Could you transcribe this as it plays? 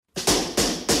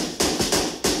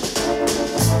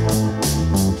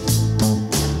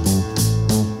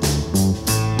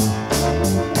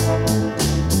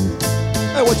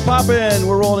poppin'?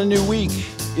 We're rolling a new week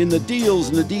in the Deals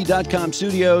in the D.com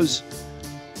studios.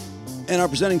 And our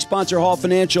presenting sponsor, Hall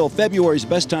Financial. February is the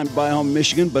best time to buy a home in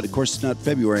Michigan, but of course it's not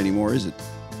February anymore, is it?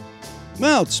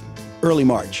 Well, it's early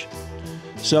March.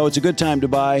 So it's a good time to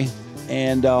buy.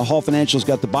 And Hall Financial's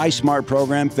got the Buy Smart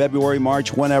program, February,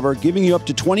 March, whenever, giving you up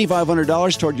to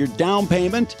 $2,500 toward your down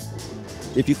payment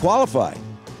if you qualify.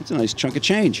 It's a nice chunk of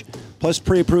change. Plus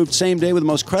pre-approved same day with the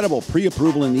most credible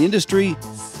pre-approval in the industry.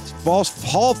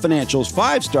 Hall Financial's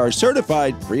 5-star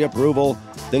certified pre-approval.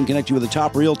 They can connect you with a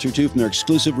top realtor, too, from their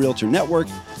exclusive realtor network.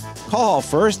 Call Hall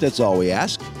first. That's all we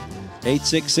ask.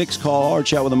 866-CALL-HALL or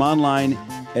chat with them online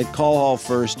at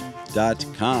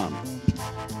callhallfirst.com.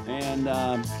 And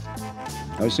I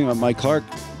was thinking about Mike Clark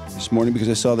this morning because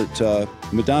I saw that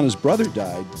Madonna's brother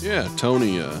died. Yeah,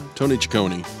 Tony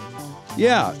Ciccone.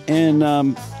 Yeah, and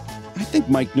I think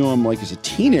Mike knew him like as a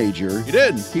teenager. He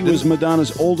did. He was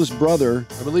Madonna's oldest brother.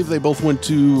 I believe they both went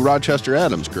to Rochester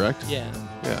Adams, correct? Yeah.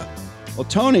 Yeah. Well,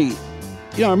 Tony,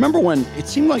 I remember when it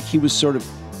seemed like he was sort of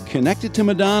connected to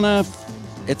Madonna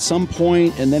at some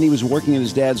point, and then he was working at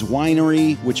his dad's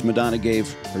winery, which Madonna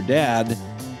gave her dad,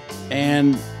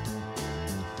 and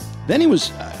then he was,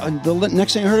 the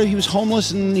next thing I heard, he was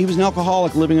homeless and he was an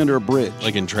alcoholic living under a bridge.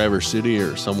 Like in Traverse City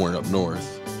or somewhere up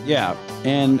north. Yeah,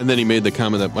 and then he made the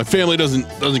comment that my family doesn't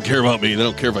care about me. They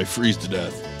don't care if I freeze to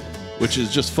death, which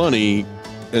is just funny.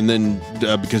 And then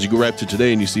because you go right to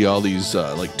today and you see all these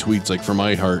like tweets like from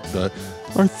iHeart,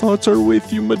 our thoughts are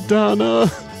with you,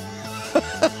 Madonna.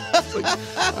 Like,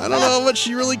 I don't know how much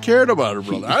she really cared about her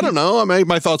brother. I don't know.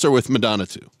 My thoughts are with Madonna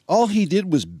too. All he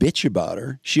did was bitch about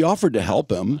her. She offered to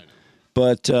help him,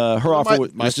 but her offer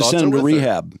was to send him to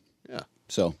rehab. Yeah.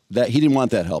 So that he didn't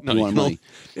want that help. He wanted money.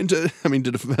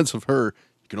 To defense of her,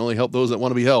 you can only help those that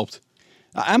want to be helped.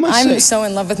 I'm so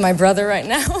in love with my brother right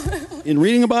now. In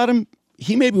reading about him,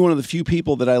 he may be one of the few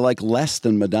people that I like less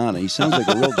than Madonna. He sounds like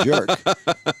a real jerk.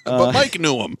 But Mike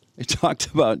knew him. He talked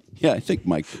about, I think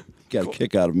Mike got a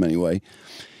kick out of him anyway.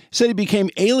 Said he became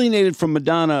alienated from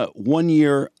Madonna one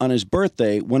year on his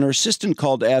birthday when her assistant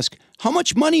called to ask, how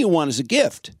much money you want as a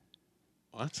gift?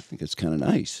 What? I think it's kind of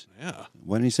nice. Yeah.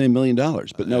 Why didn't he say $1 million?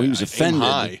 But no, he was offended.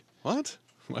 High. What?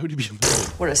 Why would he be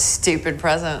offended? What a stupid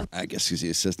present. I guess because the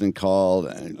assistant called.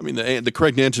 I mean, the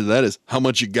correct answer to that is how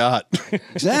much you got.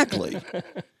 Exactly.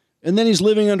 And then he's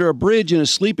living under a bridge in a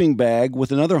sleeping bag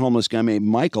with another homeless guy named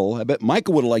Michael. I bet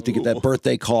Michael would have liked to get that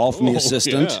birthday call from the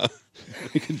assistant. Yeah.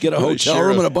 He could get a hotel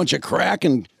room and a bunch of crack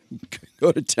and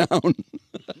go to town.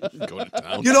 Go to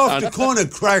town. Get off the corner,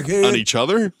 crackhead. On each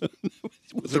other?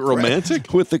 Was it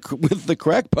romantic? With the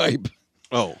crack pipe.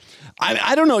 Oh.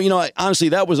 I don't know. Honestly,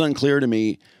 that was unclear to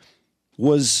me.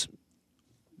 Was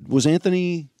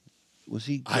Anthony... Was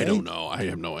he gay? I don't know. I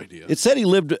have no idea. It said he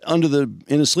lived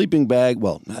in a sleeping bag.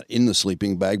 Well, not in the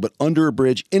sleeping bag, but under a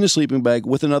bridge in a sleeping bag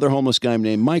with another homeless guy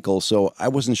named Michael. So I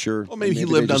wasn't sure. Well, maybe he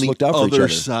lived on the other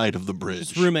side of the bridge.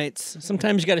 It's roommates.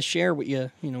 Sometimes you got to share what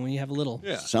when you have a little.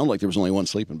 Yeah. Sound like there was only one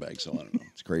sleeping bag, so I don't know.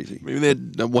 It's crazy. Maybe they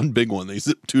had one big one. They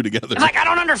zipped two together. It's like, I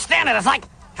don't understand it. It's like,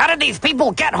 how did these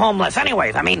people get homeless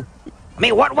anyways? I mean,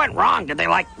 what went wrong? Did they,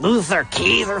 lose their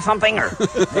keys or something? Or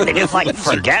did they just,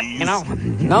 forget,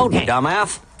 No,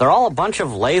 dumbass. They're all a bunch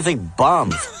of lazy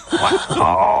bums. What?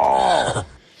 Oh.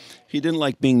 He didn't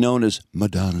like being known as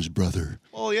Madonna's brother.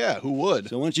 Well, yeah, who would?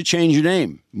 So why don't you change your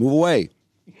name? Move away.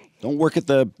 Don't work at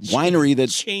the winery that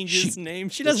change his name.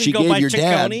 She doesn't go by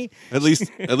Ciccone.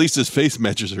 At least his face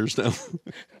matches hers now.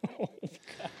 Oh,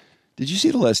 did you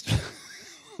see the last...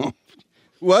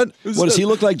 What? What, does he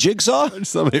look like Jigsaw? I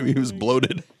just thought maybe he was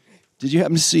bloated. Did you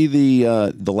happen to see the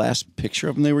last picture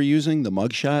of him they were using, the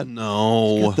mugshot?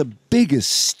 No. He's got the biggest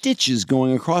stitches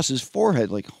going across his forehead.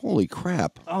 Like, holy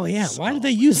crap. Oh, yeah. Why did they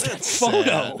use that photo?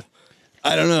 Sad.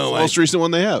 I don't know. It's the most recent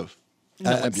one they have.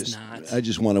 No, it's not. I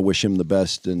just want to wish him the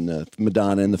best and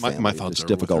Madonna and the family. My thoughts this are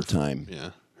difficult with her. time.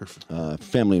 Yeah.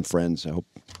 Family and friends. I hope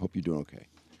you're doing okay.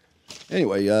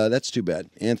 Anyway, that's too bad.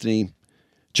 Anthony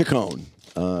Ciccone.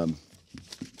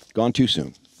 Gone too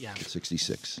soon. Yeah.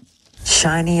 66.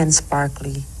 Shiny and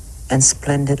sparkly and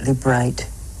splendidly bright.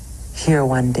 Here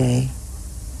one day,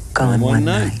 gone one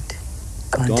night.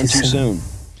 Gone too soon.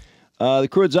 The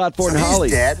crew at Zott Ford and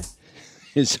Holly dead.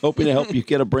 is hoping to help you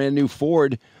get a brand new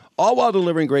Ford, all while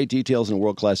delivering great details and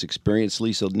world-class experience.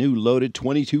 Lease a new loaded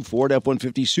 22 Ford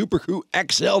F-150 Super Crew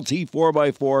XLT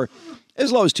 4x4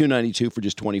 as low as $292 for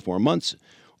just 24 months.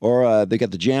 Or they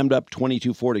got the jammed up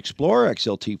 22 Ford Explorer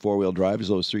XLT 4-wheel drive as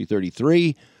low as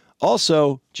 $333.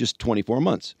 Also, just 24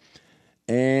 months.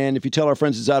 And if you tell our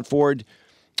friends at Zott Ford,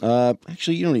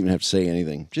 actually, you don't even have to say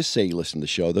anything. Just say you listen to the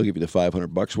show. They'll give you the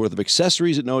 $500 worth of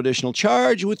accessories at no additional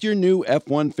charge with your new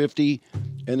F-150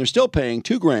 and they're still paying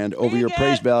 $2,000 over your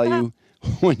appraised value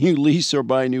when you lease or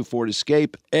buy a new Ford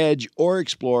Escape, Edge, or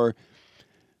Explorer.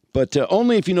 But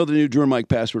only if you know the new Drew and Mike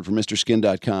password for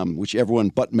MrSkin.com, which everyone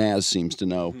but Maz seems to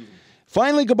know.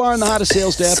 Finally, Gabar and the hottest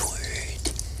sales staff.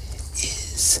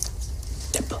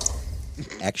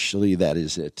 Actually, that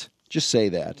is it. Just say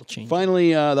that.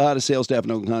 Finally, the hottest sales staff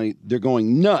in Oakland County, they're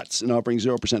going nuts and offering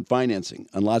 0% financing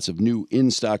on lots of new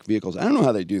in-stock vehicles. I don't know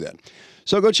how they do that.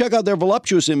 So go check out their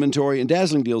voluptuous inventory and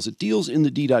dazzling deals at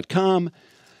dealsinthed.com.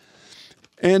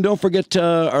 And don't forget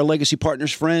our legacy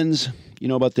partners, friends. You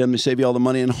know about them. They save you all the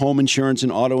money on home insurance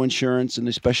and auto insurance, and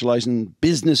they specialize in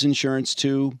business insurance,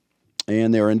 too.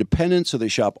 And they're independent, so they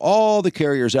shop all the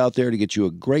carriers out there to get you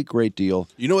a great, great deal.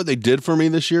 You know what they did for me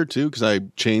this year, too? Because I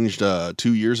changed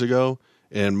 2 years ago,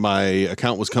 and my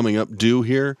account was coming up due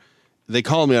here. They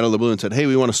called me out of the blue and said, hey,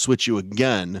 we want to switch you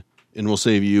again, and we'll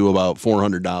save you about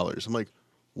 $400. I'm like,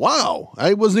 wow,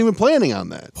 I wasn't even planning on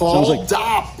that. Sounds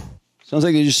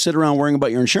like you just sit around worrying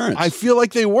about your insurance. I feel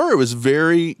like they were. It was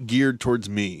very geared towards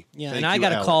me. Yeah, Thank and I you,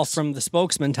 got a call Alex. from the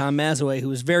spokesman, Tom Mazaway, who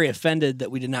was very offended that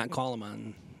we did not call him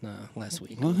on last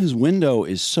week. Well, his window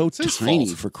is so tiny,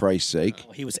 for Christ's sake.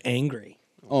 He was angry.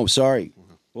 Oh, sorry.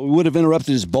 Well, we would have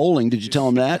interrupted his bowling. Did you tell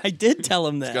him that? I did tell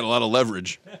him that. He's got a lot of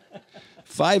leverage.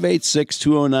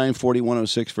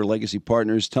 586-209-4106 for Legacy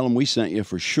Partners. Tell them we sent you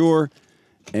for sure.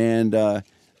 And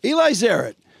Eli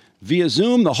Zaret via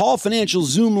Zoom, the Hall Financial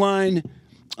Zoom line.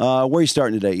 Where are you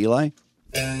starting today, Eli?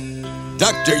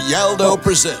 Dr. Yaldo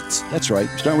presents. That's right.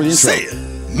 Starting with the intro. Say it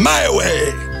my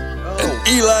way. An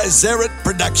Eli Zaret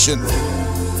production.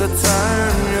 To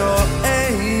turn your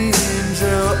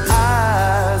angel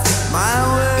eyes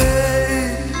my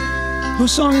way.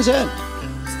 Whose song is that?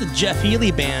 It's the Jeff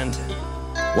Healey Band.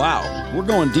 Wow. We're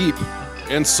going deep.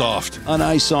 And soft. On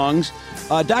ice songs.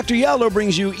 Dr. Yaldo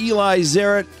brings you Eli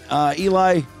Zaret.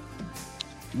 Eli,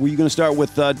 were you going to start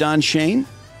with Don Shane?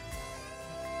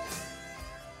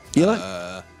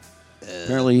 Eli?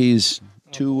 Apparently he's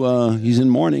he's in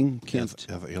mourning.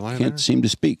 Can't seem to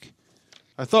speak.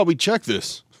 I thought we'd check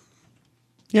this.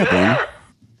 Yeah, Brian.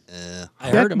 I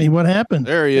heard him. Me, what happened?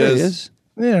 There he is.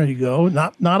 There you go.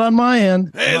 Not on my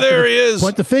end. Hey, there he is.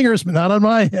 Point the fingers, but not on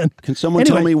my end. Can someone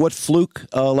tell me what fluke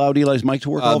allowed Eli's mic to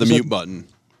work? The mute button.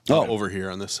 Over here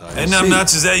on this side. Hey,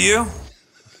 numbnuts, is that you?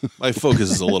 My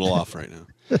focus is a little off right now.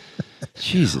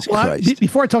 Jesus Christ.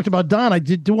 Before I talked about Don, I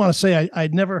do want to say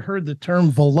I'd never heard the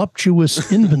term voluptuous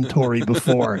inventory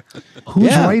before.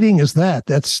 Whose writing is that?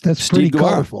 That's pretty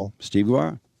colorful. Steve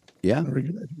Guevara. Yeah.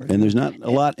 And there's not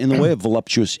a lot in the way of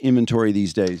voluptuous inventory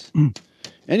these days.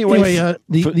 Anyway,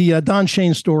 the Don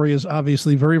Shane story is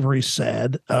obviously very, very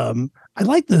sad. I'd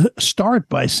like to start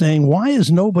by saying, why is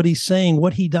nobody saying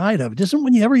what he died of? Doesn't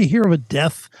whenever you hear of a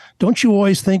death, don't you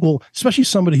always think, well, especially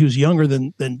somebody who's younger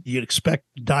than you'd expect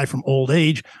to die from old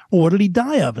age, well, what did he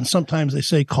die of? And sometimes they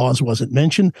say cause wasn't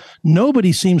mentioned.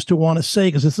 Nobody seems to want to say,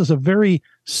 because this is a very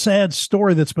sad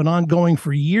story that's been ongoing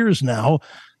for years now.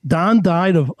 Don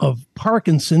died of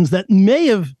Parkinson's that may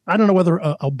have, I don't know whether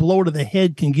a blow to the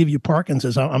head can give you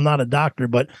Parkinson's. I'm not a doctor,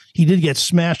 but he did get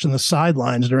smashed in the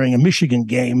sidelines during a Michigan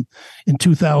game in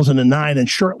 2009. And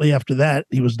shortly after that,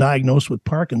 he was diagnosed with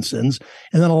Parkinson's.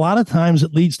 And then a lot of times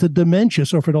it leads to dementia.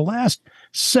 So for the last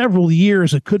several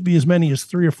years, it could be as many as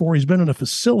 3 or 4. He's been in a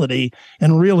facility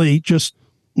and really just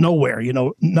nowhere,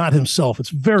 not himself. It's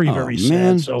very, very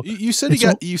sad. So you said he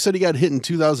got hit in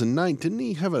 2009. Didn't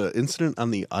he have an incident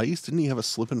on the ice? Didn't he have a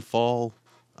slip and fall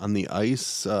on the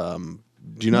ice? Do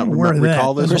you not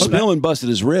recall this? Chris Millen busted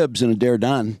his ribs in a Dare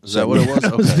Don. Is that what it was?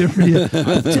 That was different.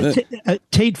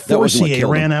 Tate Forcier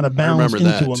ran out of bounds into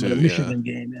him in a Michigan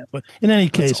game. Yeah. But in any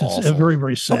case, it's very,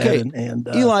 very sad. Okay. And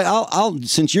Eli, I'll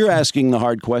since you're asking the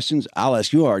hard questions, I'll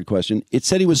ask you a hard question. It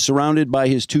said he was surrounded by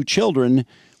his 2 children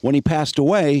when he passed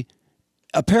away.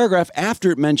 A paragraph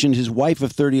after it mentioned his wife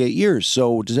of 38 years.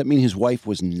 So does that mean his wife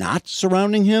was not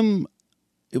surrounding him?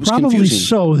 It was probably confusing.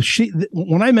 So.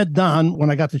 When I met Don, when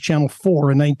I got to Channel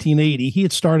 4 in 1980, he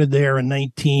had started there in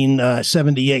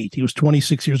 1978. He was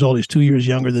 26 years old. He's 2 years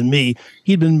younger than me.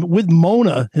 He'd been with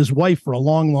Mona, his wife, for a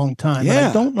long, long time. Yeah. And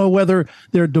I don't know whether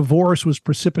their divorce was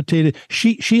precipitated.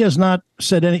 She has not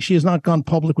said any. She has not gone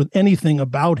public with anything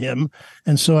about him,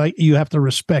 and so you have to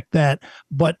respect that.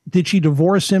 But did she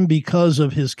divorce him because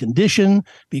of his condition,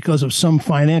 because of some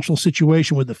financial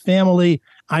situation with the family?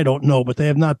 I don't know, but they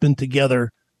have not been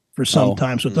together for some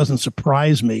time, so it doesn't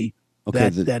surprise me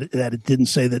that it didn't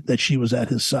say that she was at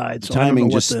his side. So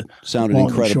timing just sounded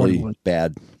incredibly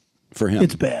bad for him.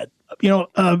 It's bad.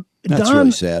 That's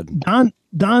really sad. Don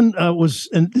was,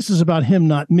 and this is about him,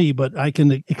 not me, but I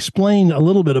can explain a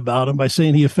little bit about him by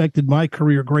saying he affected my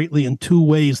career greatly in two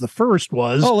ways. The first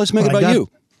was, let's make it about you.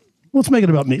 Let's make it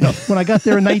about me. No, when I got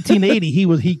there in 1980, he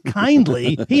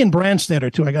and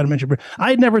Brandstatter too. I got to mention,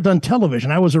 I had never done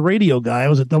television. I was a radio guy. I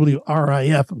was at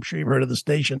WRIF. I'm sure you've heard of the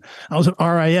station. I was at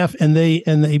RIF, and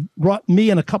they brought me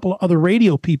and a couple of other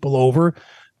radio people over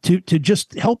to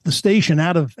just help the station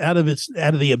out of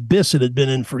the abyss it had been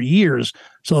in for years.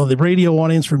 So the radio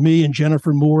audience for me and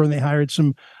Jennifer Moore, and they hired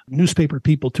some newspaper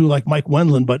people too, like Mike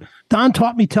Wendland. But Don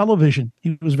taught me television.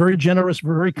 He was very generous,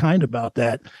 very kind about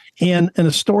that. And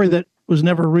a story that was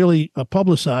never really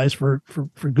publicized for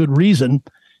good reason.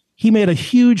 He made a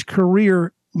huge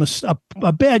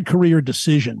a bad career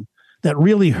decision that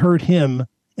really hurt him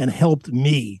and helped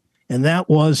me. And that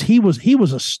was, he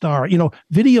was a star.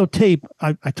 Videotape,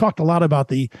 I talked a lot about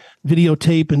the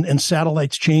videotape and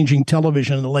satellites changing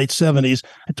television in the late 70s.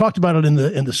 I talked about it in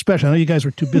the special. I know you guys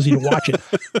were too busy to watch it.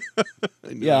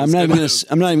 Yeah, I'm not even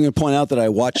going to point out that I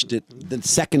watched it the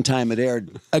second time it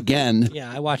aired again. Yeah,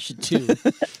 I watched it too.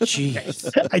 Jeez.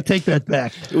 I take that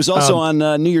back. It was also on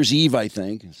New Year's Eve, I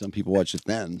think. Some people watched it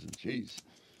then. Jeez.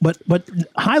 But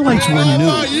highlights were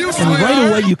new, and right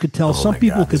away you could tell some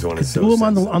people could do them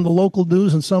on the local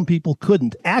news, and some people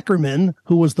couldn't. Ackerman,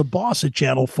 who was the boss at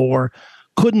Channel 4,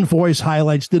 couldn't voice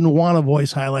highlights, didn't want to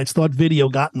voice highlights, thought video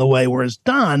got in the way. Whereas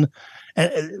Don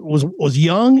was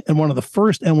young and one of the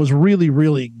first, and was really,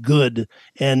 really good.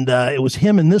 And it was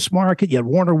him in this market. You had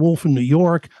Warner Wolf in New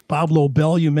York, Bob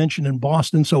Lobel you mentioned in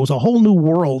Boston. So it was a whole new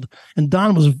world. And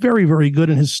Don was very, very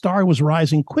good, and his star was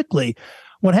rising quickly.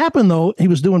 What happened, though, he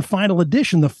was doing Final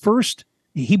Edition.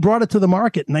 He brought it to the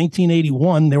market in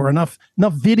 1981. There were enough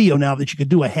video now that you could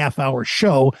do a half-hour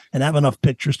show and have enough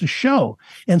pictures to show.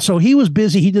 And so he was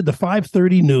busy. He did the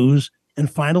 5:30 news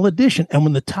and Final Edition. And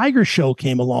when the Tiger Show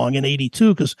came along in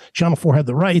 82, because Channel 4 had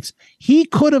the rights, he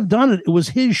could have done it. It was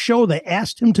his show. They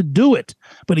asked him to do it,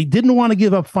 but he didn't want to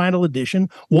give up Final Edition,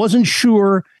 wasn't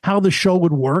sure how the show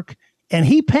would work, and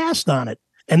he passed on it.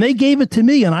 And they gave it to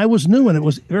me, and I was new, and it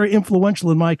was very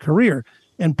influential in my career.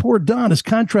 And poor Don, his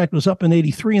contract was up in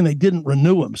 83, and they didn't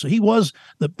renew him. So he was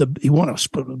he won a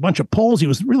bunch of polls. He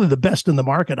was really the best in the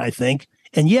market, I think.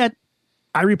 And yet,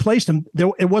 I replaced him.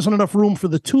 It wasn't enough room for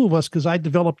the two of us because I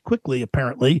developed quickly,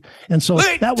 apparently. And so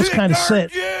that was kind of sad.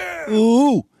 Yeah.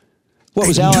 Ooh. What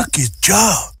was Al? Took his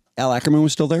job. Al Ackerman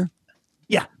was still there?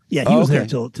 Yeah, he was there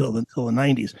till the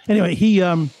 90s. Anyway,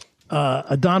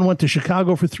 Don went to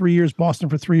Chicago for 3 years, Boston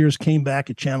for 3 years, came back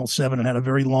at Channel 7 and had a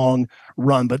very long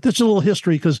run. But this is a little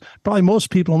history because probably most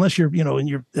people, unless you're,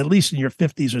 at least in your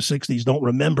 50s or 60s, don't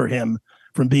remember him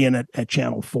from being at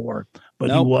Channel 4. But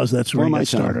that's where he got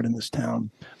started in this town.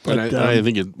 But I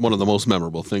think one of the most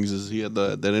memorable things is he had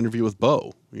that interview with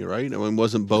Bo. You're right. I mean,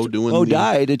 wasn't Bo doing? Bo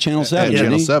died at Channel 7. At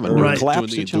Channel 7, right?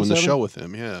 Doing the show with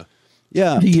him. Yeah.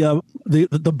 Yeah.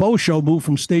 The Bo show moved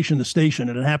from station to station,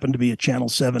 and it happened to be at Channel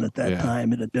 7 at that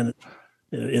time. It had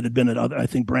been at other. I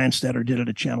think Brandstatter did it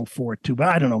at Channel 4 too, but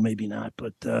I don't know, maybe not.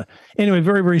 But anyway,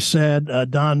 very, very sad.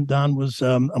 Don was.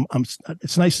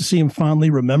 It's nice to see him fondly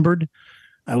remembered.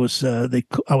 I was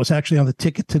actually on the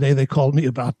ticket today. They called me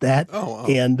about that. Oh, wow.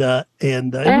 And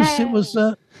it was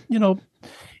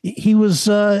he was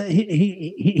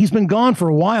he's been gone for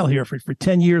a while here for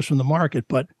 10 years from the market,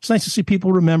 but it's nice to see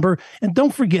people remember. And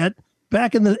don't forget,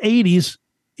 back in the 80s,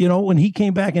 when he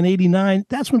came back in 89,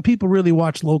 that's when people really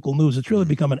watched local news. It's really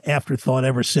become an afterthought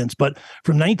ever since. But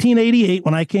from 1988,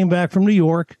 when I came back from New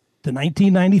York, to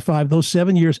 1995, those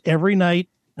 7 years, every night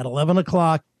at 11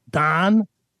 o'clock, Don,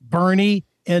 Bernie,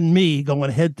 and me going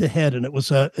head to head. And it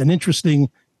was an interesting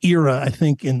era, I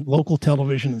think, in local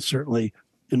television and certainly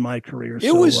in my career.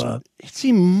 It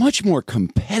seemed much more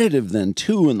competitive then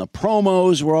too, and the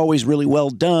promos were always really well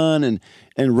done, and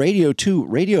radio too.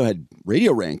 Radio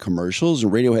ran commercials,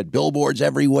 and radio had billboards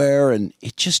everywhere, and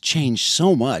it just changed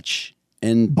so much.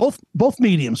 And both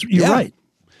mediums, you're right.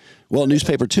 Well,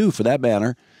 newspaper too, for that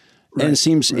matter. Right, and it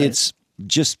seems it's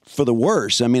just for the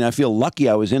worse. I mean, I feel lucky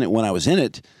I was in it when I was in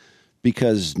it,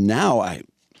 because now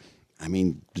I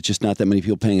mean, there's just not that many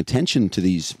people paying attention to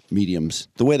these mediums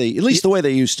the way they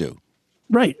used to.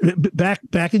 Right.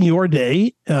 Back in your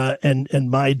day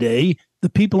and my day, the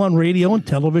people on radio and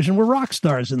television were rock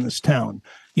stars in this town.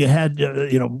 You had,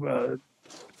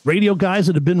 radio guys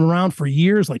that have been around for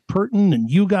years, like Purton and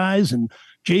you guys and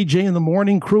JJ and the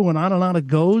Morning Crew, and on it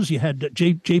goes. You had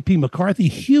JP McCarthy,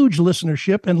 huge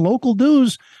listenership, and local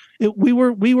news. We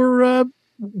were the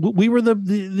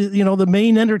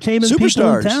main entertainment superstars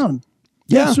people in town.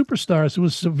 Yeah. Superstars. It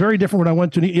was very different when I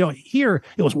went to, here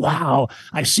it was, wow,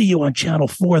 I see you on Channel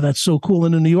 4. That's so cool.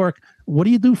 And in New York, what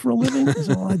do you do for a living?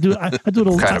 I do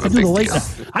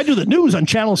the news on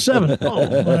Channel 7. Oh,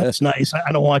 well, that's nice.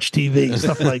 I don't watch TV,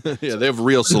 stuff like that. Yeah, they have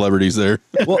real celebrities there.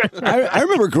 Well, I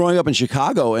remember growing up in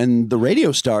Chicago, and the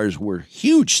radio stars were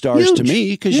huge stars to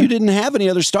me because you didn't have any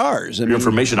other stars. For your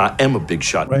information, I am a big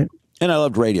shot. Right. And I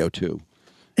loved radio, too.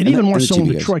 And even more so in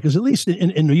Detroit, because at least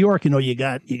in New York, you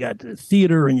got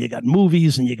theater and you got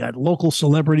movies and you got local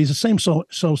celebrities. The same so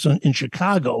in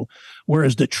Chicago,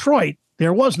 whereas Detroit,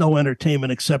 there was no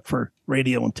entertainment except for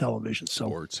radio and television. So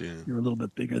sports, yeah. You're a little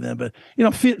bit bigger then, but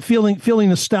feeling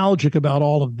nostalgic about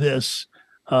all of this.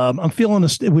 I'm feeling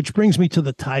this, which brings me to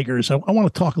the Tigers. I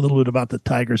want to talk a little bit about the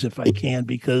Tigers if I can,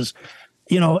 because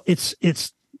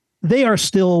they are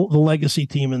still the legacy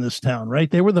team in this town, right?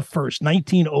 They were the first,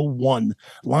 1901.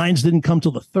 Lions didn't come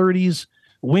till the 30s.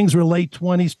 Wings were late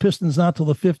 20s. Pistons not till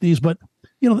the 50s. But,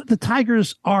 the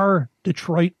Tigers are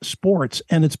Detroit sports,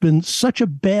 and it's been such a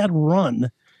bad run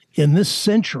in this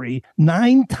century.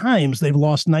 9 times they've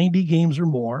lost 90 games or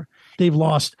more. They've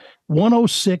lost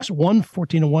 106,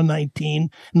 114, and 119.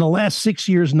 In the last 6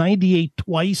 years, 98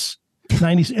 twice.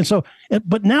 90, and so,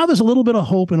 but now there's a little bit of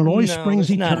hope, and it always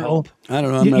springs eternal. I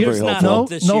don't know. I'm not very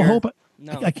hopeful. No hope.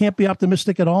 No. I can't be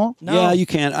optimistic at all. No. Yeah, you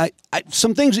can. If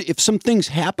some things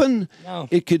happen,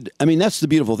 it could. I mean, that's the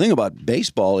beautiful thing about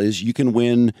baseball is you can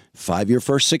win 5 your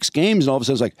first 6 games, and all of a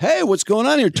sudden it's like, hey, what's going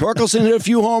on here? Torkelson hit a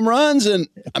few home runs, and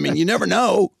I mean, you never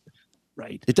know.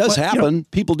 Right. It does happen.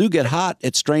 People do get hot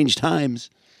at strange times.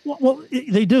 Well,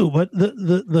 they do, but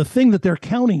the thing that they're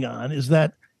counting on is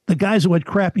that the guys who had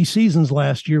crappy seasons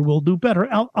last year will do better.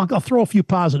 I'll throw a few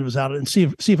positives out and see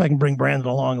if I can bring Brandon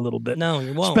along a little bit. No,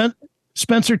 you won't.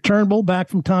 Spencer Turnbull back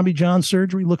from Tommy John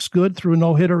surgery, looks good, threw a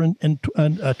no-hitter in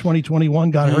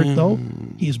 2021, got hurt though.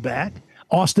 He's back.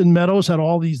 Austin Meadows had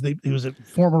all these. He was a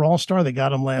former All-Star. They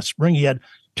got him last spring. He had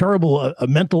terrible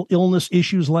mental illness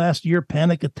issues last year,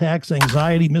 panic attacks,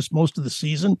 anxiety, missed most of the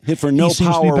season. Hit for no he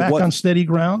seems power. To be back on steady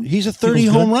ground. He's a 30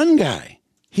 home run guy.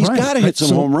 He's got to hit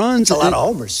some home runs. A lot of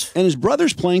homers. And his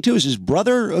brother's playing too. Is his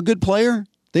brother a good player?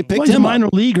 They picked he's him a minor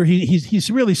leaguer. He's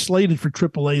really slated for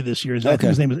AAA this year. I think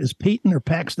his name is Peyton or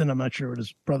Paxton. I'm not sure what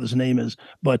his brother's name is,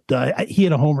 but he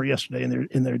had a homer yesterday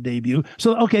in their debut.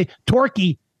 So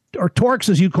Torky or Torks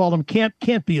as you call him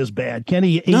can't be as bad. Can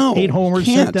he? Eight homers,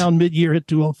 sent down mid-year, hit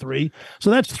 203. So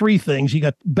that's 3 things. You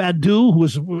got Badu, who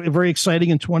was very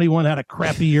exciting in 21, had a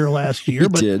crappy year last year,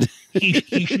 but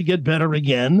he should get better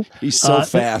again. He's so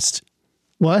fast.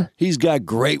 What? He's got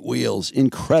great wheels,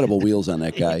 incredible wheels on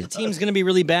that guy. The team's going to be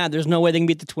really bad. There's no way they can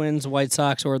beat the Twins, the White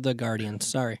Sox, or the Guardians.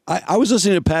 Sorry. I was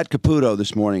listening to Pat Caputo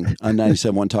this morning on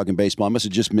 97.1 talking baseball. I must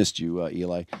have just missed you,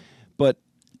 Eli. But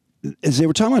as they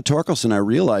were talking about Torkelson, I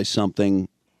realized something,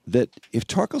 that if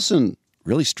Torkelson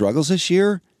really struggles this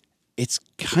year, it's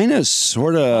kind of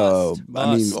sort of,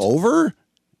 over?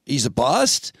 He's a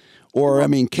bust? Or,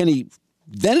 can he,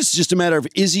 then it's just a matter of,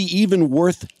 is he even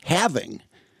worth having?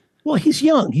 Well, he's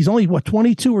young. He's only,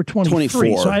 22 or 23.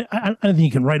 24. So I don't think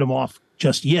you can write him off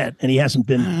just yet. And he hasn't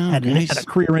been had a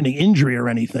career-ending injury or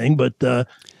anything. But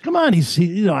come on, I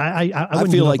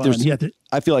feel like there's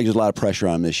a lot of pressure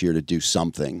on him this year to do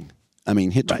something.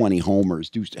 Hit 20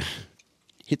 homers,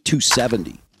 hit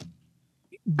 270.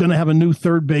 Going to have a new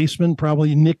third baseman,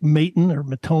 probably Nick Maton or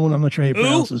Matone. I'm not sure how you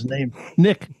pronounce his name.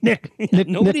 Nick.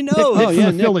 Nobody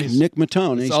knows. Nick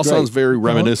Matone. It all sounds very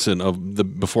reminiscent of the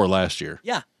before last year.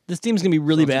 Yeah. This team's going to be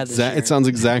really bad this year. It sounds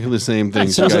exactly the same thing.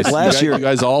 Last year. You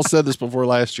guys all said this before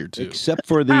last year, too. Except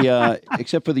for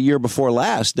the year before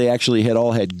last, they actually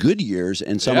had good years,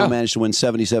 and someone managed to win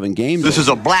 77 games. This is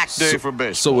a black day for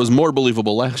baseball. So it was more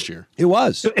believable last year. It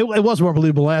was. It was more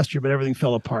believable last year, but everything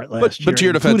fell apart last year. But to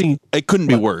your defense, it couldn't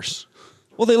be worse.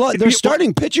 Well, their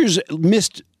starting pitchers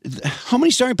missed. How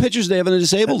many starting pitchers they have in a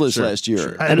disabled list last year?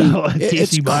 Sure. I know.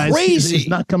 It's crazy. He's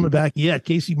not coming back yet.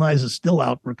 Casey Mize is still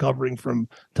out recovering from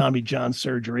Tommy John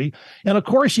surgery. And, of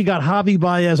course, you got Javi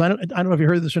Baez. I don't know if you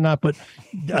heard this or not, but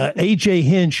A.J.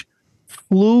 Hinch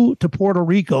flew to Puerto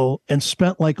Rico and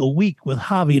spent like a week with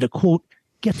Javi to, quote,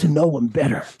 get to know him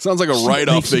better. Sounds like a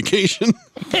write-off vacation.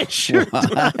 It sure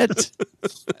does.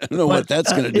 I don't know what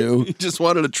that's going to do. He just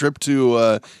wanted a trip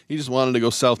to, he just wanted to go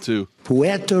south to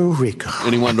Puerto Rico.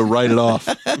 And he wanted to write it off.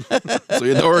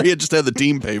 Or he had just had the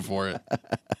team pay for it.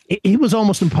 It was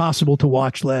almost impossible to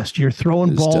watch last year,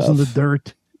 throwing balls in the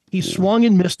dirt. He swung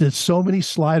and missed it so many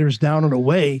sliders down and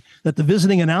away that the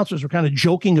visiting announcers were kind of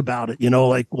joking about it,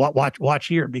 like watch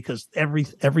here, because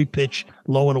every pitch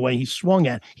low and away he swung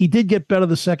at. He did get better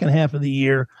the second half of the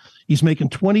year. He's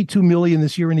making $22 million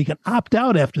this year, and he can opt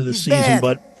out after the season.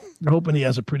 But They're hoping he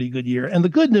has a pretty good year. And the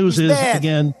good news is,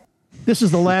 again, this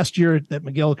is the last year that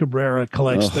Miguel Cabrera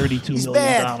collects $32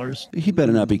 million. He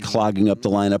better not be clogging up the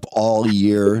lineup all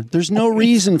year. There's no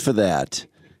reason for that.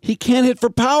 He can't hit for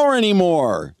power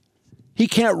anymore. He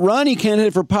can't run. He can't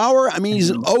hit for power. I mean, he's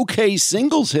an okay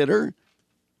singles hitter.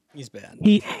 He's bad.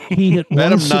 He hit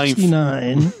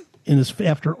 169 in his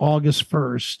after August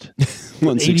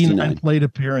 1st, 89 plate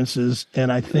appearances,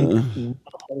 and I think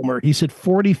homer. He's hit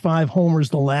 45 homers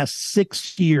the last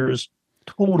 6 years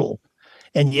total.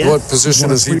 And yet, what position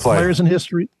does he play? Players in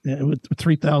history with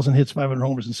 3,000 hits, 500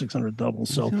 homers, and 600 doubles.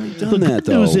 So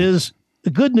the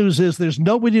good news is there's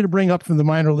nobody to bring up from the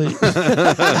minor league.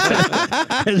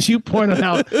 As you pointed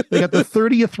out, they got the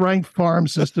 30th ranked farm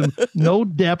system, no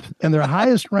depth, and their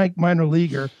highest ranked minor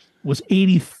leaguer was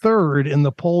 83rd in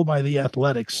the poll by the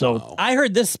Athletics. So I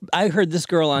heard this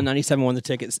girl on 97 won the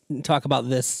tickets talk about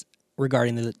this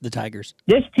regarding the Tigers.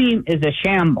 This team is a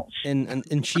shambles.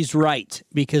 And she's right,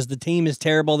 because the team is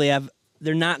terrible. They're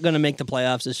not going to make the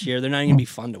playoffs this year. They're not going to be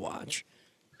fun to watch.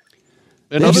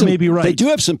 And may be right. They do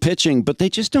have some pitching, but they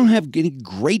just don't have any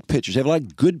great pitchers. They have a lot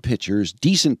of good pitchers,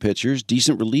 decent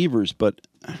relievers, but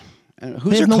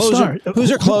who's their closer? Who's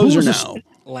their closer now?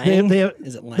 Lang?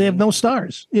 Is it Lang? They have no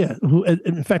stars. Yeah.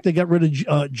 In fact, they got rid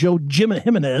of Joe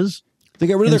Jimenez. They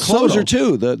got rid of their closer,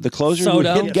 too. The closer who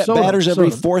get batters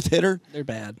every fourth hitter. They're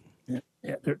bad.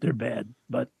 Yeah, they're bad.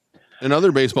 But in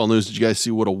other baseball news, did you guys see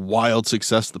what a wild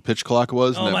success the pitch clock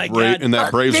was in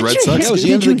that Braves Red Sox? Yeah, it was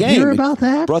the end of the game. Hear about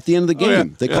that? Brought the end of the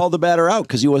game. They called the batter out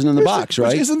because he wasn't in the box,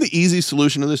 right? Isn't the easy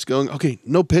solution to this going, okay,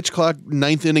 no pitch clock,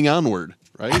 ninth inning onward,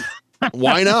 right?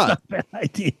 Why not? Bad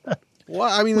idea. Well,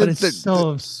 I mean, it's so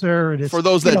absurd. For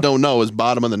those that don't know, it's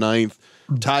bottom of the ninth,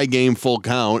 tie game, full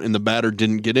count, and the batter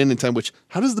didn't get in time. Which,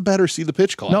 how does the batter see the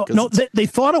pitch clock? No, they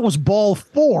thought it was ball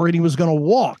 4 and he was going to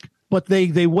walk, but they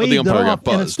waved it off,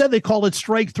 and instead they called it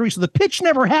strike 3. So the pitch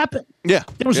never happened. Yeah,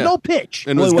 there was no pitch.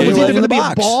 And was it going to be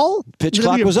a ball? Pitch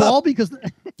clock was up because.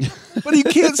 But you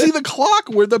can't see the clock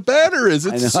where the batter is.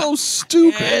 It's so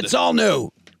stupid. It's all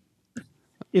new.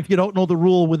 If you don't know the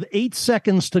rule, with 8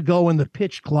 seconds to go in the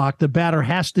pitch clock, the batter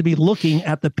has to be looking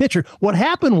at the pitcher. What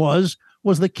happened was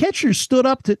the catcher stood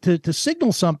up to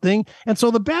signal something, and so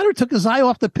the batter took his eye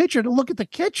off the pitcher to look at the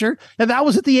catcher, and that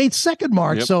was at the 8-second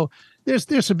mark. Yep. So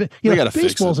there's a bit.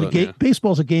 Baseball's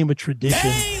a game of tradition,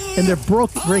 and they're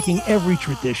breaking every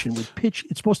tradition with pitch.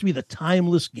 It's supposed to be the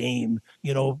timeless game,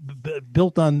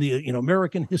 built on the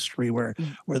American history where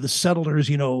the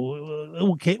settlers,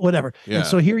 okay, whatever. Yeah. And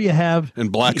so here you have,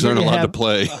 and blacks aren't allowed to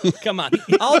play. Come on,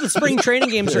 all the spring training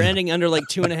games are ending under like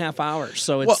 2.5 hours,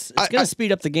 so it's going to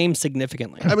speed up the game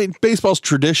significantly. I mean, baseball's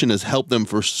tradition has helped them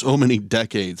for so many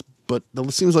decades. But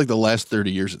it seems like the last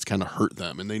 30 years, it's kind of hurt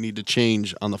them, and they need to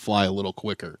change on the fly a little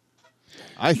quicker,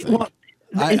 I think. Well,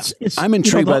 I'm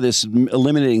intrigued by this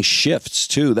eliminating shifts,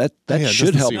 too. That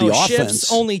should help the offense.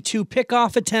 Shifts, only 2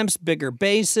 pickoff attempts, bigger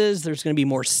bases. There's going to be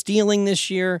more stealing this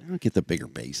year. I don't get the bigger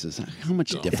bases. How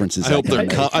much difference is I hope they're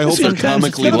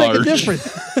comically large.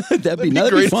 That'd be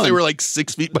great fun. if they were like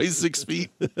 6 feet by 6 feet.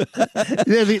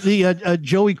 The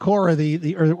Joey Cora,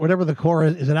 or whatever the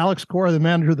Cora is, it Alex Cora, the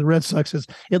manager of the Red Sox, says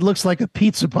it looks like a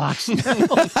pizza box.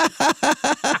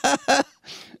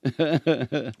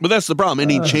 But that's the problem.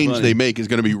 Any change they make is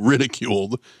going to be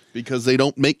ridiculed because they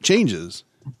don't make changes.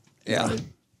 Yeah.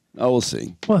 Oh, we'll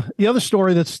see. Well, the other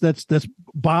story that's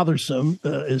bothersome,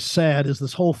 is sad, is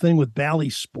this whole thing with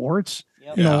Bally Sports.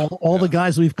 Yep. All the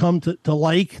guys we've come to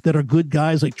like that are good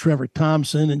guys like Trevor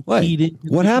Thompson and Keating.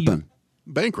 What happened?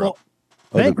 Bankrupt.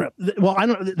 Bankrupt. Well, I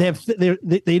don't.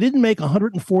 They didn't make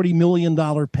 $140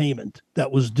 million payment that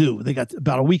was due. They got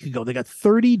about a week ago. They got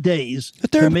 30 days.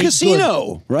 But they're a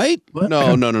casino, right?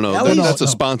 No. That's a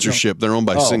sponsorship. They're owned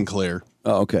by Sinclair.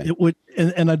 Oh, okay. It would,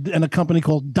 and a company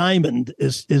called Diamond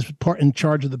is part in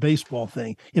charge of the baseball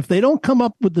thing. If they don't come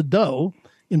up with the dough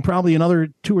in probably another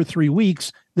 2 or 3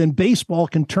 weeks, then baseball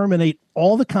can terminate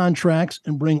all the contracts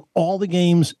and bring all the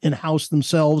games in-house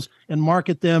themselves and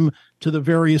market them to the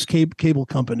various cable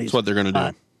companies. That's what they're going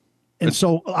to do. And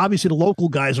so obviously the local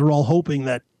guys are all hoping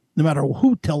that no matter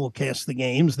who telecasts the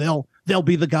games, they'll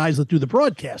be the guys that do the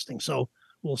broadcasting. So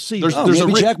we'll see.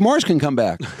 Maybe Jack Morris can come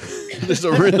back. There's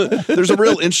a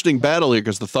real interesting battle here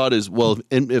because the thought is, well,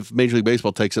 if Major League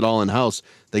Baseball takes it all in-house,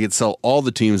 they could sell all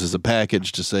the teams as a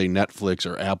package to, say, Netflix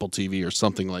or Apple TV or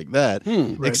something like that.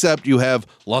 Right. Except you have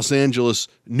Los Angeles,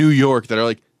 New York that are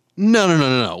like,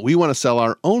 no. We want to sell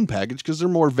our own package because they're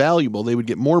more valuable. They would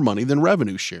get more money than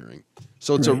revenue sharing.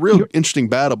 So it's a real interesting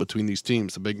battle between these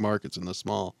teams, the big markets and the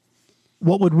small.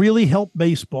 what would really help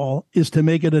baseball is to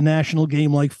make it a national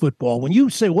game like football. When you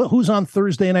say, well, who's on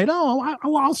Thursday night? Oh,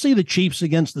 I'll see the Chiefs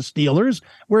against the Steelers.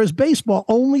 Whereas baseball,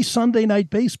 only Sunday night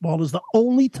baseball is the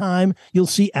only time you'll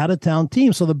see out-of-town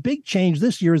teams. So the big change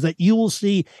this year is that you will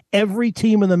see every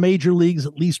team in the major leagues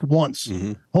at least once,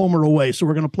 home or away. So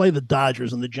we're going to play the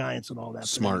Dodgers and the Giants and all that.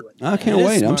 Smart. I can't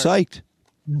wait. I'm psyched.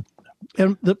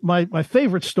 And my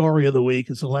favorite story of the week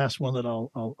is the last one that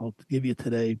I'll give you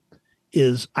today.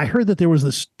 Is I heard that there was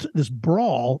this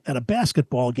brawl at a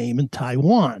basketball game in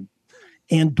Taiwan,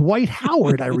 and Dwight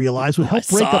Howard, I realized, would help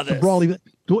break up the brawl.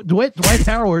 Dwight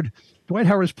Howard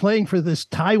is playing for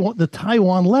the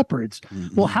Taiwan Leopards.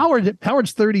 Well,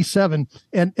 Howard's 37,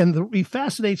 and he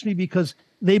fascinates me because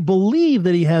they believe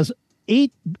that he has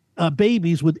 8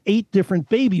 babies with 8 different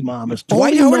baby mamas.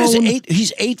 Dwight Howard is 8.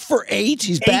 He's 8 for 8.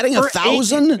 He's batting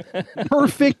 1,000.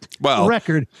 Perfect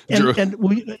record. And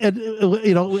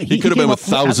you know, he could have been with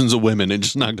thousands of women and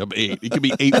just knocked up 8. He could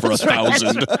be 8 for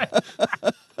 1,000.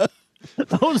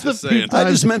 I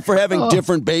just meant for having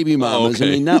different baby mamas. Okay.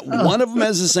 I mean, not one of them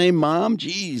has the same mom.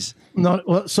 Jeez. No,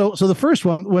 well, so the first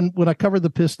one, when I covered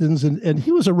the Pistons, and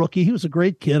he was a rookie, he was a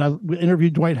great kid. I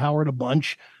interviewed Dwight Howard a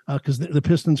bunch because the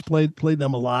Pistons played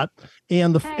them a lot,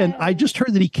 and I just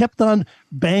heard that he kept on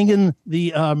banging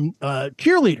the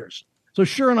cheerleaders. So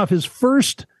sure enough, his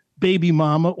first baby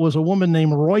mama was a woman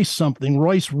named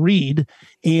Royce Reed,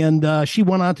 and she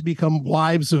went on to become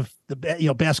wives of the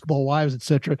basketball wives,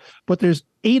 etc. But there's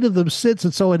 8 of them since,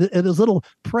 and so at his little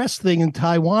press thing in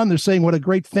Taiwan, they're saying what a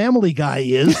great family guy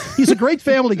he is. He's a great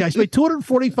family guy. He's made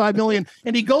 $245 million,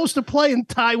 and he goes to play in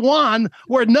Taiwan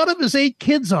where none of his 8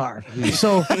 kids are.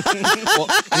 So, well,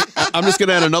 I'm just going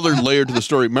to add another layer to the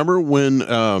story. Remember when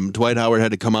Dwight Howard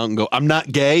had to come out and go, "I'm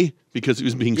not gay," because he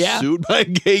was being sued by a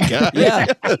gay guy? Yeah.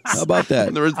 How about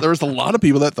that? There was a lot of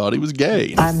people that thought he was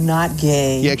gay. I'm not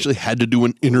gay. He actually had to do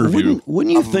an interview.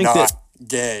 Wouldn't you think that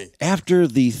gay after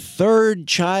the 3rd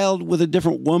child with a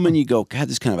different woman, you go, God,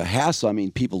 this is kind of a hassle. I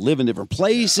mean, people live in different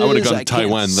places. I would have gone to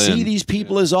Taiwan can't then. See these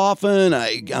people as often.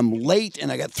 I'm late,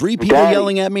 and I got 3 people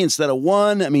yelling at me instead of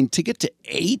 1. I mean, to get to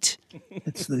 8.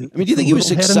 Do you think he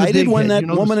was excited when that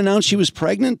woman announced she was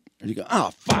pregnant? Or do you go, oh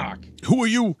fuck, who are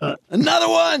you? Another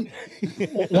one.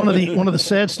 One of the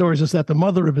sad stories is that the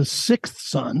mother of his 6th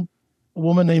son, a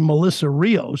woman named Melissa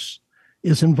Rios,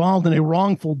 is involved in a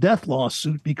wrongful death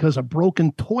lawsuit because a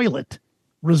broken toilet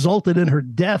resulted in her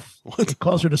death. It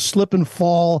caused her to slip and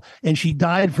fall, and she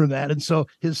died from that. And so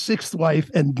his 6th wife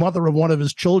and mother of one of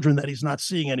his children that he's not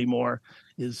seeing anymore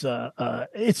is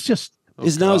it's just.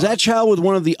 Is that child with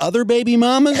one of the other baby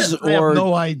mamas? I have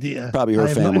no idea. Probably her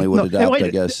family would adopt, I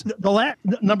guess. The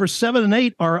numbers 7 and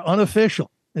 8 are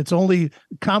unofficial. It's only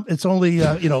what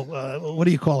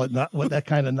do you call it? Not what that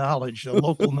kind of knowledge,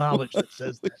 local knowledge that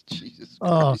says that. Jesus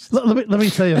Christ. Let me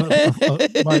tell you. You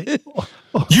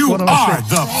are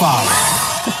the father.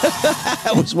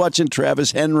 I was watching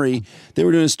Travis Henry. They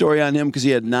were doing a story on him because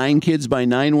he had 9 kids by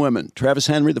 9 women. Travis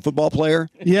Henry, the football player.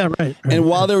 Yeah, right. And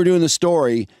while they were doing the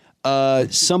story,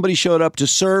 somebody showed up to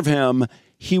serve him.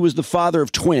 He was the father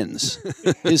of twins.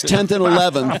 His 10th and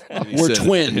 11th were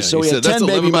twins. Yeah, so he had 10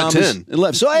 baby mamas.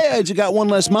 11. So I just got 1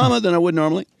 less mama than I would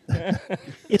normally.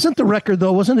 Isn't the record,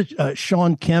 though, wasn't it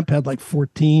Sean Kemp had like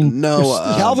 14? No,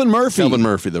 Calvin Murphy. Calvin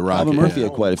Murphy, the Rocket. Calvin Murphy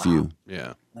had quite a few.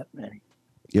 Yeah. That many.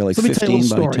 Yeah, like so 15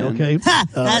 story, by 10. Okay?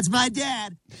 That's my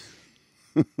dad.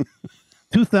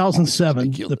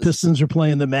 2007, the Pistons are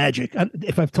playing the Magic.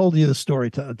 If I've told you the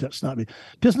story, stop me.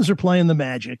 Pistons are playing the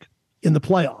Magic in the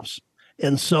playoffs.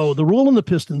 And so the rule in the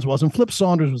Pistons was, and Flip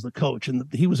Saunders was the coach, and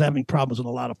he was having problems with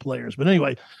a lot of players. But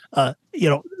anyway,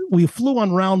 we flew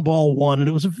on round ball 1, and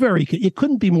it was it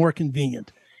couldn't be more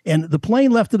convenient. And the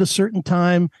plane left at a certain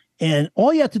time, and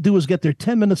all you had to do was get there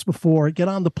 10 minutes before, get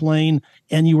on the plane,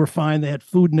 and you were fine. They had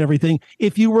food and everything.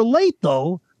 If you were late,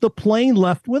 though, the plane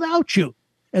left without you.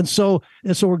 And so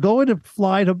we're going to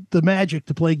fly to the Magic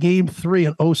to play Game 3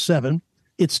 in 2007.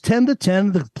 It's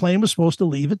 10-10. The plane was supposed to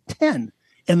leave at 10.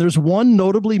 And there's one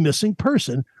notably missing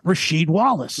person, Rasheed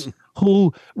Wallace,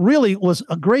 who really was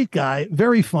a great guy,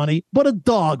 very funny, but a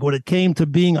dog when it came to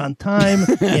being on time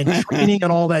and training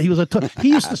and all that. He was he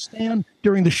used to stand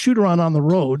during the shoot-around on the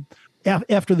road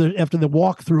after the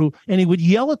walkthrough, and he would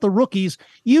yell at the rookies,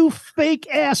 "You fake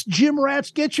ass gym rats,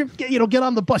 get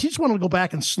on the bus." He just wanted to go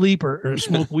back and sleep or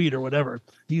smoke weed or whatever.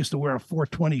 He used to wear a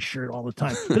 420 shirt all the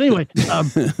time. But anyway,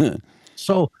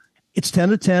 so it's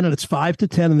 10-10 and it's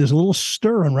 5-10, and there's a little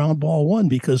stir in round ball 1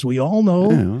 because we all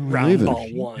know round ball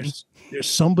 1. There's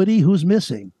somebody who's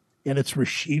missing, and it's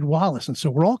Rasheed Wallace, and so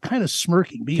we're all kind of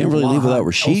smirking. Can't really leave without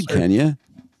Rasheed, can you?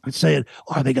 We'd say,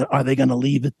 are they going to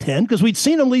leave at 10? Because we'd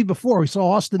seen them leave before. We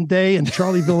saw Austin Day and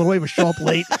Charlie Villanueva show up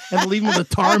late and leave them on the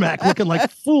tarmac looking like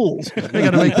fools. They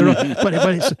got to make their own. But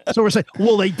so we're saying,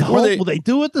 will they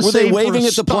do it the same? Were they waving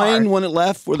at the plane when it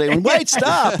left? Were they going, wait,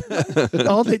 stop?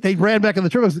 Oh, they ran back in the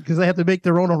turbos because they had to make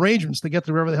their own arrangements to get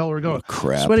to wherever the hell we're going. Oh,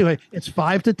 crap. So anyway, it's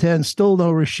 5 to 10. Still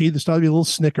no Rashid. There's starting to be a little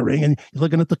snickering, and you're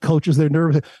looking at the coaches. They're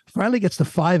nervous. Finally gets to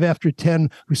 5 after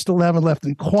 10. We still haven't left.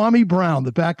 And Kwame Brown,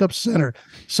 the backup center,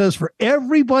 says for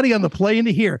everybody on the plane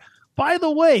to hear, by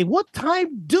the way, what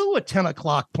time do a 10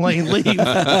 o'clock plane leave? And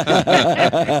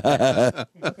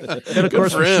of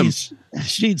course,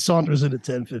 Rashid Saunders in at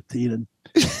 10:15 and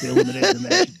they eliminated the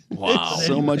match. Wow.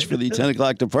 So much for the 10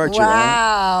 o'clock departure.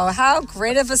 Wow. Huh? How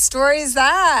great of a story is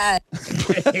that?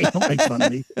 Hey, don't make fun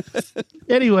of me.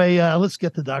 Anyway, let's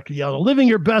get to Dr. Yaldo. Living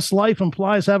your best life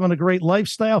implies having a great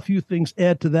lifestyle. Few things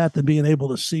add to that than being able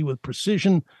to see with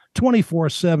precision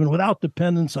 24/7 without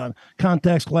dependence on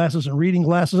contacts, glasses, and reading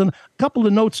glasses. And a couple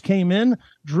of notes came in.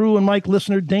 Drew and Mike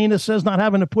listener Dana says not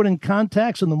having to put in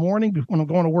contacts in the morning when I'm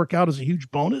going to work out is a huge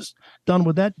bonus. Done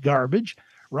with that garbage.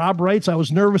 Rob writes, I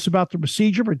was nervous about the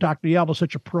procedure, but Dr. Yaldo,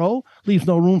 such a pro, leaves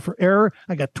no room for error.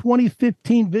 I got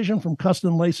 20/15 vision from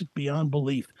custom LASIK beyond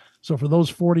belief. So for those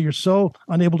 40 or so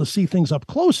unable to see things up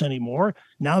close anymore,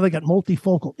 now they got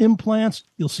multifocal implants.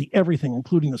 You'll see everything,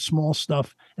 including the small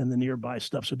stuff and the nearby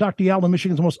stuff. So Dr. Yaldo,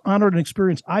 Michigan's most honored and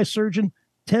experienced eye surgeon,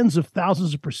 tens of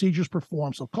thousands of procedures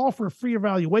performed. So call for a free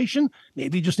evaluation.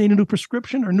 Maybe you just need a new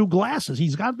prescription or new glasses.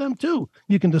 He's got them too.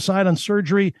 You can decide on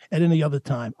surgery at any other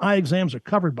time. Eye exams are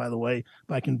covered, by the way,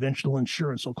 by conventional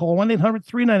insurance. So call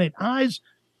 1-800-398-EYES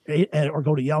or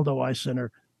go to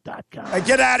YaldoEyeCenter.com. Hey,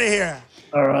 get out of here.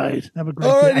 All right. Have a great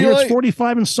day. I hear it's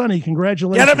 45 and sunny.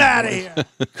 Congratulations. Get him out of here.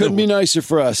 Couldn't be nicer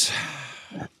for us.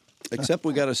 Except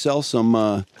we got to sell some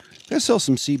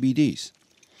CBDs.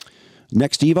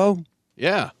 NextEvo.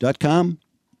 Yeah.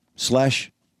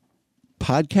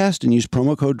 .com/podcast and use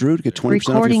promo code Drew to get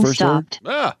 20% off your first order.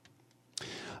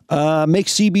 Make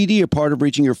CBD a part of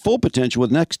reaching your full potential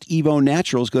with Next Evo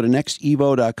Naturals. Go to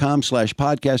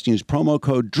nextevo.com/podcast and use promo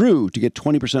code Drew to get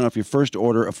 20% off your first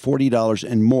order of $40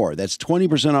 and more. That's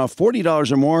 20% off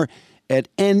 $40 or more at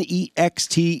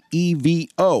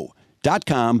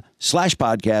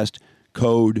nextevo.com/podcast,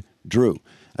 code Drew.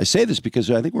 I say this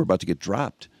because I think we're about to get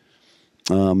dropped.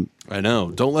 I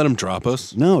know. Don't let them drop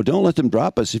us. No, don't let them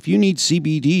drop us. If you need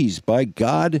CBDs, by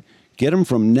God, get them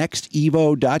from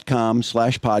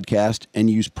nextevo.com/podcast and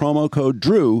use promo code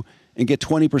Drew and get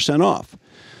 20% off.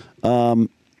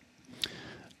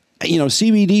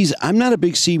 CBDs, I'm not a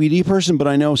big CBD person, but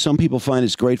I know some people find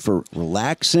it's great for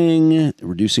relaxing,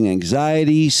 reducing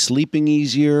anxiety, sleeping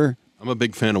easier. I'm a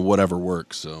big fan of whatever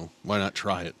works, so why not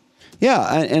try it?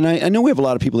 Yeah, and I know we have a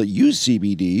lot of people that use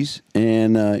CBDs,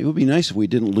 and it would be nice if we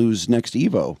didn't lose Next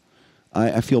Evo.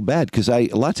 I feel bad because a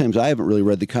lot of times I haven't really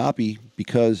read the copy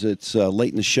because it's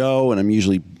late in the show, and I'm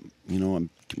usually,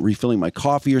 I'm refilling my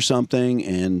coffee or something,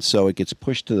 and so it gets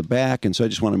pushed to the back, and so I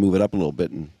just want to move it up a little bit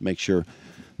and make sure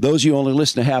those of you who only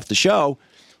listen to half the show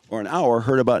or an hour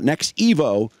heard about Next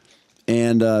Evo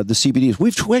and the CBDs.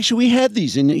 We had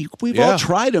these, and we've all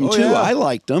tried them too. Yeah. I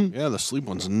liked them. Yeah, the sleep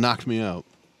ones knocked me out.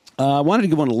 I wanted to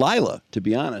give one to Lila, to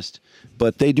be honest,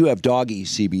 but they do have doggy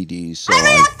CBDs, so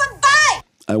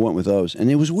I went with those. And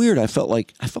it was weird. I felt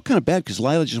kind of bad because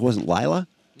Lila just wasn't Lila.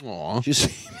 Aw. It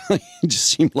just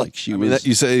seemed like she was. That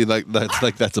you say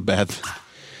that's a bad thing.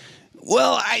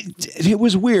 Well, it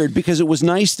was weird because it was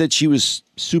nice that she was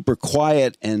super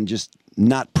quiet and just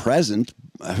not present.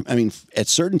 I mean, at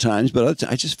certain times, but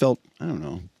I just felt, I don't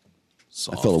know.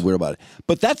 Soft. I felt weird about it.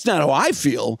 But that's not how I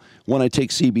feel when I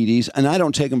take CBDs, and I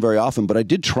don't take them very often, but I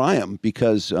did try them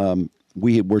because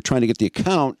we were trying to get the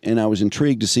account, and I was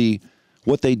intrigued to see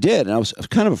what they did. And I was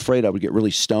kind of afraid I would get really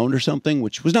stoned or something,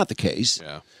 which was not the case.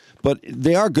 Yeah. But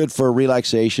they are good for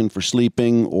relaxation, for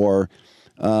sleeping, or,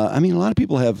 a lot of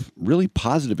people have really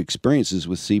positive experiences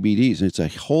with CBDs, and it's a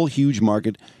whole huge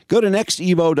market. Go to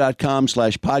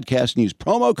nextevo.com/podcast and use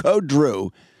promo code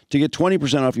Drew to get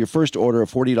 20% off your first order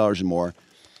of $40 and more.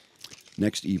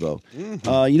 Next Evo.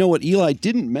 Mm-hmm. What Eli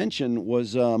didn't mention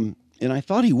was, and I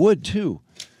thought he would too,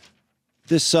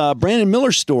 this Brandon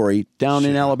Miller story down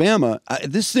in Alabama.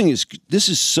 This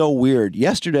is so weird.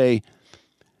 Yesterday,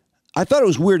 I thought it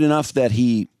was weird enough that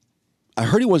I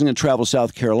heard he wasn't going to travel to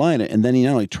South Carolina, and then he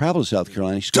not only traveled to South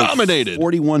Carolina, he scored dominated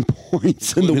 41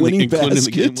 points in the winning basket. Including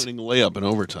the game-winning layup in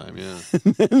overtime, yeah.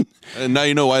 And now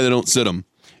you know why they don't sit him.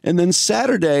 And then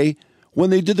Saturday, when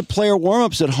they did the player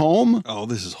warm-ups at home. Oh,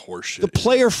 this is horseshit. The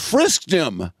player frisked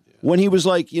him when he was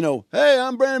like, hey,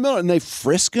 I'm Brandon Miller. And they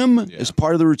frisk him as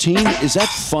part of the routine. Is that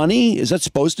funny? Is that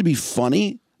supposed to be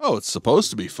funny? Oh, it's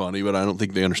supposed to be funny, but I don't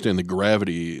think they understand the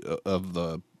gravity of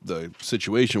the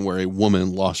situation where a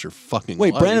woman lost her fucking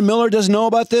Wait, life. Brandon Miller doesn't know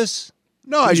about this?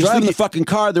 No, he I was just driving think the fucking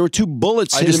car. There were 2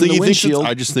 bullets I hitting just him in think the he thinks windshield.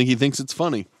 I just think he thinks it's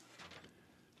funny.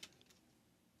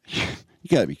 You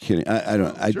gotta be kidding! I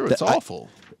don't. Sure, it's awful.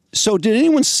 So, did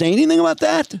anyone say anything about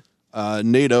that?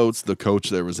 Nate Oates, the coach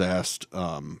there, was asked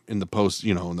in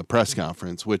the press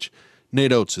conference, which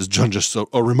Nate Oates has done just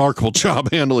a remarkable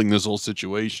job handling this whole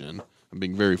situation. I'm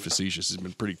being very facetious. He's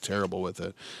been pretty terrible with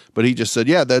it, but he just said,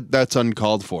 "Yeah, that's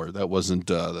uncalled for. That wasn't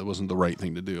the right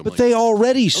thing to do." I'm But they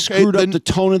already screwed up the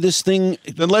tone of this thing.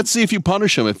 Then let's see if you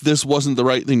punish him. If this wasn't the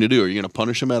right thing to do, are you going to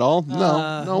punish him at all?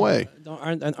 No way.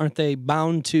 Aren't they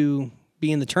bound to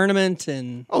be in the tournament?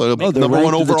 And they're they're number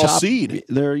one ranked to the overall top. seed.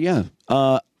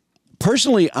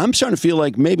 Personally, I'm starting to feel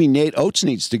like maybe Nate Oates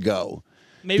needs to go.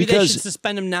 maybe they because should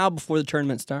suspend him now before the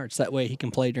tournament starts. That way he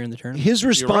can play during the tournament. his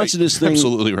response to this thing.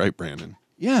 Absolutely right, Brandon.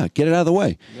 Yeah, get it out of the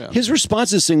way. Yeah. His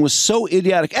response to this thing was so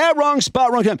idiotic. Wrong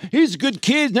spot, wrong time. He's a good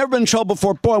kid. Never been in trouble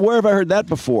before. Boy, where have I heard that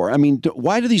before? I mean,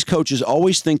 why do these coaches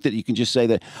always think that you can just say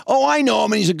that, oh, I know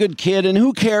him and he's a good kid and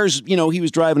who cares? You know, he was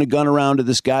driving a gun around to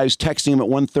this guy who's texting him at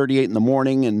 1:38 in the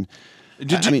morning. And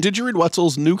Did you read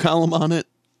Wetzel's new column on it?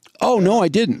 Oh, no, I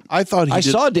didn't. I thought he I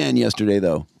did. saw Dan yesterday,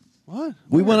 though. What?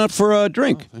 We went out for a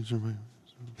drink. Thanks for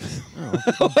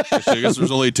I guess there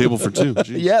was only a table for 2.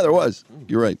 Jeez. Yeah, there was.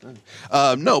 You're right.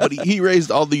 No, but he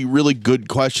raised all the really good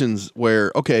questions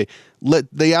where, okay,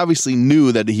 they obviously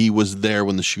knew that he was there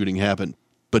when the shooting happened,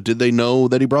 but did they know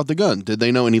that he brought the gun? Did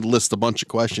they know? And he lists a bunch of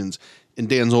questions. And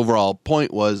Dan's overall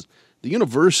point was the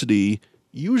university,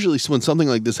 usually when something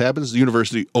like this happens, the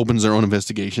university opens their own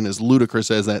investigation, as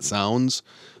ludicrous as that sounds,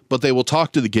 but they will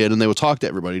talk to the kid and they will talk to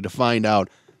everybody to find out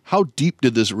how deep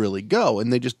did this really go?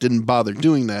 And they just didn't bother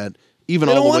doing that, even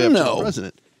They all don't the way up wanna to know. the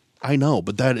president. I know,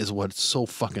 but that is what's so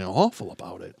fucking awful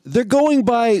about it. They're going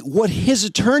by what his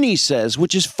attorney says,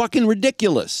 which is fucking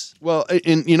ridiculous. Well,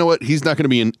 and you know what? He's not going to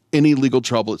be in any legal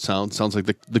trouble, it sounds. Sounds like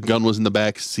the gun was in the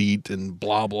back seat and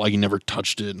blah, blah, he never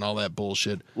touched it and all that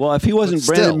bullshit. Well, if he wasn't But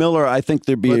Brandon still. Miller, I think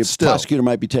there'd be But a still. prosecutor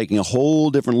might be taking a whole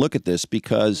different look at this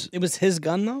because It was his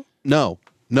gun, though?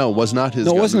 No, it was not his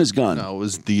No, gun. it wasn't his gun. No, it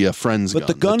was the friend's gun. But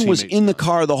the gun was teammate's in the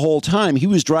car the whole time. He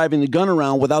was driving the gun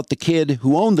around without the kid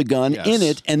who owned the gun Yes. in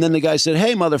it. And then the guy said,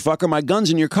 hey, motherfucker, my gun's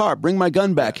in your car. Bring my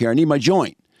gun back here. I need my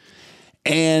joint.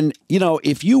 And, you know,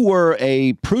 if you were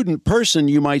a prudent person,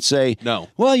 you might say, No.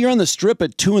 Well, you're on the strip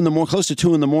at 2 in the morning, close to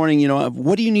 2 in the morning. You know,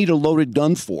 what do you need a loaded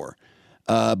gun for?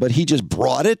 But he just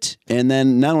brought it. And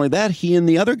then not only that, he and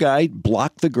the other guy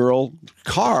blocked the girl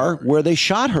car where they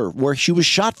shot her, where she was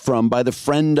shot from by the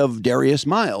friend of Darius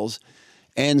Miles.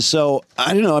 And so,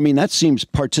 I don't know. I mean, that seems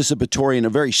participatory in a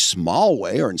very small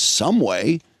way or in some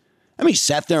way. I mean, he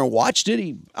sat there and watched it.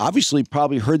 He obviously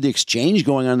probably heard the exchange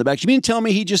going on in the back. You mean to tell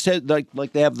me he just had,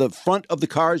 like they have the front of the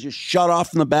cars just shut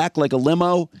off in the back like a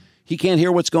limo? He can't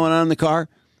hear what's going on in the car?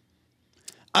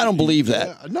 I don't believe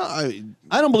that. No,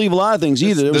 I don't believe a lot of things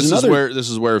either. There was This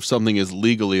is where if something is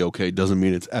legally okay doesn't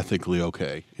mean it's ethically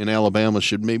okay. And Alabama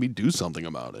should maybe do something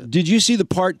about it. Did you see the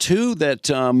part 2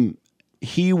 that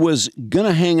he was going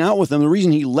to hang out with them? The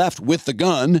reason he left with the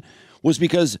gun was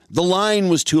because the line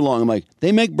was too long. I'm like,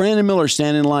 they make Brandon Miller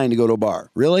stand in line to go to a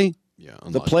bar. Really? Yeah.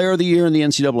 The player of the year in the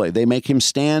NCAA. They make him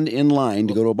stand in line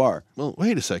to go to a bar. Well,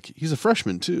 wait a sec. He's a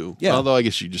freshman too. Yeah. Although I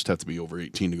guess you just have to be over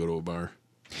 18 to go to a bar.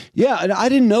 Yeah, and I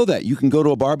didn't know that. You can go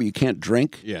to a bar, but you can't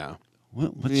drink. Yeah.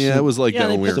 What's Yeah, it was like Yeah, that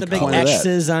they when we put were the big point of that?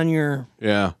 X's on your...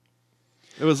 Yeah.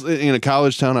 It was in a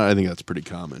college town. I think that's pretty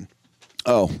common.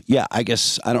 Oh, yeah, I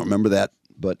guess I don't remember that.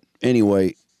 But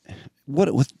anyway,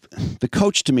 what with the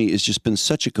coach to me has just been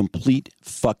such a complete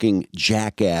fucking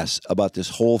jackass about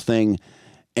this whole thing.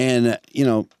 And, you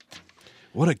know,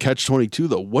 What a catch-22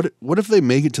 though. What if they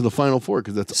make it to the Final Four?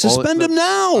 Because that's suspend him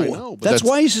now. I know, but that's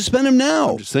why you suspend him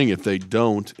now. I'm just saying, if they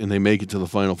don't and they make it to the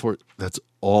Final Four, that's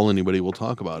all anybody will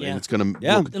talk about. Yeah. And it's going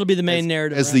to It'll be the main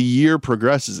narrative. as right? the year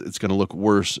progresses, it's going to look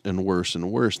worse and worse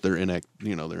and worse. Their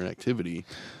inactivity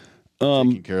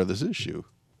taking care of this issue.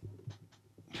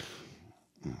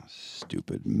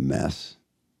 Stupid mess.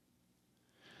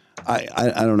 I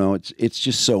don't know. It's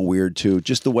just so weird too.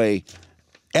 Just the way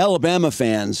Alabama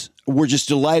fans were just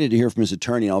delighted to hear from his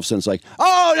attorney. And all of a sudden, it's like,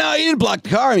 oh no, he didn't block the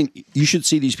car. I mean, you should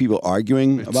see these people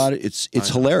arguing about it. It's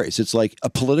hilarious. It's like a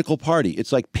political party.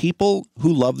 It's like people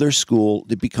who love their school.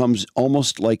 It becomes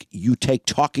almost like you take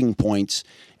talking points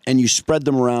and you spread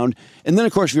them around. And then,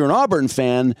 of course, if you're an Auburn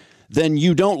fan, then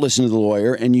you don't listen to the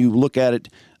lawyer and you look at it.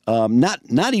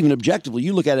 Not even objectively.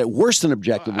 You look at it worse than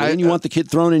objectively, and you want the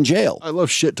kid thrown in jail. I love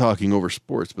shit talking over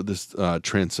sports, but this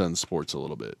transcends sports a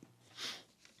little bit.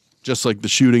 Just like the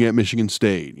shooting at Michigan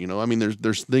State. You know, I mean,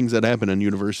 there's things that happen in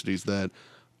universities that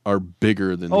are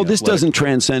bigger than. Oh, this doesn't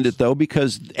transcend it though,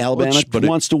 because Alabama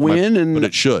wants to win, but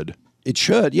it should. It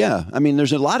should, yeah. I mean,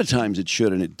 there's a lot of times it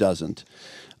should and it doesn't.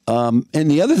 And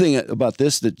the other thing about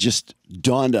this that just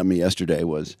dawned on me yesterday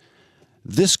was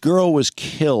this girl was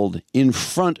killed in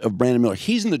front of Brandon Miller.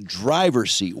 He's in the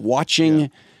driver's seat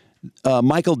watching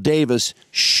Michael Davis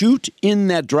shoot in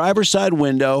that driver's side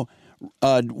window,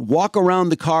 walk around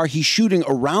the car. He's shooting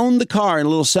around the car in a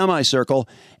little semicircle.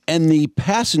 And the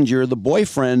passenger, the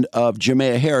boyfriend of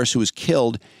Jamea Harris, who was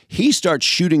killed, he starts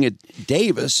shooting at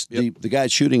Davis, the guy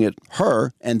shooting at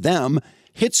her and them,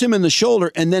 hits him in the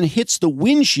shoulder, and then hits the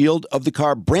windshield of the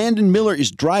car Brandon Miller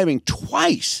is driving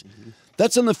twice.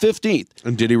 That's on the 15th.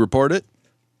 And did he report it?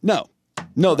 No.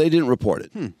 No, they didn't report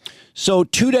it. So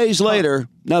 2 days later,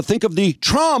 now think of the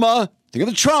trauma. Think of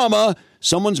the trauma.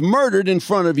 Someone's murdered in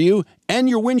front of you, and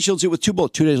your windshield's hit with 2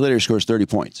 bullets. 2 days later, he scores 30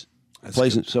 points.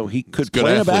 So he could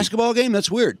play in a basketball game?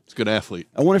 That's weird. It's a good athlete.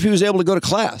 I wonder if he was able to go to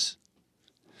class.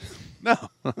 No.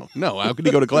 How could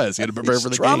he go to class? He had to prepare for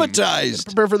the game. Traumatized.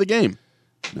 Prepare for the game.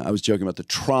 No, I was joking about the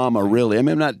trauma, really. I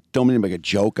mean, don't mean to make a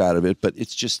joke out of it, but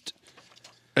it's just...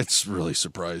 It's really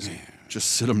surprising. Just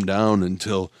sit him down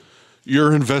until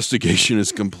your investigation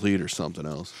is complete or something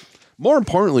else. More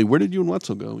importantly, where did you and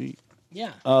Wetzel go eat?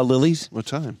 Yeah. Lily's. What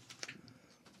time?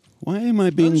 Why am I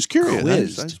being curious?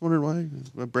 quizzed? I just wondered why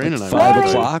Brandon and I 5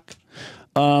 o'clock.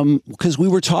 Because we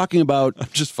were talking about. I'm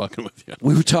just fucking with you.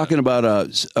 We were talking about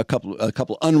a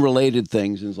couple unrelated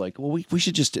things, and it's like, well, we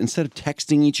should just, instead of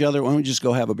texting each other, why don't we just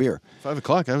go have a beer? 5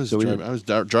 o'clock. I was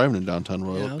driving in downtown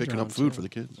Royal, picking up food for the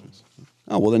kids.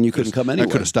 Oh well, then you couldn't come anyway.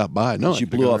 I could have stopped by. No, you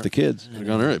blew off the kids. I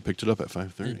gone early. Picked it up at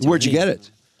 5:30. Where'd you get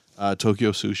it?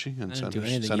 Tokyo Sushi on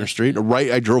Center Street.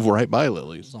 I drove right by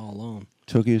Lily's. It's all alone.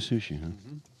 Tokyo Sushi, huh?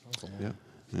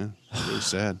 Yeah. Really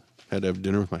sad. Had to have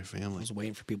dinner with my family. I was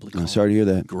waiting for people to call. I'm sorry to hear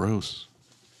that. Gross.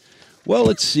 Well,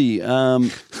 let's see.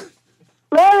 Lily.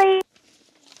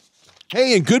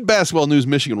 Hey, in good basketball news,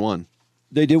 Michigan won.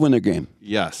 They did win their game.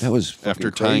 Yes. That was after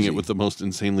fucking tying crazy. it with the most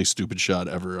insanely stupid shot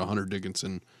ever, a Hunter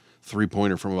Dickinson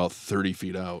three-pointer from about 30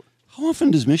 feet out. How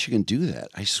often does Michigan do that?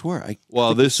 I swear.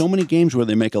 Well, there's so many games where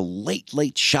they make a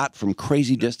late shot from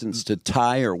crazy distance to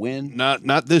tie or win.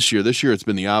 Not this year. This year it's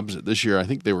been the opposite. This year I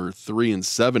think they were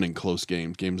 3-7 in close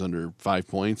games under 5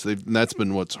 points. And that's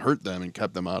been what's hurt them and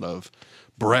kept them out of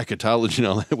bracketology and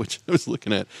all that, which I was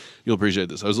looking at. You'll appreciate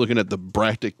this. I was looking at the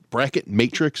bracket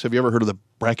matrix. Have you ever heard of the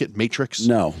bracket matrix?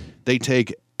 No. They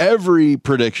take every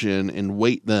prediction and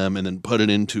weight them and then put it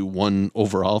into one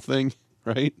overall thing,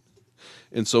 right?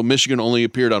 And so Michigan only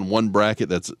appeared on one bracket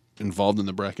that's involved in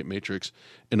the bracket matrix,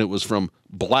 and it was from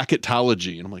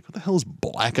Blacketology. And I'm like, what the hell is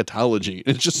Blacketology?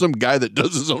 And it's just some guy that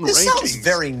does his own This rankings. sounds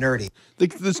very nerdy.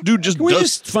 This dude just Can we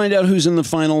just find out who's in the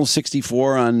final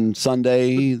 64 on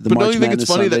Sunday? But don't you think it's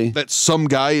funny that some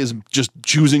guy is just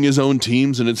choosing his own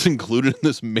teams and it's included in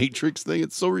this matrix thing?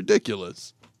 It's so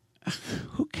ridiculous.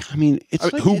 I mean, it's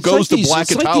like, who it's goes like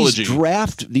to Blacketology?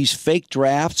 Blacketology? These fake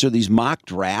drafts or these mock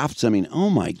drafts. I mean, oh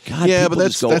my God. Yeah, people but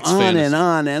just go that's on fantasy. and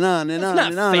on and on and on That's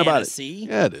and not on about it. fantasy.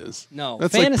 Yeah, it is. No,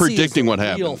 That's like fantasy predicting is what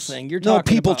the real happens. thing. You're No,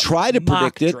 talking people about try to mock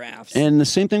predict it, drafts. and the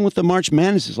same thing with the March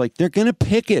Madness is like they're going to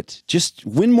pick it. Just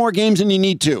win more games than you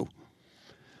need to.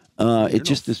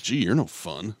 You're no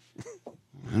fun.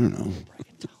 I don't know.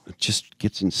 It just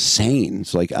gets insane.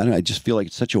 It's like I just feel like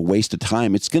it's such a waste of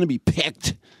time. It's going to be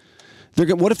picked.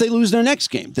 What if they lose their next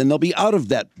game? Then they'll be out of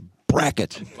that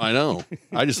bracket. I know.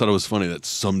 I just thought it was funny that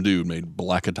some dude made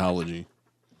Blacketology.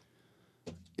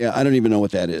 Yeah, I don't even know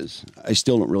what that is. I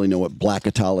still don't really know what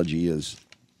Blacketology is.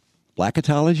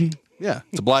 Blacketology? Yeah,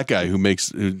 it's a black guy who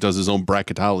does his own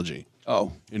bracketology.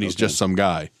 Oh, and he's just some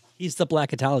guy. He's the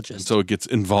Blacketologist. And so it gets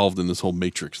involved in this whole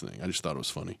matrix thing. I just thought it was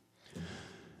funny.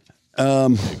 I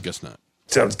guess not.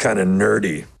 Sounds kind of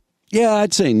nerdy. Yeah,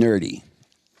 I'd say nerdy.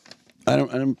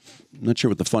 I'm not sure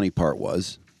what the funny part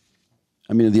was.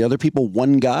 I mean, are the other people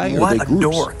one guy or are they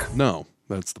groups? No,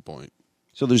 that's the point.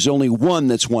 So there's only one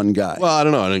that's one guy. Well, I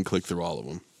don't know. I didn't click through all of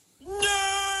them.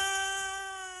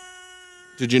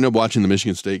 Did you end up watching the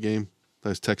Michigan State game that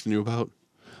I was texting you about?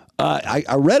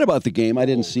 I read about the game. I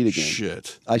didn't see the game.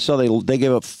 Shit. I saw they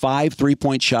gave up 5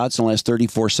 3-point shots in the last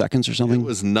 34 seconds or something. It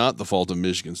was not the fault of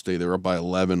Michigan State. They were up by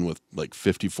 11 with like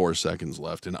 54 seconds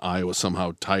left, and Iowa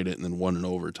somehow tied it and then won in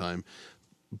overtime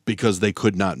because they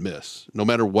could not miss. No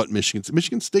matter what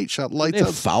Michigan State shot lights They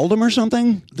out. fouled them or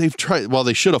something? They've tried. Well,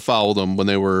 they should have fouled them when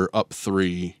they were up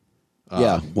 3.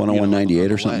 Yeah,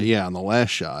 101-98 or something. Yeah, on the last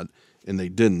shot. And they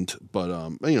didn't, but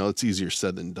it's easier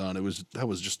said than done. That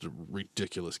was just a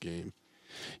ridiculous game.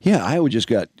 Yeah, Iowa just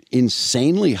got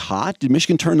insanely hot. Did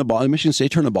Michigan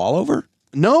State turn the ball over?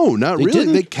 No, not They really.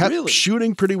 didn't? They kept Really?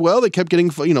 shooting pretty well. They kept getting,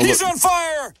 He's on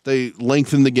fire! they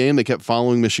lengthened the game. They kept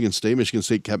following Michigan State. Michigan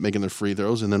State kept making their free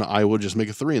throws, and then Iowa would just make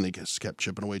a three, and they just kept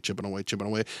chipping away.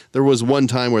 There was one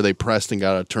time where they pressed and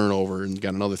got a turnover and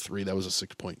got another three. That was a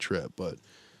 6-point trip, but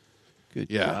Good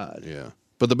yeah, God. yeah.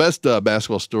 But the best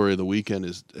basketball story of the weekend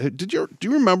is, do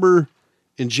you remember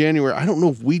in January, I don't know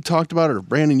if we talked about it or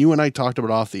Brandon, you and I talked about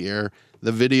it off the air,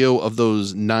 the video of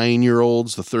those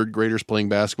 9-year-olds, the third graders playing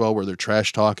basketball where they're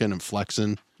trash talking and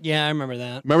flexing. Yeah, I remember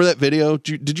that. Remember that video?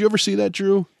 Did you ever see that,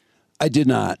 Drew? I did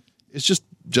not. It's just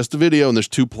a video, and there's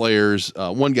two players.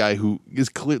 One guy who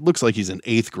looks like he's in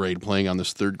 8th grade playing on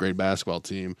this 3rd grade basketball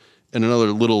team, and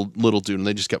another little dude, and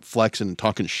they just kept flexing and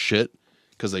talking shit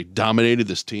because they dominated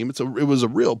this team. It was a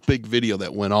real big video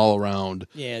that went all around.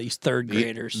 Yeah, these 3rd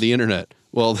graders. The internet.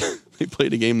 Well, they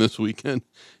played a game this weekend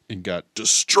and got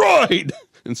destroyed.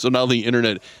 And so now the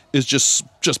internet is just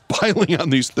piling on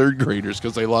these 3rd graders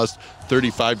because they lost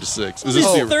 35-6. These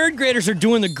 3rd graders are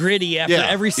doing the gritty after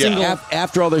every single.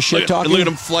 After all their shit talking. Look at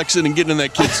them flexing and getting in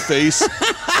that kid's face.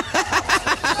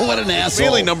 What an asshole.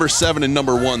 Mainly number 7 and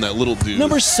number 1, that little dude.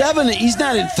 Number 7, he's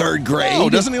not in 3rd grade. Oh,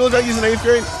 doesn't he look like he's in 8th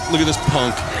grade? Look at this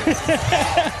punk.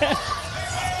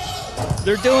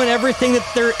 They're doing everything that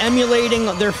they're emulating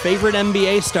their favorite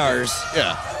NBA stars.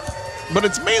 Yeah. But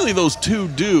it's mainly those two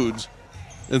dudes.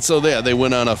 And so they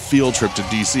went on a field trip to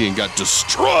D.C. and got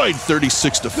destroyed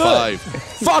 36-5.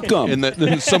 Fuck them. And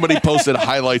then somebody posted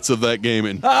highlights of that game,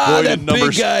 and boy, that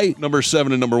big guy. Number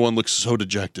 7 and number 1 look so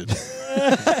dejected.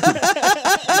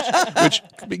 Which,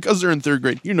 because they're in 3rd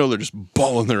grade, they're just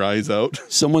bawling their eyes out.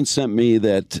 Someone sent me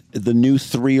that the new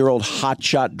 3-year-old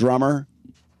hotshot drummer.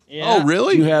 Yeah. Oh,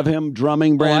 really? You have him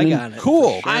drumming, Brandon? I got it.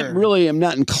 Cool. Sure. I really am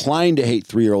not inclined to hate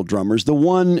 3-year-old drummers. The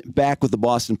one back with the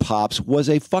Boston Pops was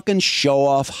a fucking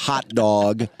show-off hot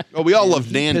dog. Oh, we all love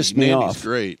Nandy. pissed me Nandy's off.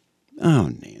 great. Oh,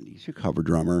 Nandy's your cover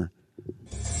drummer.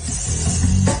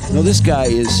 No, this guy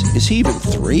is he even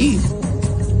 3?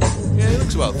 Yeah, he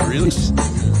looks about 3.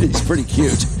 He's pretty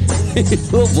cute. He's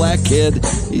a little black kid.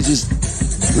 He's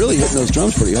just really hitting those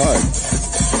drums pretty hard.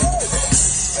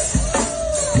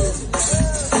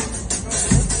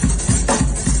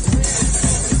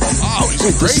 Oh, he's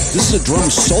Wait, great. this is a drum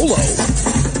solo.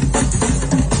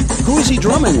 Who is he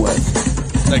drumming with?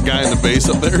 That guy in the bass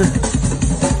up there.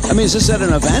 I mean, is this at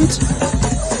an event?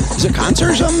 Is it a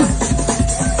concert or something?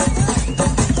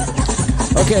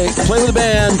 Okay, play with a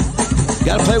band. You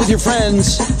gotta play with your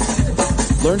friends.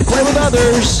 Learn to play with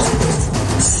others.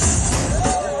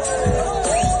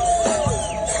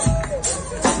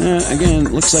 Again,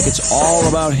 looks like it's all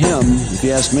about him, if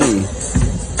you ask me.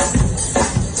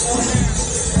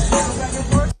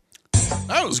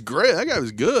 That was great. That guy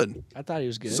was good. I thought he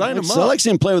was good. Sign him So I up. like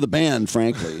seeing him play with a band,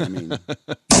 frankly. I mean, if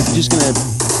you're just going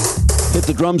to hit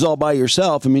the drums all by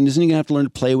yourself, I mean, isn't he going to have to learn to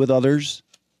play with others?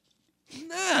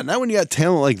 Nah, not when you got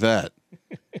talent like that.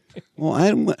 Well, I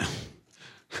don't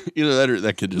Either that or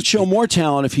that kid just show more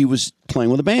talent if he was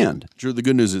playing with a band. Drew, the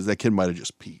good news is that kid might have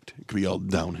just peaked. It could be all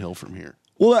downhill from here.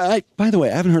 Well, by the way,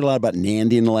 I haven't heard a lot about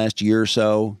Nandy in the last year or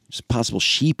so. Is it possible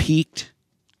she peaked?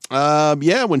 Yeah,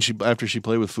 after she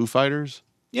played with Foo Fighters.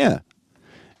 Yeah.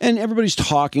 And everybody's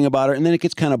talking about her, and then it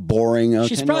gets kind of boring.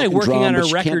 She's probably working on her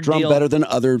she record can't drum deal. better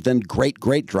than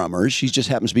great drummers. She just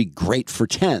happens to be great for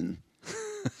 10.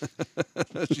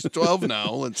 She's 12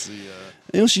 now. Let's see.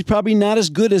 She's probably not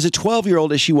as good as a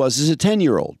 12-year-old as she was as a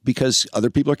 10-year-old because other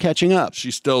people are catching up.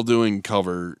 She's still doing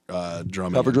cover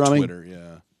drumming. Cover on drumming? Twitter.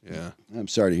 Yeah. I'm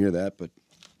sorry to hear that, but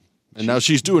And now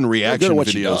she's doing reaction what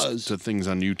she videos does. to things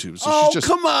on YouTube. So oh, she's just,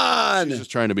 come on! She's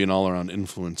just trying to be an all-around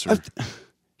influencer.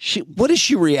 What is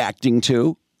she reacting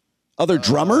to? Other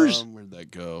drummers? Where'd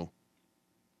that go?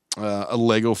 A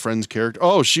Lego Friends character.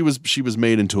 Oh, she was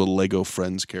made into a Lego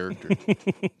Friends character.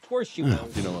 Of course she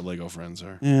was. You know what Lego Friends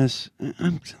are? Yes.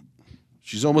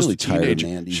 She's almost really a tired of teenager.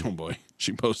 Nandy. Oh boy,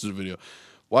 she posted a video.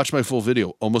 Watch my full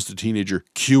video. Almost a teenager.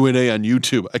 Q&A on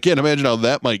YouTube. I can't imagine how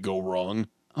that might go wrong.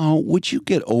 Oh, would you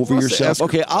get over Wants to yourself? ask her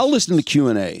Okay, I'll listen to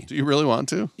Q&A. Do you really want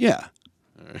to? Yeah.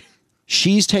 All right.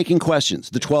 She's taking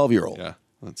questions, the 12-year-old. Yeah.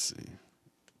 Let's see.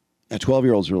 A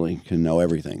 12-year-olds really can know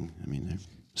everything. I mean, there's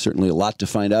certainly a lot to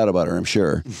find out about her, I'm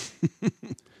sure.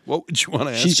 What would you want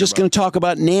to ask? She's just going to talk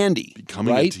about Nandy,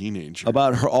 becoming right? a teenager.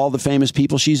 About all the famous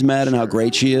people she's met and how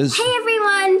great she is. Hey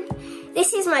everyone!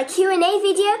 This is my Q&A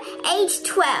video, age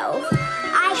 12.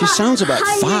 She sounds about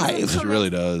hundreds of 5. She really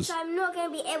does. So I'm not going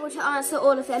to be able to answer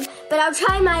all of them, but I'll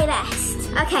try my best.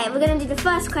 Okay, we're going to do the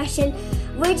first question.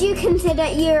 Would you consider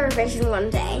Eurovision one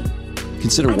day?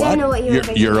 Consider I what? don't know what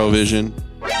Eurovision is. Eurovision.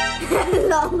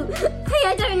 Lol. Hey,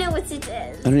 I don't know what it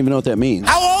is. I don't even know what that means.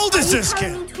 How old is this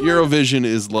kid? Eurovision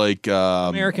is like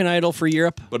American Idol for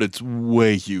Europe, but it's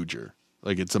way huger.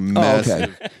 Like it's a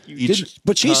massive.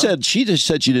 But she said she just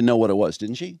said she didn't know what it was,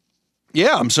 didn't she?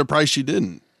 Yeah, I'm surprised she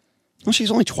didn't. Well,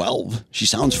 she's only 12. She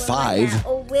sounds 5.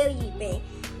 Or will you be?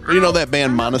 But you know that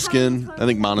band Måneskin? I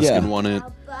think Måneskin won it.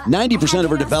 90% of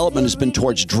her development has been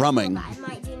towards drumming. I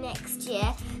might do next year,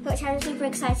 which I'm super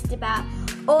excited about.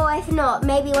 Or if not,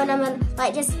 maybe when I'm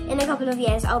just in a couple of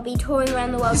years, I'll be touring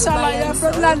around the world with my own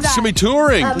songs. She'll be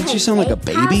touring. Doesn't she sound like a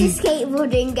baby? How's the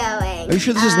skateboarding going? Are you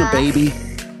sure this isn't a baby?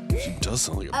 She does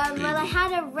sound like a baby. Well, I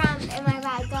had a ramp in my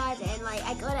back garden.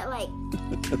 I got it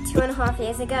 2.5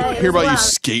 years ago. I hear about you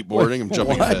skateboarding. I'm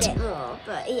jumping a ahead. bit more,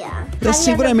 but yeah. Let's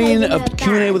see what I mean. A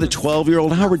Q&A with a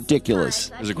 12-year-old. How ridiculous.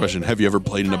 There's a question. Have you ever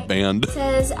played in a band? It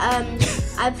says,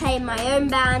 I play in my own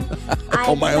band.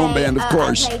 My own band, of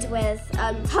course. I played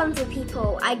with tons of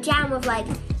people. I jam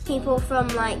with people from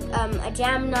a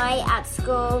jam night at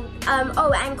school.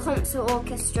 And concert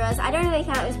orchestras. I don't really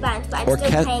count it as bands, but I'm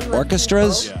still playing with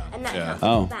orchestras? people, and that counts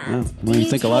Oh, as bands. well, you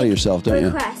think a lot of yourself, don't you?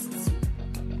 Requests.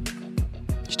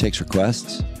 She takes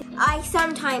requests. I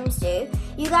sometimes do.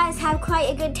 You guys have quite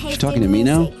a good taste. She's talking in to me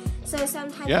now? music, so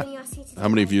sometimes Yeah. when you're seated, How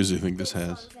many views do you think this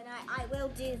has? I will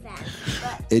do that.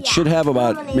 But It should have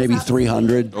about maybe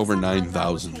 300. Over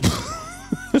 9,000.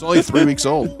 It's only 3 weeks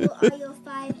old.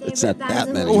 It's not that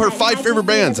many. Oh, her 5 favorite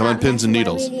bands. I'm on Pins and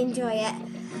Needles. I really enjoy it.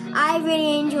 I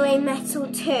really enjoy metal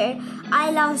too.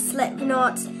 I love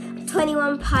Slipknot,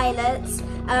 21 Pilots,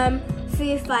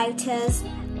 Foo Fighters.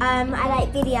 I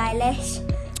like Billie Eilish.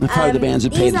 Probably the bands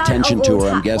that paid These aren't attention of to all her,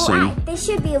 I'm time. guessing. Well, they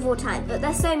should be of all time, but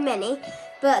there's so many.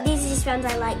 But these are just bands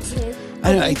I like too.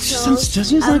 I know, it doesn't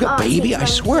sound like a baby. I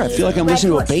swear, I feel like I'm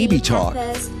listening to a baby talk.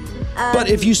 But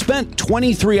if you spent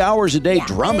 23 hours a day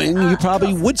drumming, you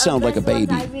probably would sound like a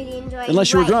baby.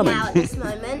 Unless you were drumming. Now at this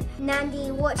moment.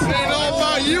 Nandi, what Ain't all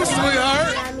about you,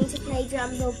 sweetheart. allow me to play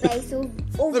drums or bass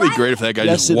or That'd be great if that guy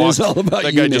Yes, just it walked. is all about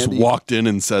that you, guy just Nandy. walked in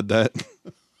and said that.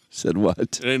 Said what?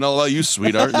 It ain't all about you,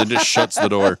 sweetheart, and then just shuts the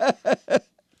door.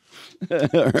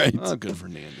 All right. Oh, good for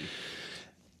Nandy.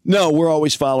 No, we're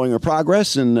always following her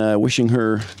progress and wishing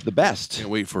her the best. Can't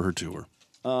wait for her tour.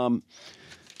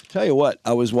 Tell you what,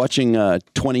 I was watching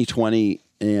 2020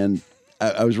 and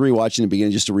I was rewatching the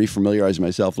beginning just to refamiliarize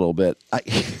myself a little bit. I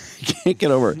can't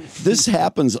get over it. This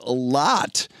happens a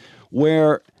lot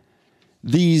where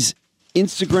these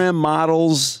Instagram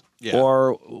models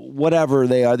or whatever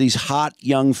they are, these hot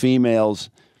young females,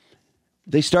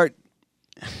 they start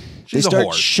She's a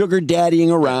whore. sugar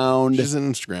daddying around. She's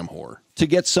an Instagram whore. To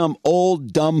get some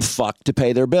old dumb fuck to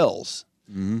pay their bills.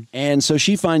 Mm-hmm. And so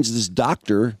she finds this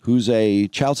doctor who's a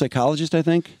child psychologist, I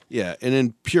think. Yeah, and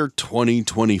in pure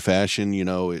 2020 fashion,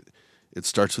 it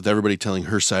starts with everybody telling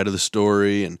her side of the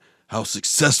story and how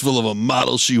successful of a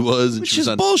model she was. And Which she was is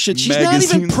on bullshit. She's not even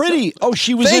magazines. pretty. Oh,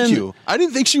 she was Thank in... you. I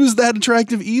didn't think she was that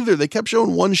attractive either. They kept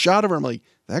showing one shot of her. I'm like,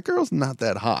 that girl's not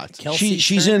that hot.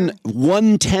 She's in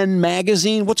 110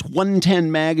 magazine. What's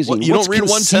 110 magazine? What, you What's don't read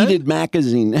 110? Conceited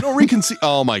magazine? You don't read Conceited.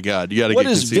 Oh my God, you got to What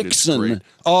get is Conceited. It's Vixen? great.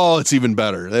 Oh, it's even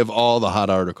better. They have all the hot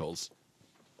articles.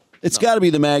 It's got to be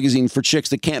the magazine for chicks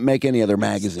that can't make any other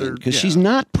magazine because she's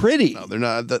not pretty. No, they're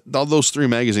not. All those 3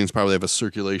 magazines probably have a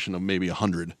circulation of maybe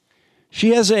 100.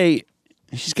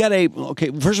 She's got okay,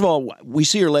 first of all, we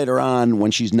see her later on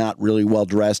when she's not really well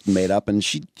dressed and made up, and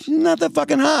she's not that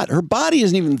fucking hot. Her body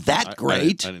isn't even that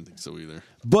great. I didn't think so either.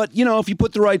 But, if you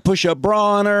put the right push-up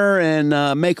bra on her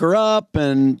and make her up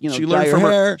and, She dye learned her from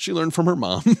hair. She learned from her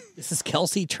mom. This is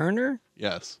Kelsey Turner?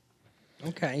 Yes.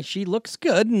 Okay, she looks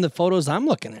good in the photos I'm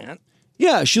looking at.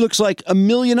 Yeah, she looks like a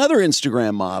million other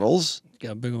Instagram models.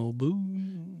 Got a big old boo.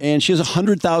 And she has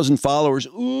 100,000 followers.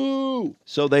 Ooh.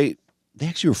 So they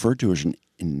actually referred to her as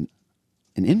an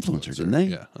influencer, didn't they?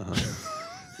 Yeah.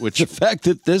 Which the fact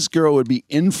that this girl would be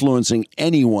influencing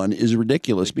anyone is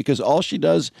ridiculous because all she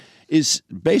does is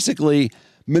basically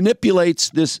manipulates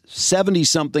this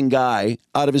 70-something guy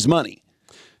out of his money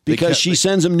because she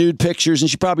sends him nude pictures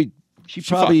and she probably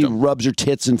rubs her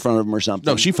tits in front of him or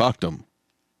something. No, she fucked him.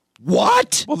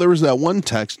 What? Well, there was that one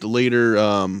text later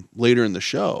in the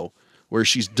show where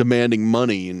she's demanding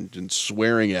money and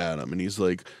swearing at him, and he's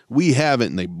like, "We haven't,"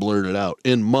 and they blurt it out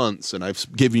in months, and I've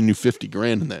given you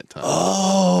 $50,000 in that time.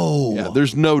 Oh, yeah.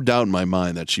 There's no doubt in my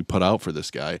mind that she put out for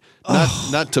this guy.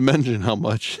 Not to mention how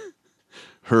much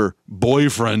her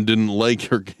boyfriend didn't like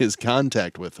his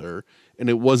contact with her, and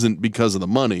it wasn't because of the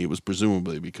money. It was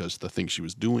presumably because of the things she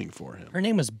was doing for him. Her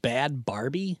name was Bad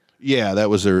Barbie. Yeah, that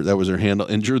was her handle.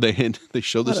 And Drew, they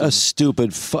showed this. What a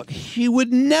stupid fuck. He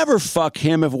would never fuck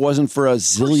him if it wasn't for $1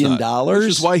 zillion. Which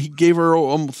is why he gave her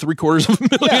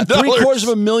 $750,000. Yeah,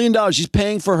 $750,000. She's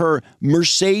paying for her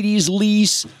Mercedes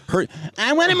lease.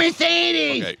 I want a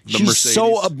Mercedes. Okay, She's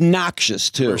so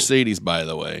obnoxious too. Mercedes, by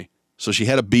the way. So she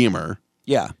had a Beamer.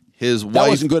 Yeah. His wife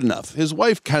wasn't good enough. His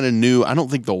wife kind of knew. I don't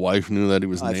think the wife knew that he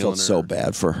was nailing her. I felt so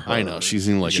bad for her. I know. She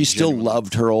seemed like she still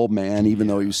loved her old man, even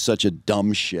though he was such a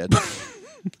dumb shit.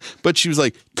 But she was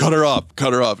like, cut her off.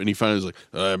 And he finally was like,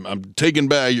 I'm taking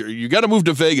back. You got to move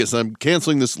to Vegas. I'm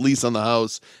canceling this lease on the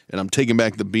house, and I'm taking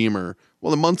back the Beamer. Well,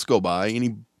 the months go by, and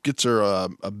he gets her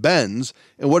a Benz.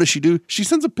 And what does she do? She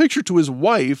sends a picture to his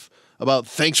wife about,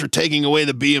 thanks for taking away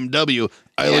the BMW.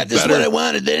 I look this better. is what I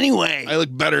wanted anyway. I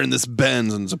look better in this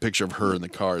Benz, and it's a picture of her in the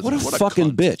car. What a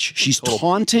fucking bitch. She's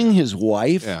taunting his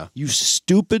wife. Yeah. You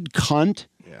stupid cunt.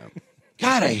 Yeah.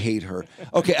 God, I hate her.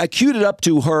 Okay, I queued it up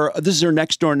to her. This is her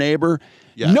next door neighbor.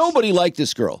 Yes. Nobody liked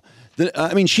this girl.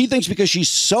 She thinks because she's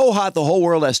so hot, the whole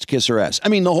world has to kiss her ass. I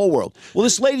mean, the whole world. Well,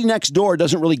 this lady next door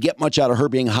doesn't really get much out of her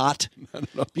being hot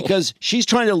because she's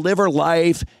trying to live her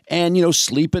life and,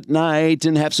 sleep at night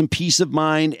and have some peace of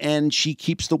mind. And she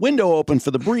keeps the window open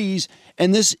for the breeze.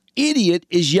 And this idiot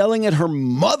is yelling at her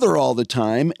mother all the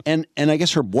time. And I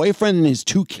guess her boyfriend and his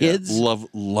 2 kids. Yeah,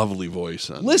 lovely voice.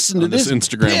 Listen to this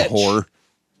Instagram bitch. whore.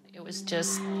 It was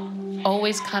just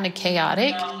always kind of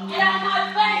chaotic.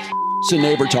 It's a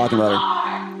neighbor talking about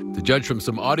her. To judge from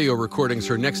some audio recordings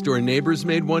her next-door neighbors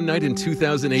made one night in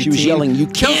 2018. She was yelling, "You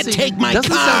can't take my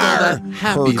car!"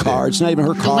 Her car. It's not even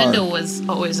her car. The window was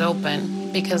always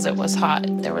open because it was hot.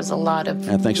 There was a lot of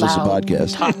thanks for this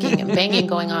podcast. talking and banging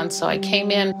going on. So I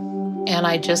came in and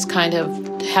I just kind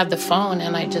of had the phone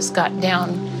and I just got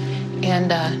down and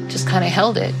just kind of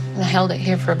held it. And I held it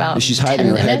here for about 10 minutes. She's hiding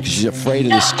her head because she's afraid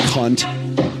of this cunt.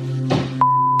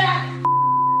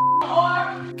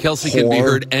 Kelsey can be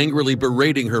heard angrily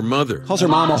berating her mother. Calls her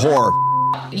mom a whore.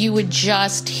 You would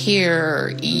just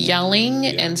hear yelling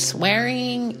and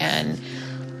swearing and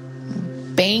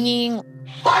banging.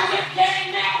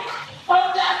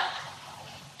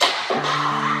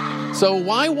 So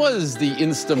why was the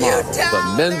Instamodel,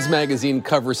 the Men's Magazine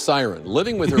cover siren,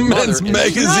 living with her mother? Men's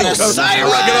Magazine cover siren.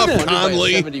 Rock it up,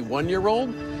 Conley.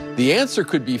 71-year-old? The answer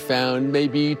could be found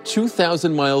maybe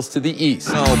 2,000 miles to the east.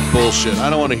 Oh, bullshit. I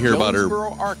don't want to hear about her.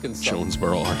 Jonesboro, Arkansas.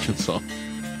 Jonesboro, Arkansas.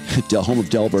 Home of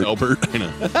Delbert. I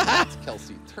know.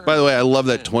 By the way, I love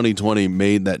that 2020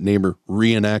 made that neighbor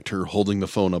reenact her holding the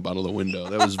phone up out of the window.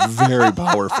 That was very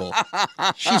powerful.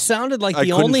 She sounded like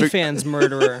the OnlyFans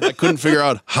murderer. I couldn't figure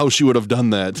out how she would have done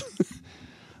that.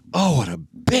 Oh, what a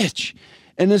bitch.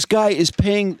 And this guy is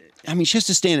paying... she has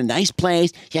to stay in a nice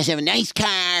place. She has to have a nice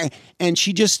car. And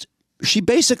she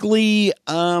basically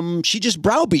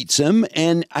browbeats him.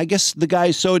 And I guess the guy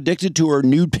is so addicted to her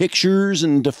nude pictures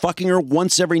and to fucking her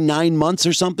once every 9 months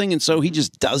or something. And so he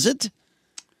just does it.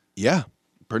 Yeah,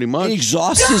 pretty much. He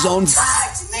exhausts his own...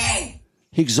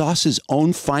 He exhausts his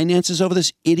own finances over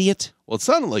this idiot. Well, it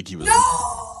sounded like he was...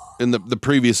 In the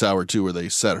previous hour, too, where they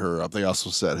set her up, they also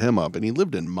set him up. And he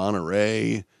lived in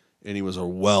Monterey. And he was a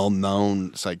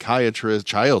well-known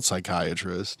child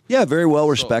psychiatrist. Yeah, very well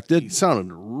respected. He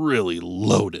sounded really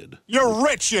loaded. You're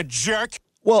rich, you jerk.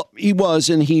 Well, he was,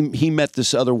 and he met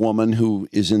this other woman who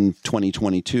is in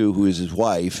 2022, who is his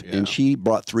wife, and she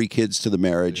brought 3 kids to the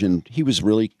marriage, and he was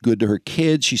really good to her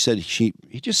kids. She said he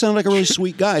just sounded like a really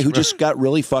sweet guy who just got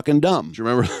really fucking dumb. Do you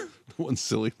remember one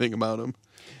silly thing about him?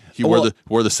 He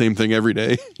wore the same thing every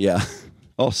day. Yeah.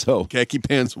 Also, khaki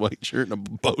pants, white shirt, and a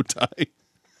bow tie.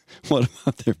 What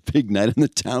about their big night in the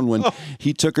town when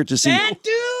he took her to see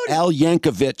Al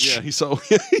Yankovic? Yeah, he saw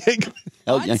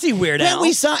I'd see Weird Al. Yeah,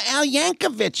 we saw Al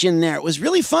Yankovic in there. It was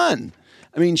really fun.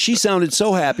 She sounded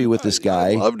so happy with this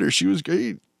guy. I loved her. She was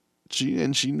great. She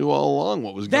knew all along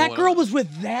what was going on. That girl was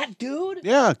with that dude?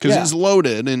 Yeah, because he's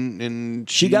loaded and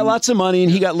she got lots of money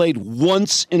and he got laid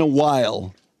once in a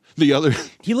while. The other,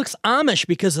 he looks Amish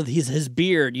because of his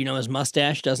beard. His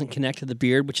mustache doesn't connect to the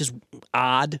beard, which is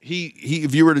odd. He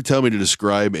if you were to tell me to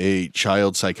describe a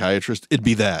child psychiatrist, it'd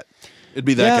be that. It'd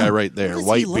be that guy right there.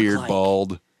 White beard,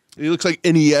 bald. He looks like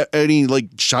any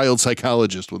like child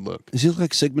psychologist would look. Does he look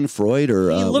like Sigmund Freud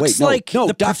or he looks like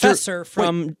the professor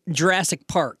from Jurassic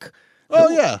Park. Oh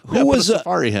yeah, who was a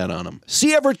safari hat on him?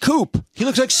 C. Everett Koop. He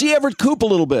looks like C. Everett Koop a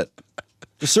little bit.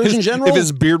 The Surgeon General? If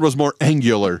his beard was more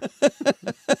angular. See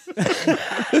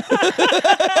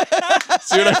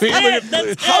what I mean?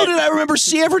 How did I remember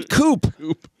C. Everett Koop?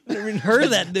 I never even heard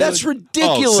of that dude. That's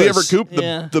ridiculous. C. Everett Koop,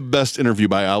 the best interview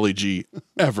by Ali G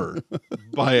ever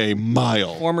by a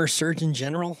mile. Former Surgeon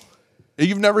General?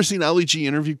 You've never seen Ali G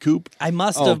interview Coop? I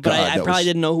must Oh, have, but God, I that probably was-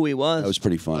 didn't know who he was. That was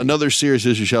pretty fun. Another serious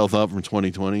issue shelf thought from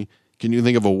 2020. Can you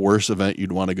think of a worse event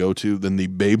you'd want to go to than the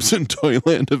Babes in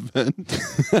Toyland event?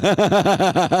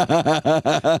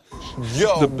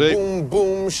 Yo, boom,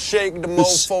 boom, shake the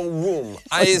mofo room.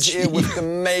 I is here with the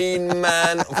main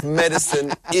man of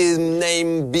medicine, his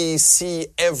name BC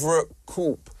Everett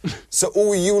Coop. So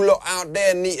all you lot out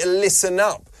there need to listen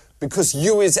up, because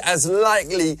you is as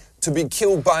likely to be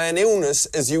killed by an illness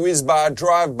as you is by a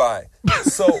drive-by.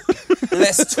 So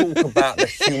let's talk about the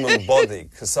human body,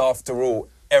 because after all,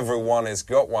 everyone has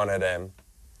got one of them.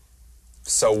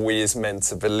 So we is meant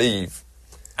to believe.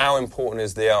 How important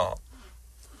is the heart?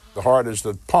 The heart is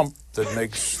the pump that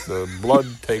makes the blood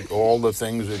take all the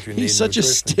things that you need. He's such a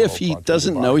nutrition, stiff, he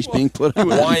doesn't know he's being put on.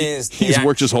 Why is the He's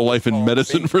worked his whole life in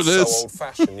medicine for so this.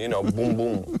 old-fashioned? You know, boom,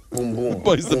 boom, boom, boom.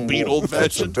 Why is the boom, beat boom. That's a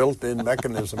old-fashioned? built-in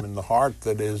mechanism in the heart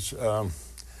that is,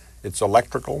 it's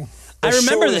electrical. But I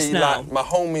remember this surely, now. Like, my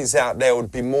homies out there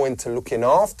would be more into looking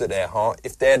after their heart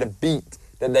if they had a beat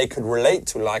that they could relate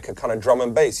to, like a kind of drum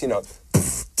and bass, you know.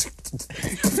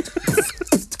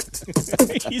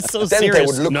 He's so Then serious. they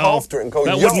would look No, after it and go,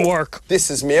 that yo, wouldn't work. This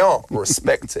is me art,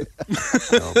 respect it.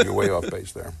 No, you're way off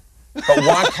base there. But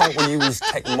why can't we use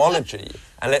technology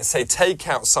and let's say take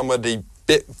out some of the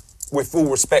bit, with all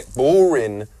respect,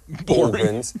 boring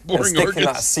organs and boring stick in like a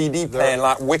organs. CD player and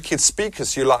like wicked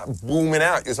speakers, you're like booming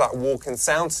out, it's like a walking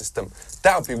sound system.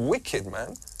 That would be wicked,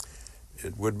 man.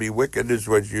 It would be wicked is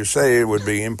what you say. It would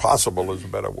be impossible is a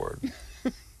better word.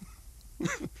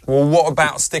 Well, what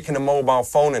about sticking a mobile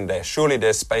phone in there? Surely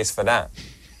there's space for that.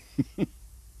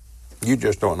 You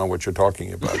just don't know what you're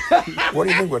talking about. What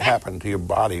do you think would happen to your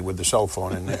body with the cell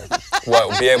phone in there? Well,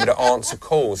 it'll be able to answer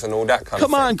calls and all that kind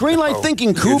Come of thing. on, green light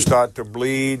thinking, Coop. You start to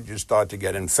bleed, you start to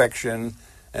get infection,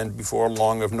 and before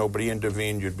long, if nobody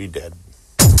intervened, you'd be dead.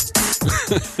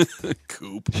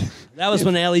 Coop. That was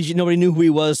when nobody knew who he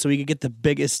was, so he could get the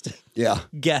biggest Yeah.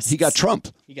 guests. He got Trump.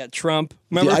 He got Trump.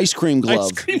 Remember? The ice cream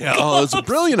glove. Ice cream Yeah, oh, that's a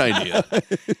brilliant idea.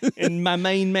 And my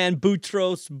main man,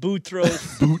 Boutros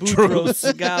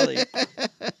Ghali.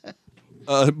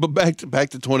 But back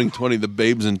to 2020, the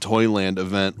Babes in Toyland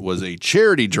event was a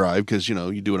charity drive because, you know,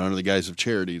 you do it under the guise of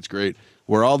charity. It's great.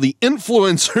 Where all the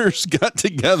influencers got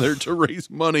together to raise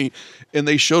money, and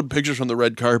they showed pictures from the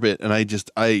red carpet, and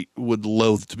I would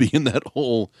loathe to be in that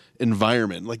whole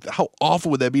environment. Like, how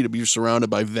awful would that be to be surrounded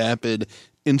by vapid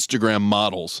Instagram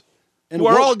models And who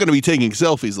are what- all going to be taking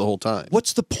selfies the whole time?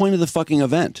 What's the point of the fucking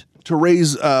event? To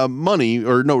raise money,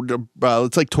 or no,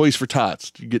 it's like Toys for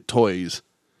Tots. You get toys.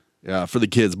 Yeah, for the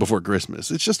kids before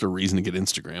Christmas. It's just a reason to get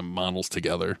Instagram models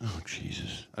together. Oh,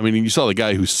 Jesus. I mean, you saw the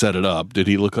guy who set it up. Did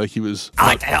he look like he was... I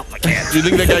like to help the kids. Do you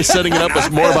think that guy setting it up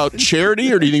was more about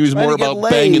charity, or do you think he was Trying more to get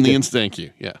about banging the laid. Thank you.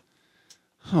 Yeah.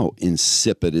 How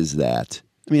insipid is that?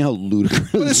 I mean, how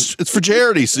ludicrous. It's for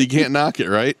charity, so you can't knock it,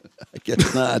 right? I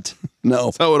guess not. No.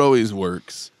 That's how it always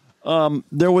works.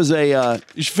 There was a...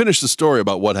 You should finish the story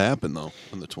about what happened, though,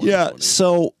 in the 2020. yeah,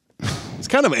 so... It's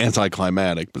kind of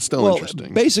anticlimactic, but still Well,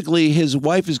 interesting. basically, his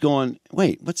wife is going,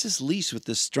 wait, what's this lease with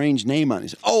this strange name on it? He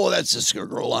said, oh, that's this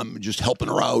girl. I'm just helping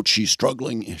her out. She's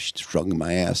struggling. She's struggling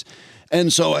my ass.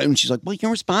 And she's like, well, you're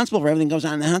responsible for everything that goes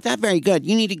on. Not that very good.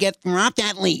 You need to get her off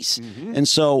that lease. Mm-hmm. And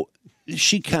so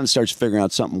she kind of starts figuring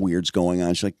out something weird's going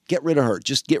on. She's like, get rid of her.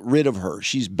 Just get rid of her.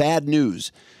 She's bad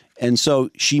news. And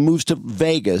so she moves to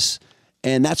Vegas.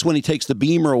 And that's when he takes the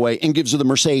Beamer away and gives her the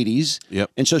Mercedes.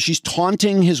 Yep. And so she's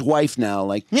taunting his wife now,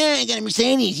 like, yeah, I got a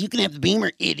Mercedes. You can have the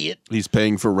Beamer, idiot. He's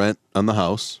paying for rent on the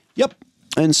house. Yep.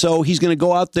 And so he's going to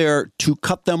go out there to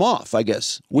cut them off, I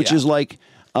guess, which is like,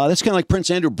 that's kind of like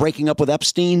Prince Andrew breaking up with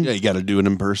Epstein. Yeah, you got to do it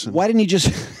in person. Why didn't he just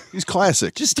He's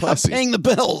classic. just stop classy. paying the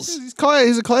bills? He's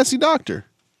a classy doctor.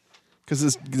 Because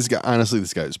this guy, honestly,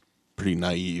 this guy is pretty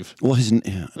naive. Well, I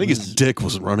think his dick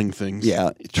was running things.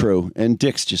 Yeah, true. And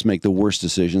dicks just make the worst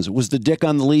decisions. Was the dick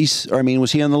on the lease? Or, I mean,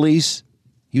 was he on the lease?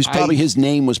 He was probably, his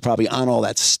name was probably on all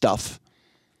that stuff.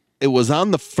 It was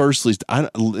on the first lease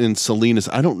in Salinas.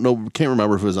 I don't know. Can't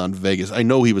remember if it was on Vegas. I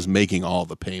know he was making all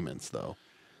the payments, though.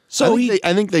 So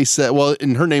I think they said, well,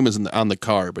 and her name is on the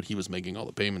car, but he was making all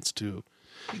the payments, too.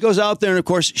 He goes out there, and of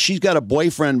course, she's got a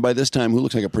boyfriend by this time who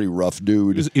looks like a pretty rough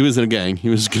dude. He was in a gang. He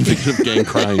was convicted of gang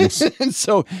crimes. And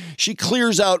so she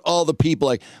clears out all the people,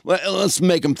 like, well, let's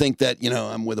make him think that,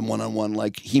 I'm with him one-on-one,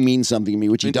 like he means something to me,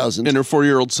 which he doesn't. And her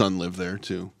 4-year-old son lived there,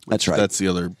 too. That's right. That's the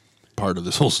other part of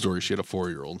this whole story. She had a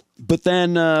 4-year-old. But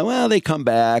then, they come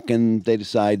back and they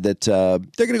decide that they're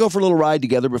going to go for a little ride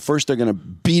together. But first, they're going to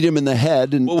beat him in the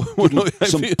head and give him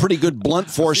some pretty good blunt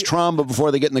force trauma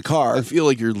before they get in the car. I feel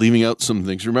like you're leaving out some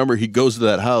things. Remember, he goes to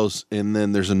that house and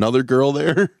then there's another girl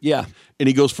there. Yeah. And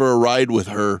he goes for a ride with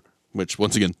her, which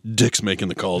once again, Dick's making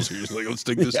the calls here. He's like, let's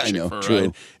take this chick for a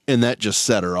ride. And that just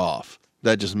set her off.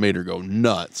 That just made her go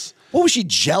nuts. What, was she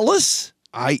jealous?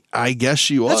 I guess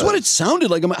she was. That's what it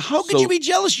sounded like. How could you be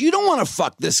jealous? You don't want to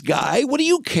fuck this guy. What do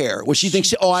you care? Well, she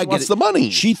thinks, I get it. the money.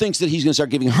 She thinks that he's going to start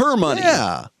giving her money.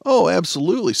 Yeah. Oh,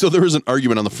 absolutely. So there was an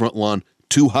argument on the front lawn.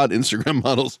 2 hot Instagram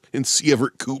models in C.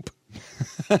 Everett Coupe.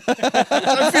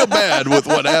 I feel bad with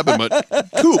what happened, but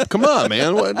Coop, come on,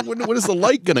 man. When is the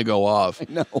light going to go off?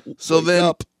 I know. So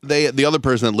then the other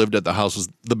person that lived at the house was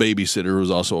the babysitter, who was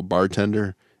also a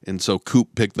bartender. And so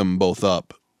Coop picked them both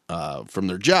up from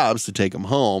their jobs to take them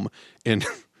home. And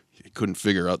he couldn't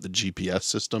figure out the GPS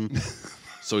system.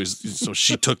 So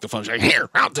she took the phone. She's like, here,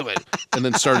 I'll do it. And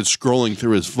then started scrolling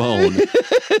through his phone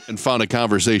and found a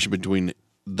conversation between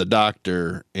the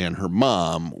doctor and her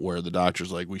mom, where the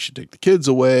doctor's like, we should take the kids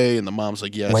away, and the mom's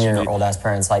like, yes. When you're your old ass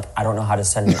parents, like, I don't know how to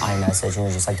send an iMessage, and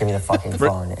you're just like, give me the fucking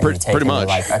phone, and you take it, and you're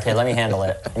like, okay, let me handle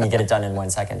it, and you get it done in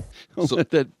 1 second. So, let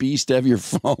that beast have your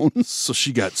phone. So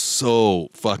she got so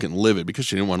fucking livid because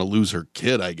she didn't want to lose her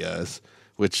kid, I guess,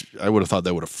 which I would have thought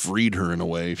that would have freed her in a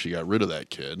way if she got rid of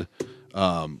that kid.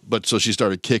 But so she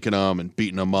started kicking him and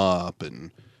beating him up,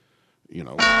 and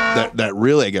that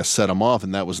really, I guess, set him off,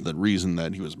 and that was the reason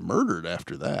that he was murdered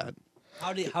after that.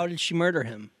 How did she murder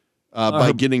him?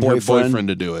 By getting her boyfriend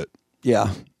to do it.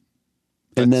 Yeah.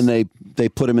 And then they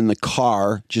put him in the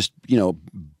car, just,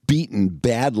 beaten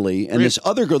badly. And this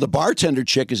other girl, the bartender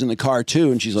chick, is in the car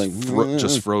too, and she's like...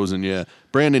 just frozen, yeah.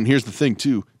 Brandon, here's the thing,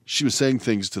 too. She was saying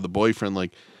things to the boyfriend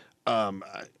like,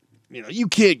 you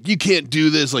can't do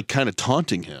this, like kind of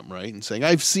taunting him, right? And saying,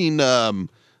 I've seen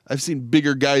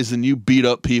bigger guys than you beat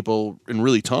up people, and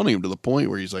really taunting him to the point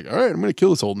where he's like, all right, I'm going to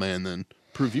kill this old man then.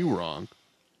 Prove you wrong.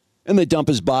 And they dump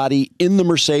his body in the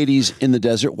Mercedes in the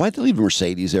desert. Why'd they leave a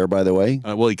Mercedes there, by the way?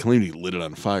 Well, he claimed he lit it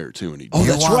on fire, too. And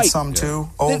that's right. Some too,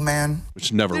 old man?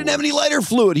 Which never didn't have any lighter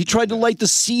fluid. He tried to light the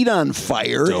seat on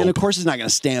fire. Dope. And, of course, it's not going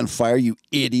to stay on fire, you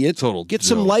idiot. Get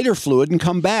some lighter fluid and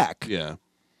come back. Yeah.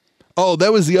 Oh,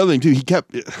 that was the other thing, too. He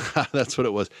kept... that's what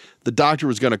it was. The doctor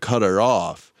was going to cut her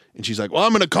off. And she's like, well,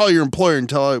 I'm going to call your employer and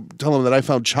tell him that I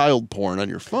found child porn on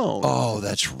your phone. Oh,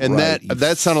 that's right. And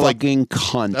that sounded like... fucking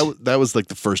cunt. That was like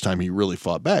the first time he really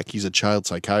fought back. He's a child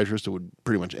psychiatrist that would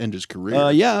pretty much end his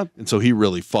career. Yeah. And so he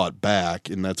really fought back.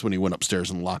 And that's when he went upstairs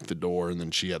and locked the door. And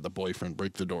then she had the boyfriend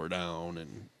break the door down.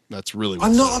 And that's really what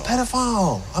I'm not a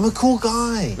pedophile. I'm a cool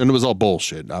guy. And it was all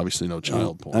bullshit. Obviously, no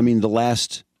child porn. I mean, the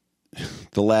last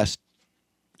 8-10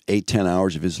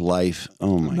 hours of his life.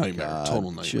 Oh, my nightmare. God.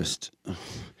 Total nightmare. Just...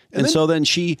 And so then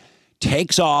she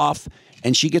takes off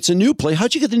and she gets a new place.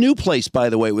 How'd you get the new place, by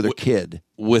the way, with her kid?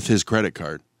 With his credit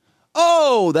card.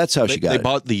 Oh, that's how she got it. They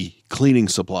bought the cleaning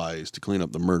supplies to clean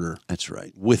up the murder. That's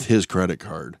right. With his credit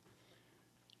card.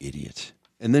 Idiot.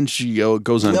 And then she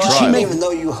goes on trial. I didn't even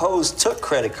know you hoes took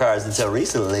credit cards until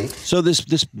recently. So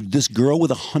this girl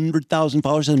with 100,000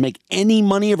 followers doesn't make any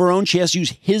money of her own. She has to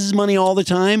use his money all the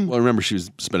time. Well, remember, she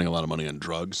was spending a lot of money on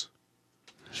drugs.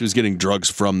 She was getting drugs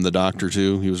from the doctor,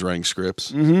 too. He was writing scripts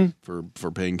for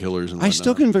painkillers and whatnot. I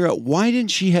still couldn't figure out, why didn't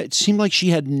she it seemed like she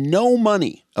had no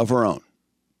money of her own.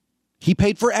 He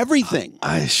paid for everything.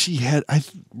 He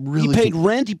paid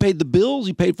rent, he paid the bills,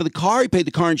 he paid for the car, he paid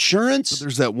the car insurance. But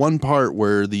there's that one part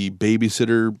where the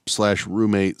babysitter /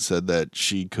 roommate said that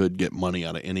she could get money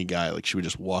out of any guy. Like, she would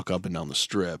just walk up and down the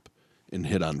strip and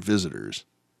hit on visitors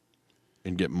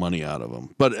and get money out of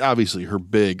them. But obviously her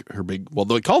big, well,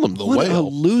 they call them the what whale. A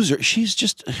loser. She's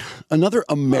just another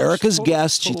America's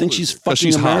guest. She thinks she's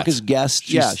fucking America's guest.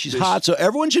 She's hot. So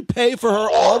everyone should pay for her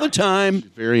all the time.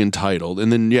 She's very entitled.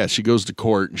 And then, she goes to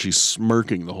court and she's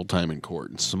smirking the whole time in court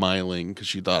and smiling because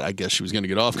she thought, I guess she was going to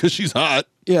get off because she's hot.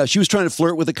 Yeah, she was trying to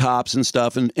flirt with the cops and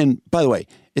stuff. And by the way,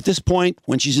 at this point,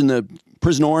 when she's in the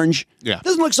prison orange,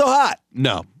 doesn't look so hot.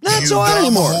 No. Not so hot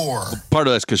anymore. Part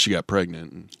of that's because she got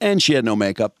pregnant. And she had no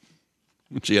makeup.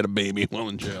 She had a baby while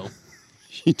in jail.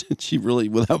 She really,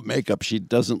 without makeup, she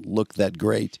doesn't look that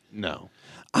great. No.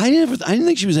 I didn't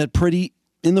think she was that pretty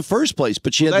in the first place,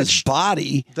 but she had this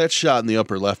body. That shot in the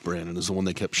upper left, Brandon, is the one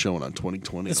they kept showing on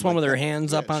 2020. This one with her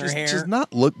hands up on her hair. Does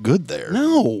not look good there.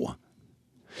 No.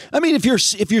 I mean, if you're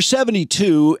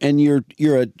 72 and you're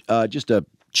just a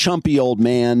chumpy old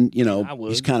man,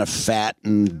 he's kind of fat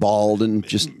and bald and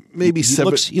just maybe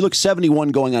he looks 71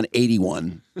 going on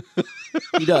 81.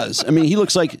 He does. I mean, he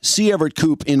looks like C. Everett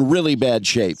Koop in really bad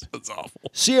shape. That's awful.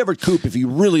 C. Everett Koop if he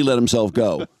really let himself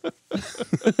go.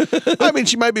 I mean,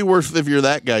 she might be worth, if you're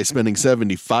that guy, spending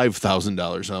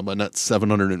 $75,000 on, but not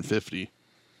 $750.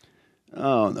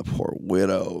 Oh, and the poor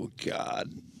widow.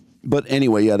 God. But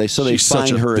anyway, yeah, they She's find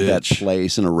such a her at that bitch.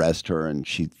 place and arrest her, and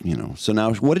she, so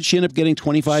now what did she end up getting?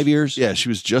 25 years? Yeah, she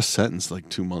was just sentenced like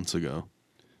 2 months ago.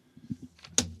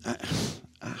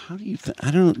 How do you?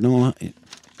 I don't know.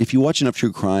 If you watch enough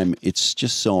true crime, it's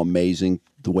just so amazing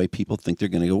the way people think they're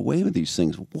going to get away with these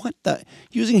things. What the?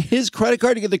 Using his credit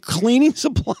card to get the cleaning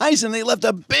supplies, and they left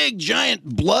a big giant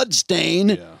blood stain.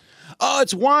 Yeah. Oh,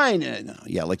 it's wine.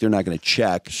 Yeah, like they're not going to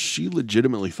check. She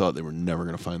legitimately thought they were never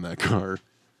going to find that car.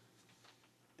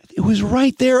 It was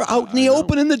right there out in the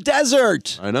open in the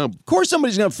desert. I know. Of course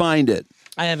somebody's going to find it.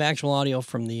 I have actual audio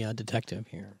from the detective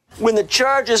here. When the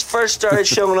charges first started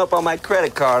showing up on my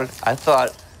credit card, I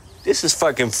thought, this is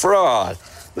fucking fraud.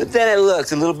 But then I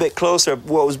looked a little bit closer at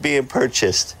what was being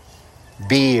purchased.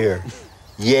 Beer,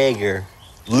 Jaeger,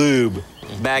 lube,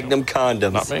 Magnum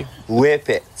condoms, Not me.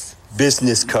 Whippets,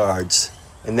 business cards.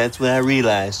 And that's when I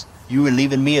realized you were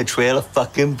leaving me a trail of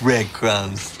fucking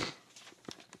breadcrumbs.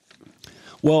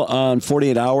 Well, on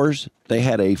 48 Hours, they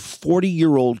had a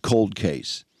 40-year-old cold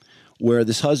case where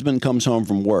this husband comes home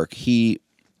from work.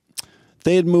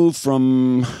 They had moved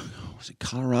from, was it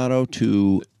Colorado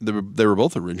to... They were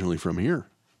both originally from here.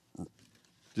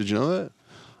 Did you know that?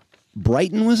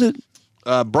 Brighton, was it?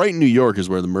 Brighton, New York is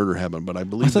where the murder happened, but I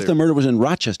believe I thought the murder was in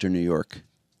Rochester, New York.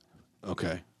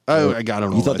 Okay. I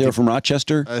don't know. You thought they were from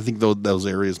Rochester? I think those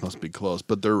areas must be close,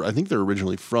 but I think they're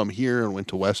originally from here and went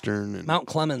to Western. And Mount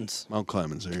Clemens. Mount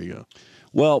Clemens, there you go.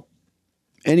 Well,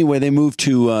 anyway, they moved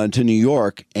to New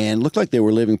York and looked like they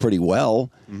were living pretty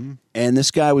well. Mm-hmm. And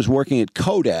this guy was working at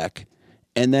Kodak.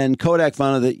 And then Kodak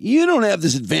found out that you don't have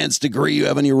this advanced degree you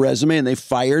have on your resume, and they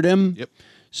fired him. Yep.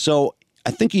 So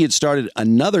I think he had started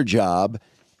another job,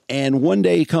 and one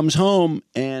day he comes home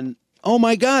and, oh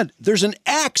my God, there's an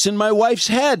axe in my wife's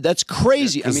head. That's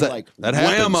crazy. Yeah, that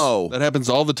happens. whammo. That happens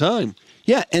all the time.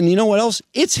 Yeah, and you know what else?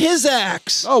 It's his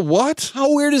axe. Oh, what?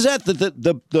 How weird is that?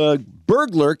 The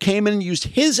burglar came in and used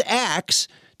his axe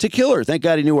to kill her. Thank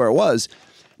God he knew where it was.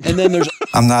 And then there's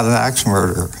I'm not an axe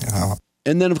murderer,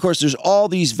 And then, of course, there's all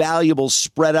these valuables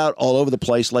spread out all over the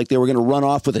place, like they were going to run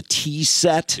off with a tea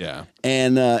set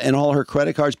and all her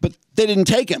credit cards, but they didn't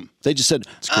take him. They just said,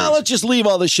 let's just leave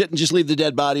all this shit and just leave the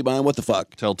dead body behind. What the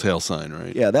fuck? Telltale sign,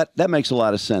 right? Yeah, that makes a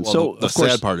lot of sense. Well, So the of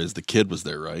course, sad part is the kid was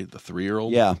there, right? The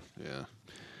 3-year-old? Yeah. Yeah.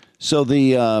 So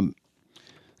the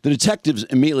detectives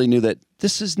immediately knew that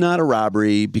this is not a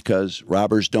robbery because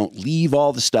robbers don't leave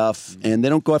all the stuff and they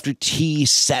don't go after tea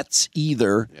sets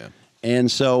either. Yeah.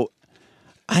 And so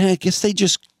I guess they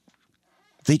just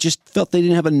felt they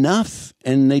didn't have enough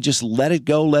and they just let it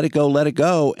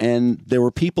go. And there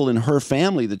were people in her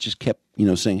family that just kept,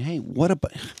 saying, hey, what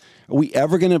about, are we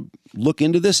ever going to look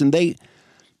into this? And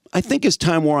I think as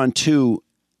time wore on too,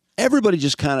 everybody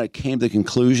just kind of came to the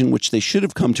conclusion, which they should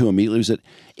have come to immediately, was that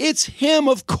it's him.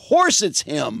 Of course it's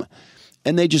him.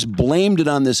 And they just blamed it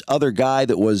on this other guy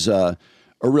that was a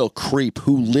real creep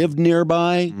who lived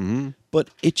nearby. Mm-hmm. But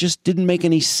it just didn't make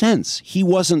any sense. He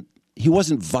wasn't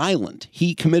violent.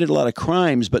 He committed a lot of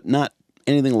crimes, but not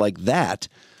anything like that.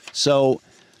 So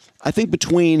I think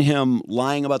between him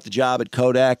lying about the job at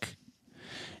Kodak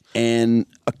and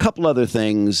a couple other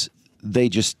things, they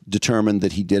just determined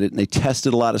that he did it. And they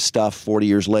tested a lot of stuff 40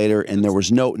 years later, and there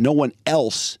was no one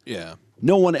else. Yeah.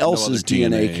 No one else's other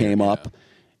DNA came up.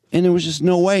 And there was just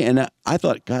no way. And I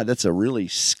thought, God, that's a really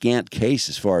scant case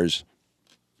as far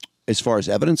as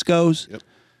evidence goes. Yep.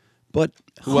 But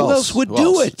who else would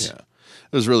do it? Yeah.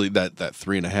 It was really that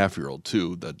 3.5-year-old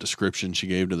too. The description she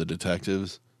gave to the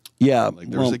detectives. Yeah, like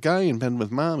there was a guy in bed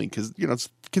with mommy because the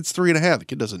kid's 3.5. The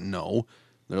kid doesn't know.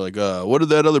 They're like, what did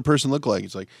that other person look like?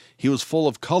 It's like he was full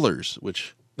of colors,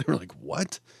 which they were like,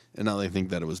 what? And now they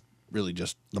think that it was really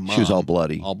just the mom. She was all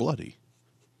bloody. All bloody.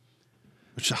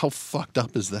 Which how fucked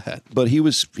up is that? But he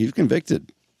was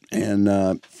convicted. And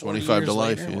 25 to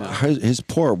life. Yeah. His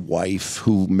poor wife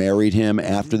who married him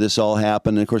after this all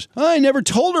happened. And of course, I never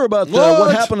told her about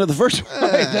what happened to the first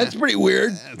wife. That's pretty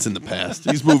weird. That's in the past.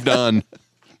 He's moved on.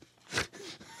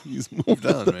 He's moved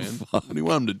on, man. What do you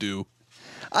want him to do?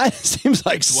 It seems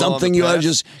like something you ought to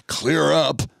just clear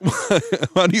up.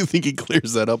 How do you think he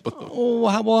clears that up? Oh,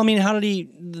 well, I mean, how did he?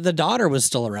 The daughter was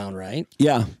still around, right?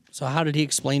 Yeah. So how did he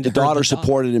explain to the her? Daughter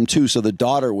supported him too. So the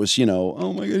daughter was,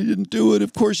 oh my God, you didn't do it.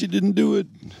 Of course you didn't do it.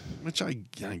 Which I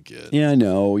get. Yeah, I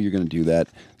know you're going to do that.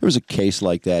 There was a case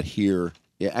like that here.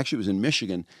 Yeah, actually, it was in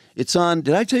Michigan. It's on.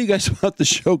 Did I tell you guys about the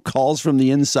show Calls from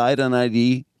the Inside on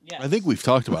ID? I think we've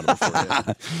talked about it before.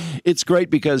 Yeah. It's great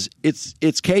because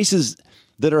it's cases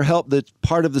that are that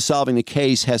part of the solving the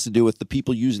case has to do with the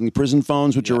people using the prison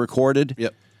phones, which are recorded.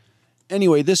 Yep.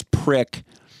 Anyway, this prick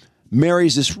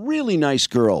marries this really nice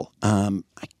girl. I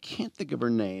can't think of her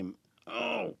name.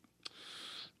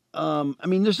 I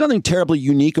mean, there's nothing terribly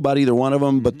unique about either one of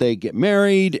them, but they get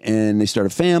married and they start a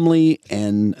family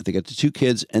and they got the 2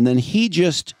 kids, and then he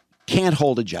just can't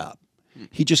hold a job.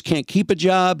 He just can't keep a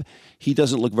job. He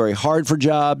doesn't look very hard for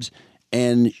jobs,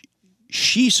 and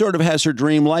she sort of has her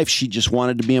dream life. She just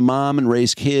wanted to be a mom and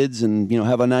raise kids and,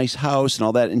 have a nice house and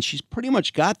all that, and she's pretty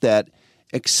much got that.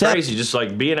 Except crazy, just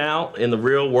like being out in the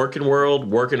real working world,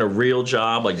 working a real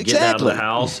job, like getting out of the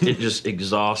house, it just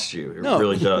exhausts you. It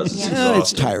really does.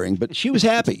 It's tiring, but she was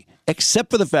happy,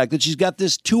 except for the fact that she's got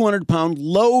this 200-pound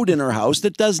load in her house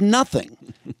that does nothing.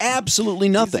 Absolutely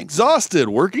nothing. He's exhausted.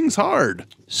 Working's hard.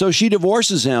 So she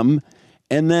divorces him,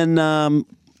 and then out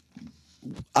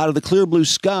of the clear blue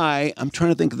sky, I'm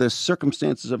trying to think of the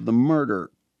circumstances of the murder.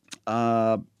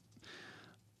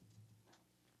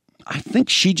 I think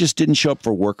she just didn't show up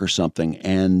for work or something,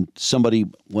 and somebody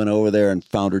went over there and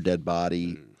found her dead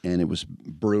body, and it was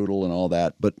brutal and all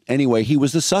that. But anyway, he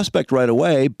was the suspect right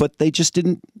away, but they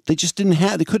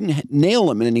couldn't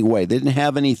nail him in any way. They didn't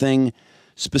have anything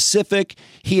specific.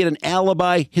 He had an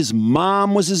alibi. His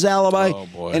mom was his alibi. Oh,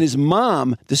 boy. And his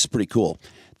mom, this is pretty cool.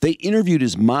 They interviewed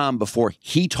his mom before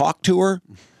he talked to her.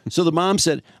 So the mom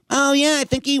said, "Oh, yeah, I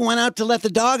think he went out to let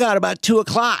the dog out about 2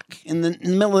 o'clock in the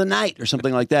middle of the night," or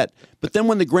something like that. But then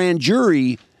when the grand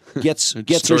jury gets her,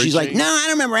 she's like, "No, I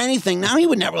don't remember anything. No, he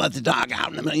would never let the dog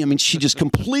out." I mean, she just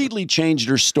completely changed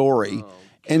her story.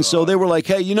 And so they were like,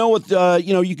 "Hey, you know what?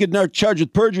 You could not charge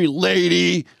with perjury,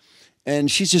 lady." And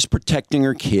she's just protecting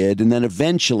her kid. And then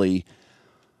eventually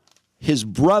his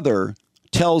brother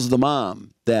tells the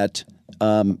mom that,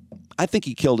 "I think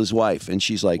he killed his wife." And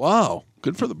she's like, "Wow.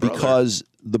 Good for the brother." Because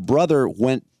the brother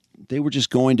they were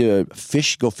just going to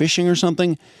go fishing or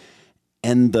something.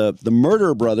 And the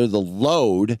murderer brother, the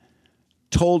load,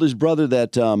 told his brother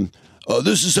that,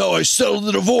 "This is how I settled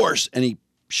the divorce." And he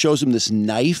shows him this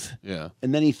knife. Yeah.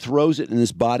 And then he throws it in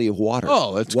this body of water.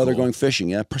 Oh, that's while they're cool. going fishing.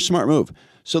 Yeah, smart move.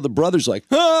 So the brother's like,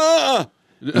 "Ah!"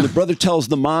 And the brother tells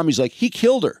the mom, he's like, "He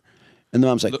killed her." And the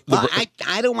mom's like,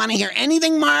 I don't want to hear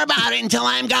anything more about it until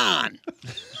I'm gone.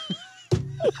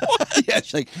 Yeah,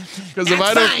 she's like, "That's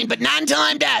fine, but not until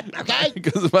I'm dead, okay?"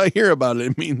 Because if I hear about it,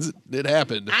 it means it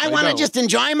happened. I want to just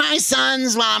enjoy my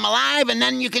sons while I'm alive, and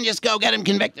then you can just go get him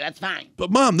convicted. That's fine. But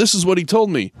Mom, this is what he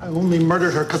told me. I only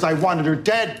murdered her because I wanted her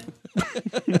dead.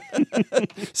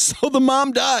 So the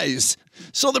mom dies.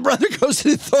 So the brother goes to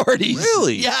the authorities.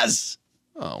 Really? Yes.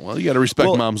 Oh, well, you got to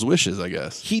respect Mom's wishes, I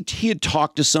guess. He had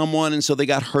talked to someone, and so they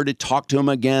got her to talk to him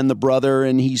again, the brother,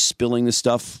 and he's spilling the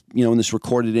stuff, in this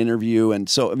recorded interview. And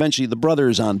so eventually the brother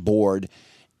is on board,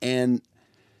 and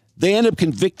they end up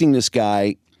convicting this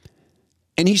guy,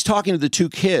 and he's talking to the 2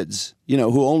 kids,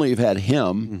 who only have had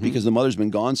him because the mother's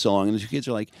been gone so long, and the 2 kids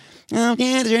are like, "Oh,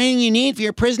 Dad, is there anything you need for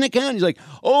your prison account?" He's like,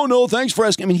 "Oh, no, thanks for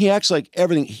asking." I mean, he acts like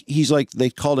everything. He's like, they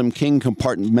called him King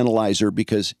Compartmentalizer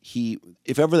because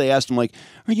if ever they asked him, like,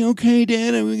 "Are you okay,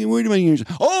 Dad? I'm worried about you." He's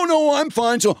like, "Oh, no, I'm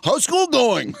fine. So how's school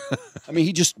going?" I mean,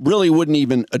 he just really wouldn't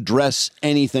even address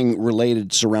anything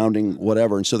related surrounding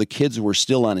whatever. And so the kids were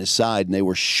still on his side, and they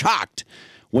were shocked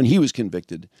when he was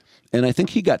convicted. And I think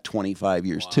he got 25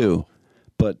 years too.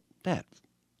 But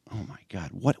oh my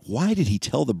God, why did he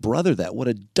tell the brother that? What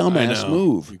a dumbass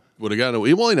move. Would have gotten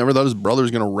away. Well, he never thought his brother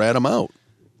was going to rat him out.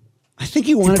 I think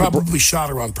he wanted probably shot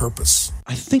her on purpose.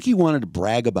 I think he wanted to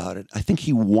brag about it. I think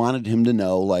he wanted him to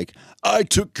know, like, "I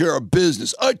took care of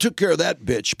business. I took care of that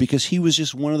bitch," because he was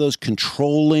just one of those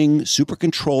super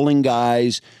controlling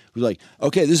guys who's like,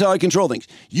 "Okay, this is how I control things.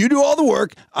 You do all the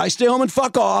work. I stay home and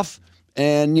fuck off.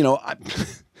 And, I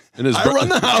run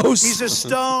the house." He's a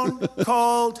stone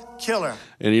cold killer.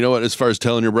 And you know what? As far as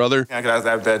telling your brother,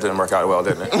 that didn't work out well,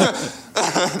 didn't it?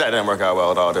 That didn't work out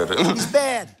well at all, did it? He's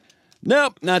bad.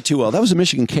 Nope, not too well. That was a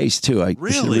Michigan case too. I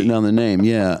should have written down the name.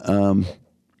 Yeah, I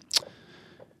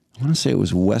want to say it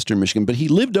was Western Michigan, but he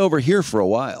lived over here for a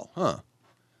while. Huh?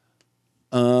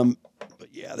 But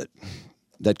yeah,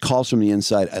 that Calls from the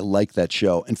Inside. I like that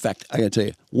show. In fact, I got to tell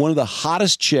you, one of the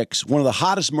hottest chicks, one of the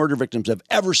hottest murder victims I've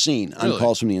ever seen on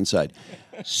Calls from the Inside.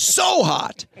 So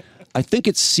hot. I think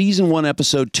it's season 1,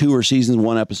 episode 2, or season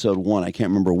 1, episode 1. I can't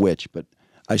remember which, but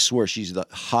I swear she's the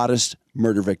hottest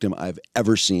murder victim I've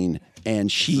ever seen.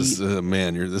 And she... This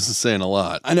is saying a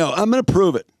lot. I know. I'm going to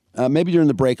prove it. Maybe during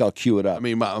the break I'll cue it up. I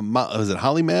mean, was it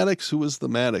Holly Maddox? Who was the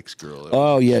Maddox girl?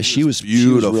 Oh, yeah. She was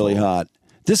beautiful. She was really hot.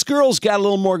 This girl's got a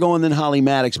little more going than Holly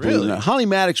Maddox. Believe it or Really? not. Holly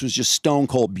Maddox was just stone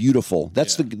cold beautiful.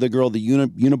 That's the girl the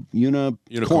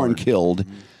unicorn killed.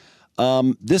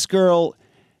 This girl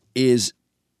is.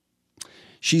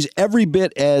 She's every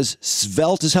bit as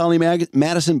svelte as Holly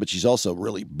Madison, but she's also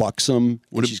really buxom.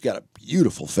 And she's got a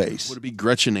beautiful face. Would it be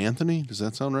Gretchen Anthony? Does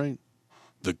that sound right?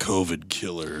 The COVID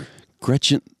killer.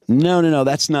 Gretchen? No,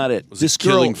 that's not it. Was this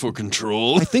Killing for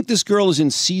Control? I think this girl is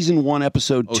in season 1,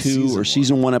 episode 2, or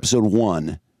season 1, episode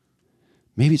 1.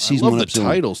 Maybe it's season 1, episode 1. I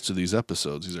love the titles to these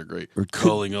episodes. These are great.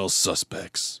 Calling all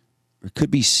suspects. Or it could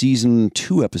be season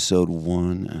 2, episode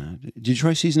 1. Did you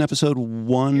try season episode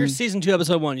 1? Here's season 2,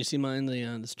 episode 1. You see mine,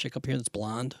 this chick up here that's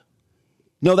blonde?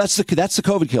 No, that's the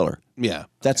COVID killer. Yeah.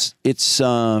 I think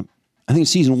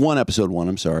it's season 1, episode 1.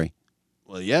 I'm sorry.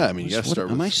 Well, yeah, I mean, you got to start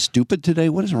with... Am I stupid today?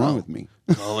 What is wrong with me?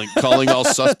 Calling all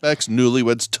suspects,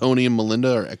 newlyweds Tony and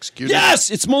Melinda are executed. Yes,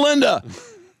 it's Melinda.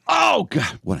 Oh,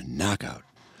 God, what a knockout.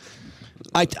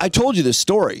 I told you this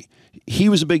story. He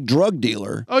was a big drug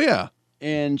dealer. Oh, yeah.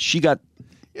 And she got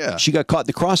caught in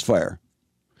the crossfire.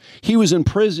 He was in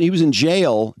prison. He was in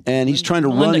jail, and he's trying to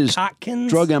run his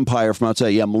drug empire from outside.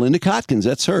 Yeah, Melinda Kotkins.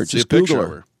 That's her. Just Google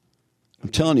her. I'm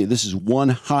telling you, this is one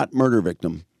hot murder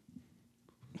victim.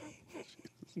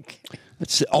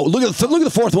 Look at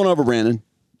the fourth one over, Brandon.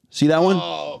 See that one?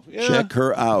 Oh, yeah. Check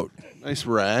her out. Nice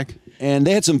rack. And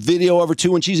they had some video of her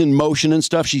too when she's in motion and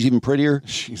stuff. She's even prettier.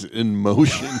 She's in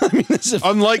motion. I mean,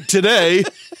 unlike today.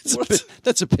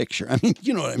 That's a picture. I mean,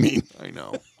 you know what I mean. I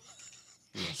know.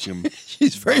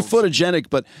 She's very photogenic,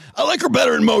 but I like her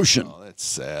better in motion. Oh, that's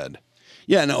sad.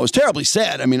 Yeah, no, it was terribly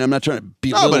sad. I mean, I'm not trying to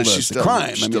belittle the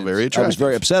crime. She's still very attractive. I was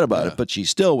very upset about it, but she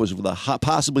still was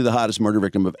possibly the hottest murder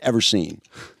victim I've ever seen.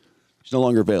 She's no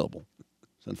longer available.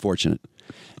 It's unfortunate.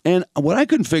 And what I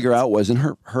couldn't figure out was, and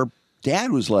her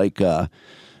dad was like, I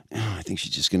think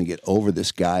she's just going to get over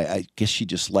this guy. I guess she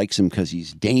just likes him because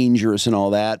he's dangerous and all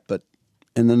that.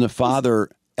 And then the father,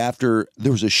 after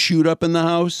there was a shoot up in the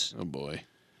house. Oh, boy.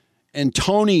 And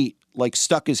Tony,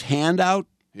 stuck his hand out.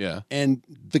 Yeah. And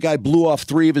the guy blew off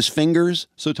 3 of his fingers.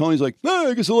 So Tony's like,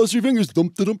 I guess I lost 3 fingers.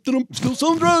 Dump, dump, dump, still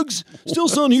selling drugs. Still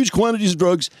selling huge quantities of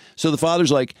drugs. So the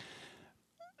father's like,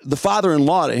 the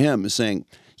father-in-law to him is saying,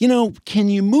 can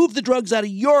you move the drugs out of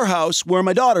your house where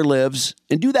my daughter lives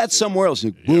and do that somewhere else?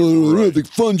 Like, I don't have the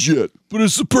funds yet. But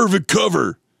it's the perfect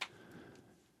cover.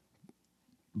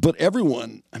 But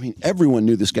everyone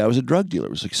knew this guy was a drug dealer.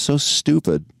 It was so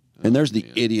stupid. And there's the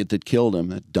idiot that killed him,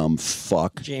 that dumb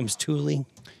fuck. James Tooley.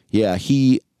 Yeah,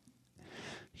 he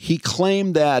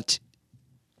claimed that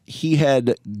he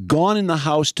had gone in the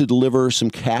house to deliver some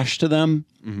cash to them,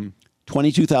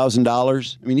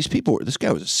 $22,000. I mean, this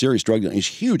guy was a serious drug dealer. He's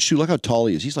huge, too. Look how tall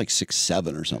he is. He's like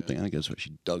 6'7" or something. I think that's why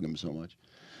she dug him so much.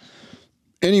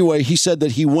 Anyway, he said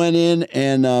that he went in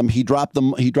and he dropped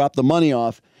the money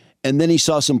off, and then he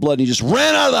saw some blood, and he just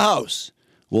ran out of the house.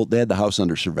 Well, they had the house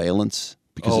under surveillance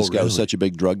because this guy was such a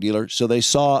big drug dealer. So they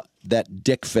saw that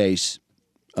dick face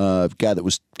guy that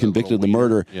was convicted of the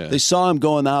murder. Yeah. They saw him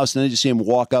go in the house, and then they just see him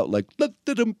walk out like no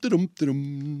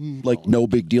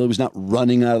big deal. He was not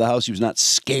running out of the house. He was not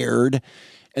scared.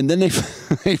 And then they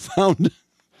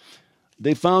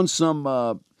found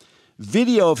some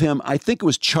video of him. I think it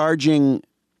was charging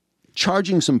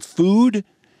some food,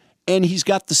 and he's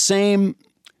got the same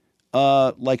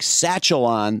satchel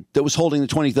on that was holding the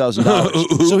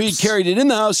 $20,000. So he carried it in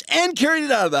the house and carried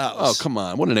it out of the house. Oh, come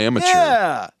on. What an amateur.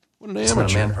 Yeah. What an It's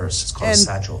amateur. not a man purse. It's called a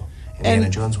satchel. Indiana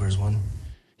Jones wears one.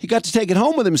 He got to take it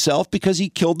home with himself because he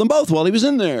killed them both while he was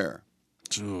in there.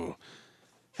 Ooh.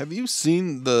 Have you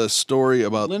seen the story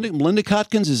about Melinda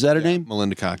Kotkins? Is that her name?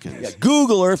 Melinda Kotkins. Yeah,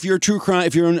 Google her if you're a true crime.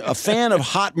 If you're a fan of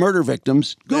hot murder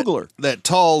victims, Google her. That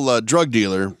tall drug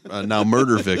dealer, now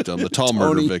murder victim, the tall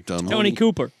murder victim. Tony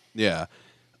Cooper. Yeah.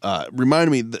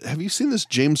 Reminded me, have you seen this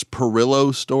James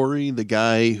Perillo story? The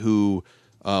guy who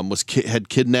had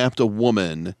kidnapped a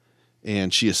woman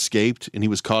and she escaped and he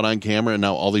was caught on camera, and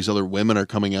now all these other women are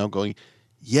coming out going,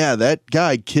 yeah, that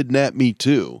guy kidnapped me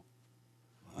too.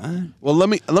 What? Well, let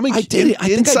me. I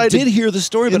think I did hear the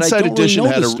story, but I don't really know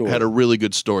the story. Had a really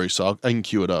good story, so I can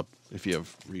cue it up if you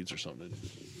have reads or something.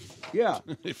 Yeah,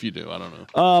 if you do, I don't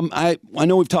know. I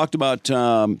know we've talked about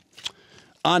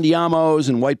Andiamos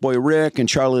and White Boy Rick and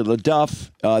Charlie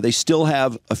LaDuff. They still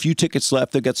have a few tickets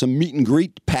left. They've got some meet and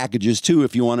greet packages too.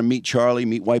 If you want to meet Charlie,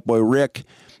 meet White Boy Rick.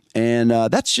 And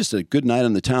that's just a good night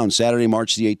in the town, Saturday,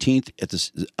 March the 18th at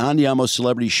the Andiamo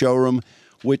Celebrity Showroom,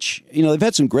 which, they've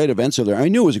had some great events over there. I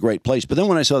knew it was a great place, but then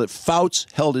when I saw that Fouts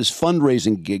held his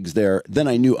fundraising gigs there, then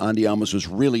I knew Andiamo's was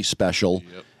really special.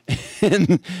 Yep.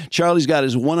 And Charlie's got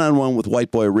his one-on-one with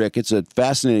White Boy Rick. It's a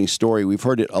fascinating story. We've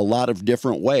heard it a lot of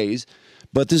different ways,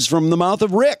 But this is from the mouth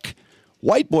of Rick.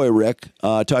 White boy Rick,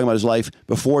 talking about his life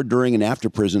before, during, and after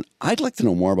prison. I'd like to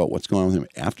know more about what's going on with him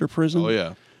after prison. Oh,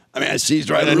 yeah. I mean, I see he's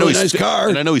driving a really nice car.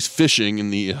 And I know he's fishing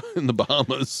in the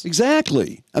Bahamas.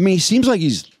 Exactly. I mean, he seems like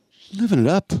he's living it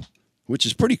up, which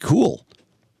is pretty cool.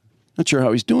 Not sure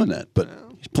how he's doing that, but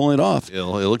he's pulling it off.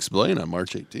 He'll explain on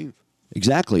March 18th.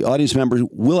 Exactly. Audience members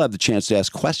will have the chance to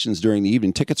ask questions during the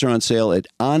evening. Tickets are on sale at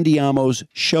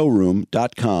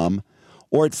andiamoshowroom.com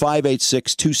or at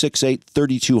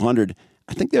 586-268-3200.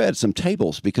 I think they had some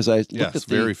tables because I looked at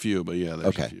very few, but yeah,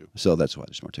 there's a few. So that's why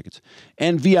there's more tickets.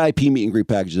 And VIP meet and greet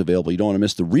packages available. You don't want to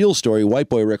miss the real story, White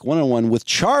Boy Rick one-on-one with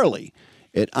Charlie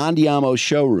at Andiamo's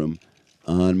showroom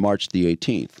on March the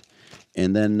 18th.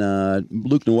 And then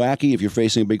Luke Nowacki, if you're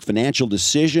facing a big financial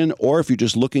decision or if you're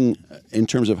just looking in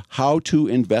terms of how to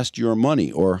invest your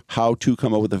money or how to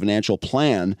come up with a financial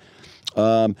plan.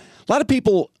 A lot of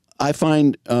people, I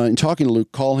find, in talking to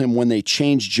Luke, call him when they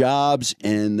change jobs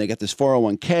and they got this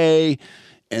 401k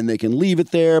and they can leave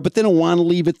it there, but they don't want to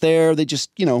leave it there. They just,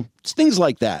 it's things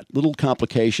like that, little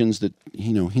complications that,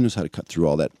 he knows how to cut through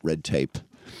all that red tape.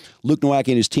 Luke Nowacki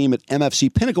and his team at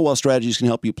MFC Pinnacle Wealth Strategies can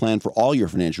help you plan for all your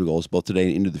financial goals, both today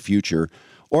and into the future.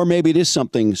 Or maybe it is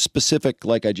something specific,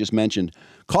 like I just mentioned.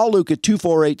 Call Luke at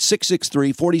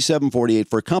 248-663-4748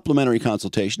 for a complimentary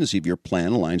consultation to see if your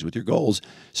plan aligns with your goals.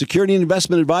 Security and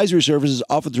investment advisory services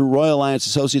offered through Royal Alliance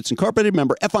Associates Incorporated,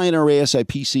 member FINRA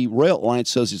SIPC. Royal Alliance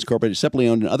Associates Incorporated, separately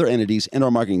owned, and other entities and/or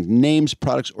marketing names,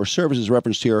 products, or services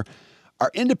referenced here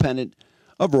are independent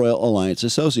of Royal Alliance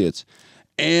Associates.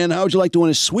 And how would you like to win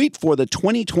a suite for the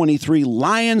 2023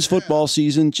 Lions football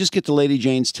season? Just get to Lady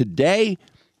Jane's today.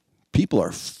 People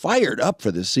are fired up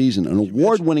for this season. An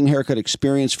award-winning haircut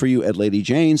experience for you at Lady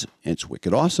Jane's. It's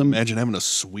wicked awesome. Imagine having a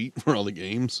suite for all the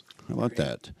games. How about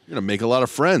that? You're going to make a lot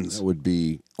of friends. That would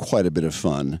be quite a bit of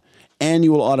fun. And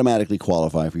you will automatically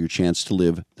qualify for your chance to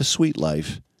live the sweet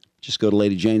life. Just go to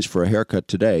Lady Jane's for a haircut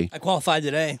today. I qualified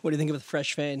today. What do you think of the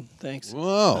fresh fade? Thanks.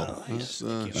 Whoa. Nice.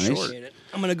 Appreciate it.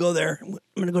 I'm going to go there. I'm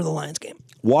going to go to the Lions game.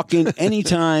 Walk in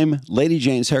anytime. Lady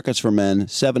Jane's Haircuts for Men,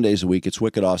 7 days a week. It's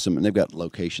wicked awesome, and they've got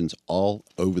locations all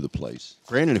over the place.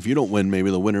 Granted, if you don't win, maybe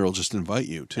the winner will just invite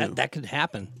you, too. That could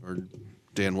happen. Or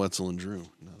Dan Wetzel and Drew.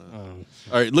 All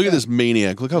right, look at this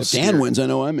maniac. Look how if scary. Dan wins, I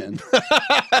know I'm in.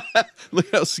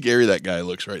 Look how scary that guy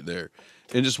looks right there.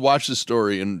 And just watch the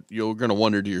story, and you're going to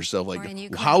wonder to yourself,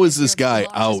 like, how is this guy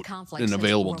out and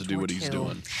available to do what he's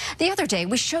doing? The other day,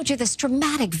 we showed you this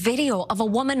dramatic video of a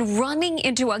woman running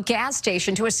into a gas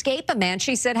station to escape a man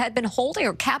she said had been holding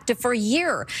her captive for a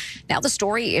year. Now the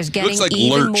story is getting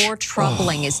even more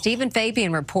troubling. As Stephen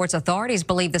Fabian reports, authorities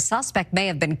believe the suspect may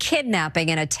have been kidnapping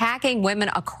and attacking women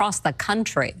across the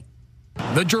country.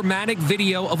 The dramatic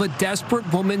video of a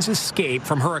desperate woman's escape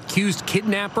from her accused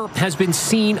kidnapper has been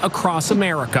seen across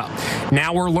America.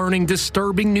 Now we're learning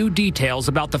disturbing new details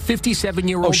about the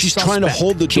 57-year-old Oh, she's trying to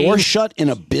hold the door shut in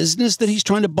a business that he's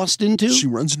trying to bust into? She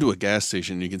runs into a gas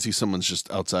station. You can see someone's just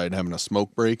outside having a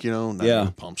smoke break, not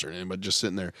having pumps or anything, but just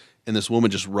sitting there. And this woman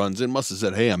just runs in, must have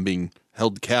said, hey, I'm being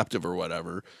held captive or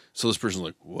whatever. So this person's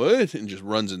like, what? And just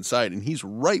runs inside, and he's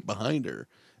right behind her.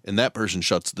 And that person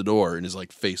shuts the door and is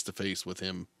like face to face with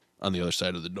him on the other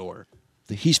side of the door.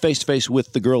 He's face to face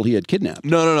with the girl he had kidnapped.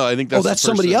 No. I think that's that's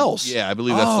somebody else. Yeah, I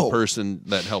believe that's the person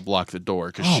that helped lock the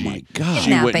door. My God!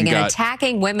 Kidnapping and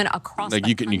attacking women across like the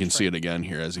you can see it again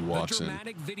here as he walks in.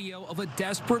 Video of a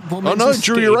desperate woman's no,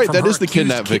 Drew, you're right. That is the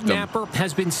kidnapped victim. Kidnapper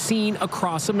has been seen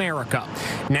across America.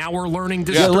 Now we're learning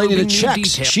the lady that checks.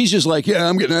 Details. She's just like, yeah,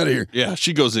 I'm getting out of here. Yeah,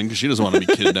 she goes in because she doesn't want to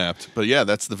be kidnapped. But yeah,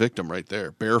 that's the victim right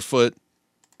there, barefoot.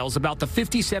 About the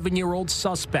 57-year-old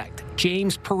suspect,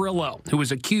 James Perillo, who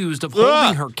was accused of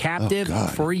holding her captive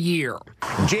for a year.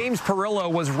 James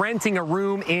Perillo was renting a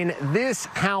room in this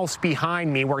house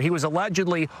behind me where he was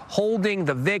allegedly holding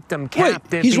the victim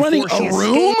captive. Wait, he's renting a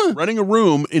room? Renting a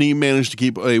room, and he managed to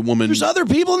keep a woman. There's other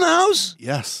people in the house?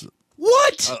 Yes.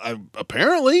 What?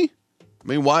 Apparently. I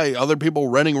mean, why other people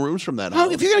renting rooms from that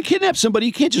house? If you're going to kidnap somebody,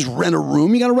 you can't just rent a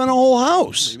room. You got to rent a whole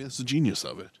house. Maybe that's the genius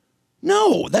of it.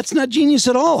 No, that's not genius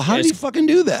at all. How did he fucking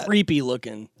do that? Creepy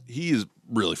looking. He is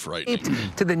really frightening.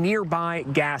 To the nearby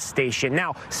gas station.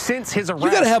 Now, since his arrest,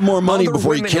 you got to have more money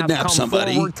before you kidnap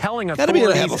somebody. Got to be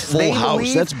able to have a full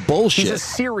house. That's bullshit. He's a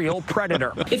serial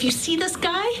predator. If you see this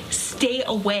guy, stay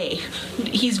away.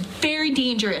 He's very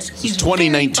dangerous. He's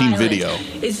 2019 video.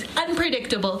 Is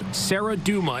unpredictable. Sarah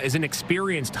Duma is an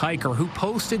experienced hiker who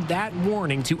posted that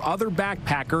warning to other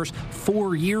backpackers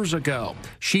 4 years ago.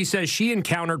 She says she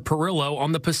encountered Perillo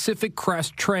on the Pacific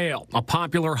Crest Trail, a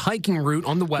popular hiking route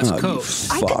on the West Coast.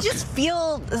 I could just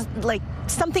feel like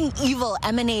something evil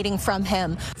emanating from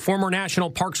him. Former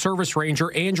National Park Service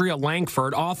Ranger Andrea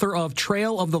Langford, author of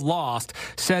Trail of the Lost,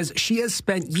 says she has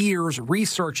spent years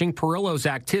researching Perillo's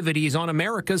activities on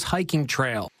America's hiking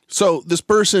trail. So this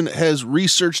person has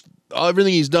researched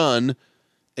everything he's done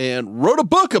and wrote a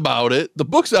book about it. The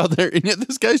book's out there, and yet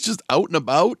this guy's just out and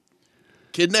about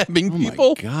kidnapping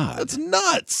people. My God. That's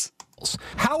nuts.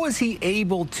 How is he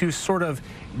able to sort of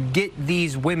get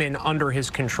these women under his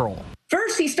control?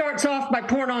 First, he starts off by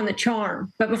pouring on the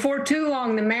charm, but before too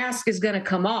long, the mask is going to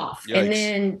come off. Yikes. And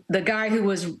then the guy who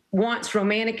was once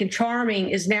romantic and charming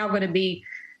is now going to be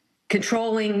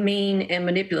controlling, mean, and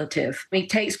manipulative. He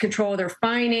takes control of their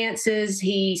finances.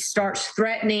 He starts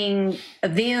threatening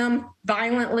them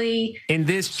violently. In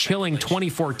this chilling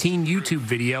 2014 YouTube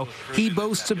video, he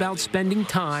boasts about spending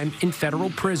time in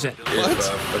federal prison.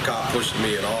 If a cop pushed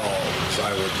me at all, so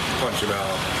I would punch him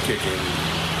out, kick him,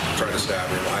 try to stab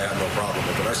him. I had no problem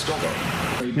with it. I still don't.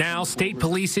 Now, state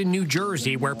police in New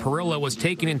Jersey, where Perillo was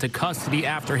taken into custody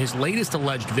after his latest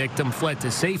alleged victim fled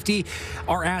to safety,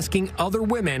 are asking other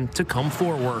women to come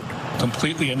forward.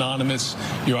 Completely anonymous.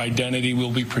 Your identity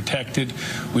will be protected.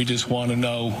 We just want to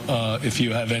know if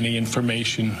you have any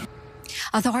information.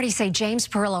 Authorities say James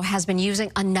Perillo has been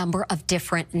using a number of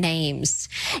different names.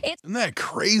 Isn't that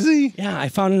crazy? Yeah, I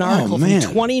found an article from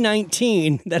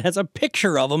 2019 that has a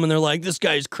picture of him, and they're like, this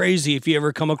guy's crazy if you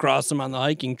ever come across him on the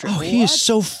hiking trip. Oh, he is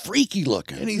so freaky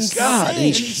looking. And he's God, and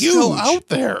he's huge. still out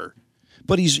there.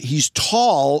 But he's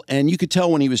tall, and you could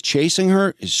tell when he was chasing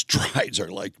her, his strides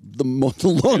are like the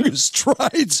longest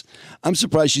strides. I'm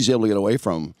surprised she's able to get away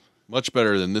from him. Much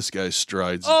better than this guy's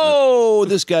strides. Oh,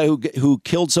 this guy who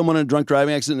killed someone in a drunk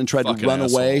driving accident and tried to run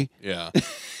away. Yeah.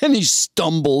 And he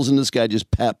stumbles, and this guy just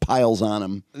piles on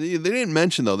him. They didn't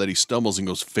mention, though, that he stumbles and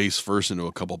goes face first into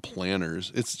a couple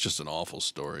planters. It's just an awful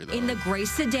story, though. In the gray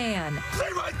sedan. Stay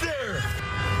right there!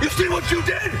 You see what you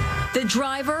did? The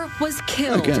driver was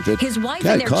killed. Again, His wife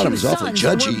guy and their caught him two is awfully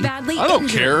sons judgy. were badly I don't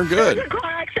injured. care. Good. A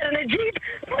car accident, a Jeep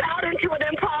put out into an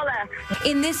Impala.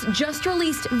 In this just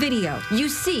released video, you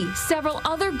see several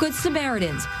other Good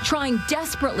Samaritans trying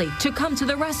desperately to come to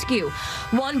the rescue.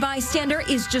 One bystander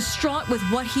is distraught with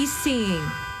what he's seeing.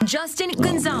 Justin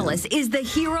Gonzalez is the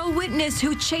hero witness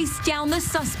who chased down the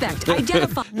suspect.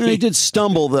 Identified. He did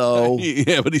stumble, though.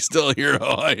 Yeah, but he's still a hero.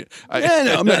 No,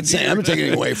 I'm not saying. I'm not taking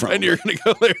it away from him. And you're going to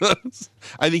go there.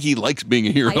 I think he likes being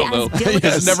a hero, though.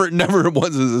 Yes. Never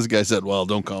once has this guy said, well,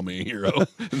 don't call me a hero.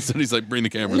 Instead, he's like, bring the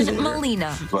cameras over here.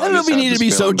 Molina. I don't know if he needed to be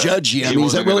so judgy. I mean,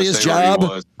 is that really his job?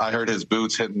 I heard his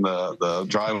boots hitting the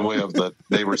driveway of the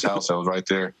neighbor's house that was right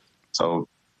there. So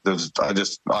I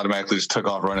just automatically just took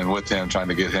off running with him, trying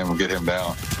to get him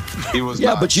down. He was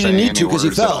but you didn't need to because he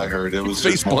fell. I heard it was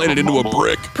face planted into a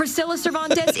brick. Priscilla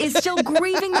Cervantes is still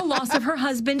grieving the loss of her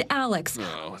husband, Alex.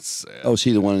 Oh, it's sad. Oh, is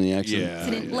he the one in the accident? Yeah.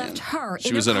 Accident left her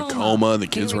She was in a coma, and the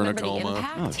kids were in a coma.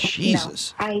 Oh,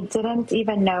 Jesus. No, I didn't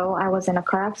even know I was in a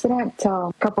car accident till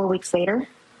a couple of weeks later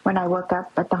when I woke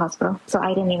up at the hospital. So I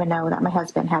didn't even know that my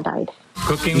husband had died.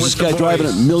 Is this guy driving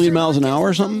a million miles an hour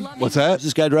or something? What's that? Is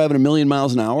this guy driving a million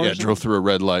miles an hour? Yeah, drove through a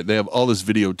red light. They have all this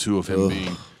video, too, of him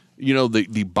being... You know,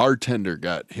 the bartender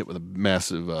got hit with a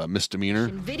massive misdemeanor.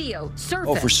 Video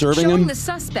surfaced for serving showing him? the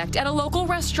suspect at a local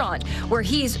restaurant where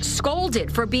he's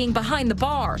scolded for being behind the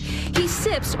bar. He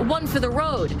sips one for the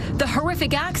road. The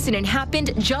horrific accident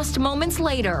happened just moments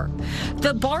later.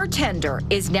 The bartender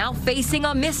is now facing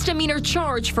a misdemeanor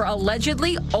charge for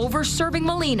allegedly over-serving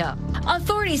Molina.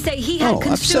 Authorities say he had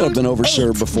consumed I've said I've been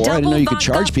overserved before. I didn't know you could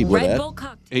charge people with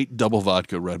that. 8 double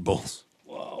vodka Red Bulls.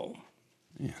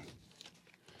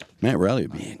 Matt Riley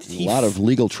would be in a lot of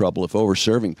legal trouble if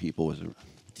over-serving people was.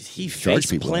 Did he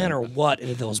face plan or what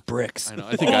into those bricks? I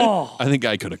know. I think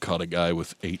I could have caught a guy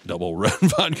with 8 double red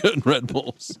vodka and Red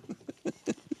Bulls.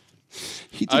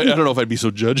 I don't know if I'd be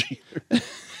so judgy.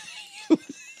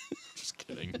 Just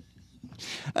kidding.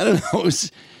 I don't know.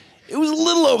 It was a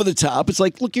little over the top. It's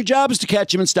like, look, your job is to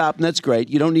catch him and stop, and that's great.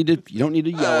 You don't need to yell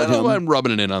at him. I'm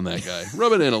rubbing it in on that guy.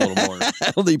 Rub it in a little more. I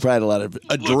don't think he probably had a lot of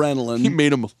adrenaline. He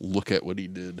made him look at what he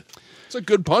did. It's a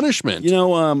good punishment. You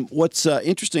know, what's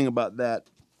interesting about that,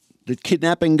 the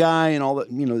kidnapping guy and all that,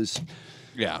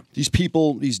 these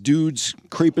people, these dudes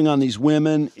creeping on these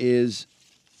women is,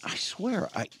 I swear,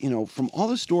 from all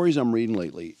the stories I'm reading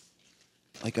lately,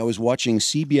 like I was watching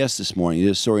CBS this morning, they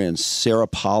did a story on Sarah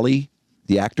Polley,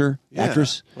 the actress.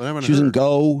 She was in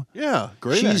Go. Yeah,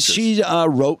 great actress. She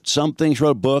wrote something. She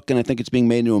wrote a book, and I think it's being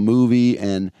made into a movie.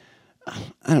 And I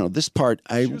don't know this part.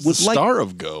 I was the star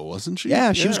of Go, wasn't she?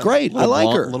 Yeah, she was great. I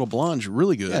like her. Little blonde,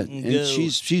 really good. Yeah, and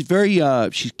she's very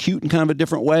she's cute in kind of a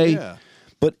different way. Yeah.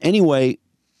 But anyway,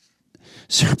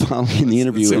 Sarah Polley in the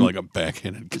interview. It seemed like a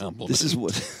backhanded compliment. This is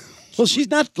what. Well, she's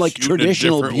not like Cute in a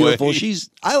traditional different beautiful. way.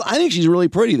 I think she's really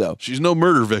pretty though. She's no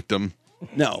murder victim.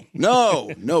 No,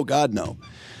 God, no.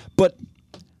 But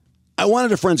I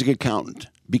wanted a forensic accountant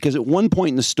because at one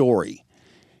point in the story,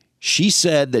 she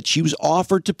said that she was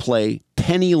offered to play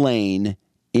Penny Lane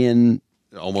in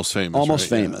Almost Famous.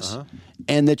 Almost right? Famous. Yeah, uh-huh.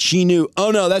 And that she knew,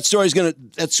 oh no, that story's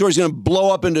gonna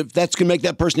blow up into, that's gonna make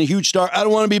that person a huge star. I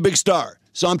don't want to be a big star,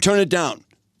 so I'm turning it down.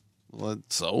 Well,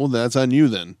 so that's on you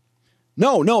then.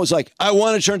 No, it's like I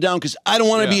want to turn it down because I don't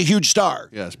want to be a huge star.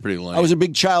 Yeah, it's pretty lame. I was a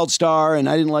big child star and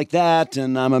I didn't like that,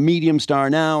 and I'm a medium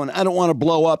star now, and I don't want to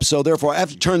blow up, so therefore I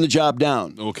have to turn the job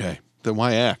down. Okay, then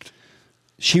why act?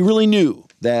 She really knew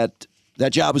that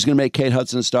job was going to make Kate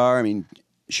Hudson a star. I mean,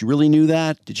 she really knew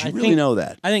that? Did she really know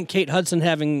that? I think Kate Hudson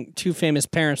having two famous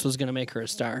parents was going to make her a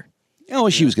star. Oh,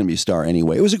 she was going to be a star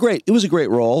anyway. It was a great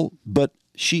role, but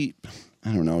I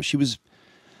don't know. It's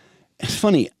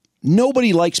funny.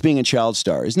 Nobody likes being a child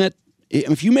star, isn't it?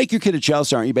 If you make your kid a child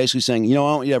star, aren't you basically saying, I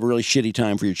want you to have a really shitty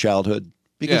time for your childhood?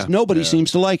 Because nobody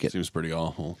seems to like it. Seems pretty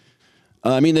awful.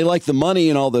 I mean, they like the money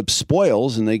and all the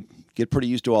spoils, and they get pretty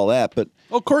used to all that. But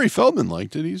Corey Feldman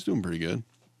liked it. He's doing pretty good.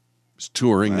 He's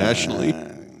touring nationally.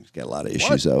 He's got a lot of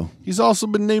issues, though. He's also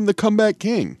been named the comeback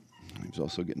king. He's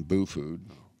also getting boo food,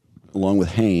 along with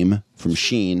Haim from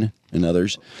Sheen and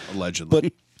others.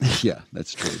 Allegedly. But yeah,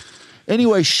 that's true.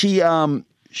 Anyway,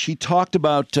 she talked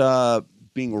about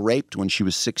being raped when she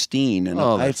was 16, and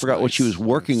I forgot what she was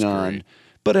working on,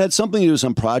 but it had something to do with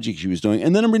some project she was doing.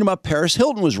 And then I'm reading about Paris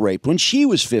Hilton was raped when she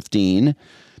was 15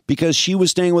 because she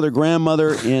was staying with her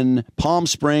grandmother in Palm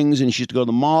Springs, and she used to go to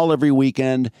the mall every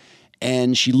weekend,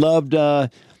 and she loved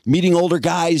meeting older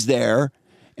guys there.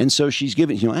 And so she's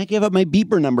giving, I gave up my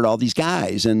beeper number to all these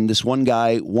guys, and this one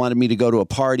guy wanted me to go to a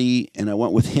party, and I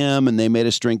went with him, and they made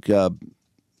us drink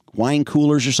wine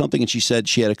coolers or something, and she said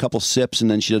she had a couple sips and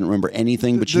then she didn't remember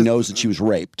anything, but she knows that she was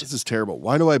raped. This is terrible.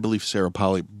 Why do I believe Sarah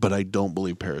Polley, but I don't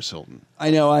believe Paris Hilton?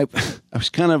 I know. I was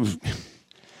kind of.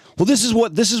 Well, this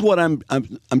is what I'm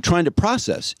trying to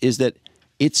process, is that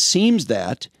it seems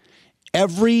that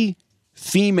every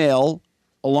female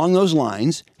along those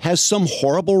lines has some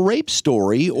horrible rape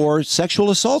story or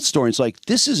sexual assault story. It's like,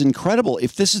 this is incredible.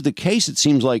 If this is the case, it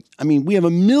seems like, we have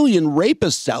a million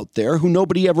rapists out there who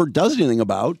nobody ever does anything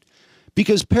about,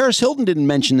 because Paris Hilton didn't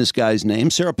mention this guy's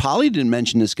name. Sarah Polley didn't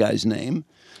mention this guy's name.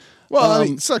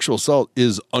 Well, sexual assault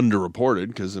is underreported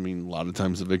because, a lot of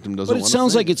times the victim doesn't want to. But it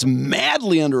sounds like it's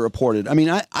madly underreported.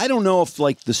 I don't know if,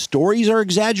 the stories are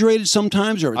exaggerated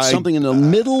sometimes, or it's something in the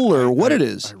middle, or what it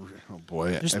is.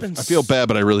 Boy, I feel bad,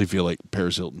 but I really feel like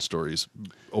Paris Hilton's story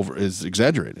is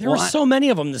exaggerated. There were so many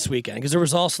of them this weekend, because there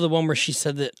was also the one where she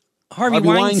said that Harvey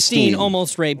Weinstein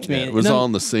almost raped me. Yeah, it was all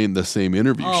in the same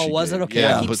interview. Oh, was it? Okay.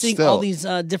 Yeah, I keep seeing all these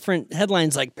different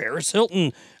headlines like Paris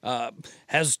Hilton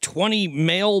has 20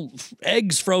 male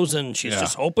eggs frozen. She's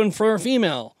just hoping for a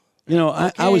female.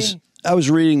 I was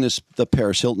reading the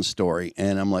Paris Hilton story,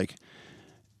 and I'm like,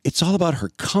 it's all about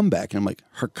her comeback. And I'm like,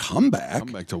 her comeback?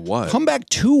 Comeback to what? Comeback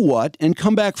to what? And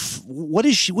comeback, what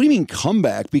is she? What do you mean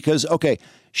comeback? Because, okay,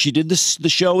 she did the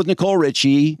show with Nicole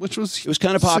Richie. It was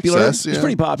kind of popular. Success, It was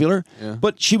pretty popular. Yeah.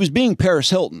 But she was being Paris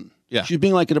Hilton. Yeah. She was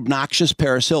being like an obnoxious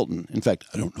Paris Hilton. In fact,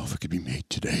 I don't know if it could be made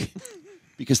today.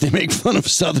 Because they make fun of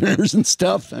Southerners and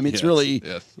stuff. It's really,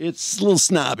 it's a little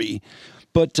snobby.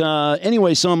 But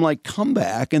anyway, so I'm like, come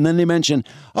back. And then they mention,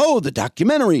 the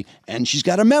documentary. And she's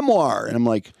got a memoir. And I'm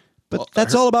like,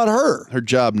 that's all about her. Her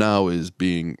job now is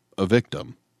being a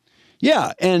victim.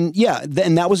 Yeah. And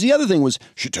that was the other thing, was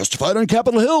she testified on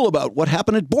Capitol Hill about what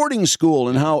happened at boarding school,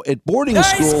 and how at boarding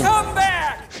school. Nice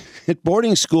comeback! At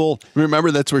boarding school.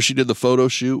 Remember, that's where she did the photo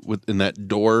shoot in that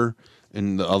door,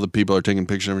 and the other people are taking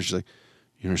pictures of her. She's like,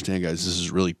 you understand, guys, this is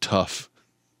really tough.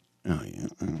 Oh, yeah.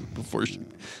 Before she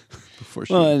was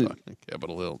on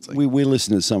Capitol Hill. Like, we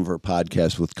listened to some of her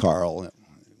podcasts with Carl,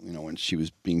 when she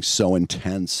was being so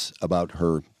intense about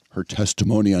her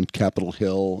testimony on Capitol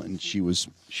Hill, and she was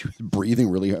breathing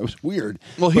really. It was weird.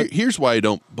 Well, here's why I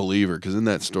don't believe her, because in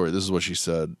that story, this is what she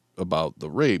said about the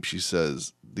rape. She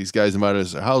says, these guys invited us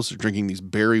to their house. They're drinking these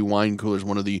berry wine coolers.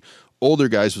 One of the older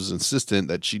guys was insistent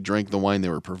that she drank the wine they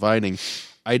were providing.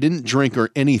 I didn't drink or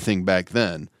anything back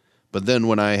then. But then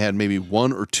when I had maybe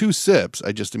 1 or 2 sips,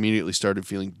 I just immediately started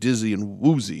feeling dizzy and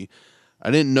woozy.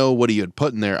 I didn't know what he had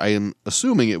put in there. I am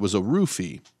assuming it was a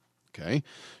roofie. Okay.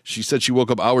 She said she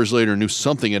woke up hours later and knew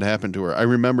something had happened to her. I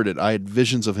remembered it. I had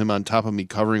visions of him on top of me,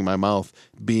 covering my mouth,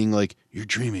 being like, you're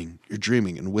dreaming,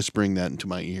 and whispering that into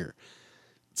my ear.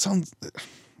 It sounds,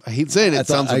 I hate saying it, it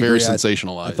sounds very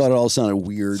sensationalized. I thought it all sounded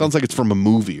weird. Sounds like it's from a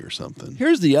movie or something.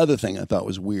 Here's the other thing I thought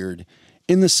was weird,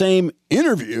 in the same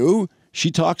interview,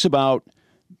 she talks about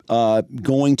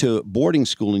going to boarding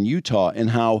school in Utah and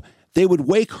how they would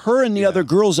wake her and the other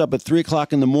girls up at 3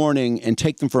 o'clock in the morning and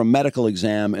take them for a medical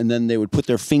exam, and then they would put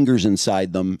their fingers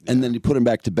inside them, and then they put them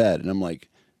back to bed. And I'm like,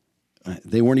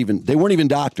 they weren't even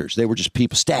doctors; they were just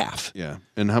people, staff. Yeah.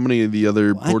 And how many of the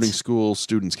other boarding school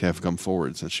students have come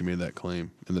forward since she made that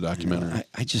claim in the documentary?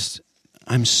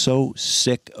 I'm so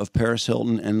sick of Paris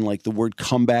Hilton and like the word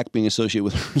comeback being associated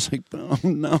with her. It's like,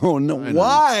 oh, no,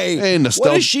 why? Hey,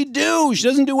 what does she do? She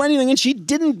doesn't do anything, and she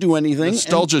didn't do anything.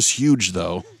 Nostalgia's huge,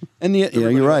 though. And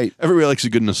you're right. Everybody likes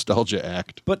a good nostalgia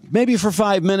act. But maybe for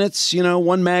 5 minutes,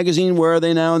 one magazine, where are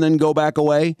they now, and then go back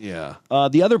away. Yeah.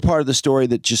 The other part of the story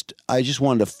that I just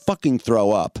wanted to fucking throw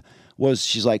up was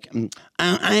she's like,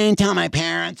 I didn't tell my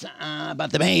parents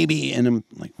about the baby. And I'm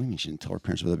like, what do you mean she didn't tell her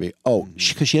parents about the baby? Oh,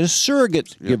 because she had a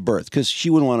surrogate give birth, because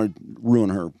she wouldn't want to ruin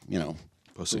her,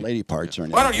 pussy. Lady parts or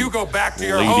anything. Why don't you go back to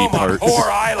your home on Whore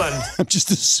Island? I'm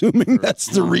just assuming that's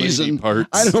the reason. I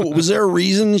don't know. Was there a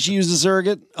reason she used a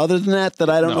surrogate other than that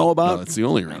I don't know about? No, that's the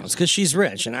only reason. It's because she's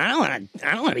rich, and I don't want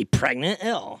to be pregnant.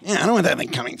 Ill. Yeah, I don't want that thing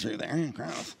coming through there.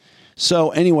 Gross.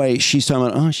 So anyway, she's talking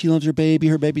about, she loves her baby.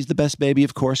 Her baby's the best baby,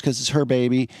 of course, because it's her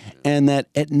baby. And that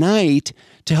at night,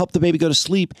 to help the baby go to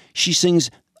sleep, she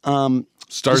sings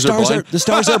Stars Are Blind? The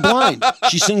Stars Are Blind.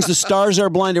 She sings The Stars Are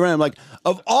Blind around. I'm like,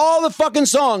 of all the fucking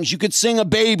songs you could sing a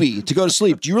baby to go to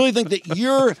sleep, do you really think that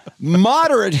your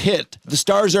moderate hit, The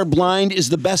Stars Are Blind, is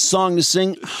the best song to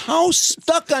sing? How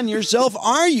stuck on yourself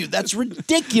are you? That's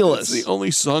ridiculous. That's the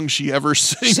only song she ever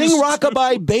sings. Sing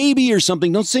Rockabye Baby or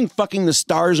something. Don't sing fucking The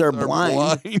Stars Are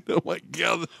Blind. Oh my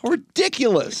God.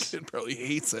 Ridiculous. The kid probably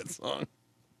hates that song.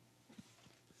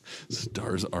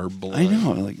 Stars Are Blind. I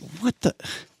know. Like, what the?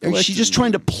 Is she just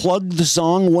trying to plug the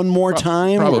song one more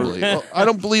time? Probably. Well, I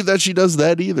don't believe that she does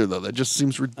that either, though. That just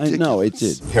seems ridiculous. No, it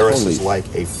did. Paris is like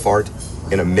a fart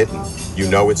in a mitten. You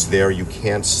know it's there. You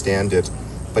can't stand it,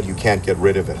 but you can't get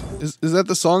rid of it. Is that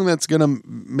the song that's going to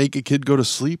make a kid go to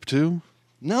sleep, too?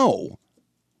 No.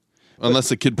 Unless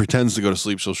the kid pretends to go to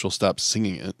sleep, so she'll stop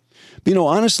singing it. But,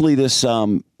 honestly, this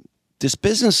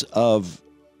business of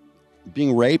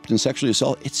being raped and sexually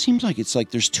assaulted, it seems like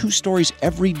there's 2 stories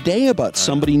every day about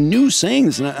somebody new saying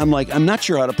this. And I'm like, I'm not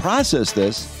sure how to process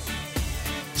this.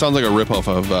 Sounds like a ripoff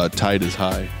of Tide is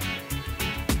High.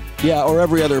 Yeah, or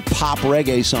every other pop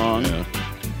reggae song. Yeah.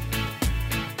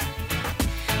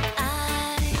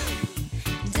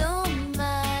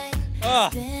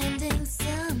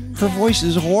 Her voice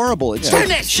is horrible. Turn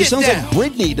that she shit sounds down.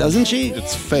 like Britney, doesn't she?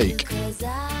 It's fake.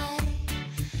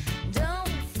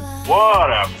 What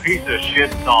a piece of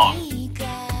shit song.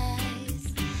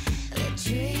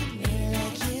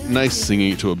 Nice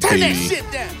singing to a baby.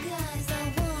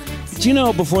 Do you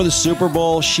know, before the Super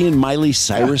Bowl, she and Miley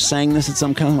Cyrus sang this at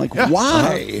some kind of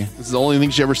why? This is the only thing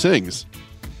she ever sings.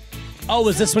 Oh,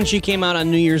 was this when she came out on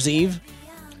New Year's Eve?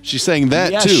 She sang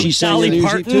that, yes, too. she sang Dolly New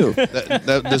Year's Parton? Eve,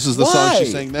 too. This is the song she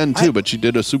sang then, too, but she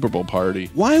did a Super Bowl party.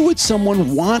 Why would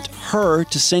someone want her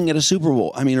to sing at a Super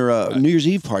Bowl? I mean, or a New Year's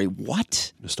Eve party?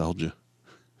 What? Nostalgia.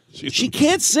 She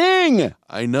can't sing.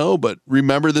 I know, but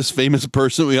remember this famous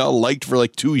person we all liked for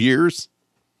 2 years?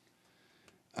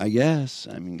 I guess.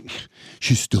 I mean,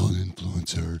 she's still an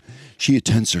influencer. She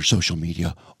attends her social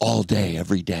media all day,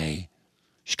 every day.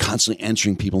 She's constantly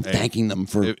answering people and thanking them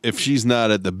for... If she's not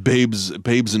at the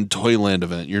Babes in Toyland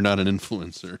event, you're not an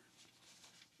influencer.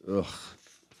 Ugh.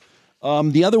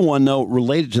 The other one, though,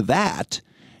 related to that,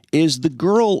 is the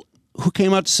girl who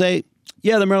came out to say,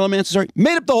 yeah, the Marilyn Manson story,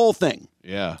 made up the whole thing.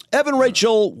 Yeah. Evan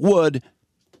Rachel Wood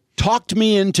talked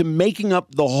me into making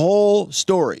up the whole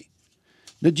story.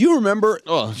 Now, do you remember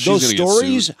those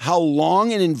stories? How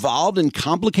long and involved and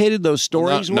complicated those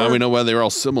stories were? Now we know why they were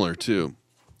all similar, too.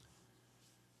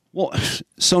 Well,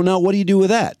 so now what do you do with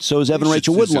that? So is Evan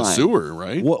Rachel Wood lying? Sue her,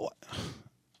 right? Well,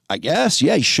 I guess,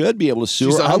 yeah, he should be able to sue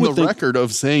her. She's on the record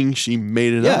of saying she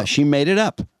made it up. Yeah, she made it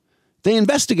up. They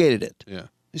investigated it. Yeah.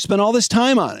 They spent all this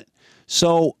time on it.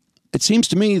 So it seems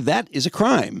to me that is a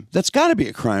crime. That's got to be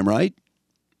a crime, right?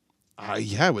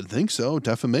 Yeah, I would think so.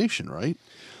 Defamation, right?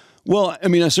 Well, I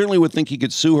mean, I certainly would think he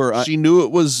could sue her. She knew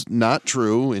it was not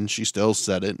true, and she still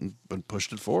said it and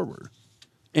pushed it forward.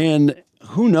 And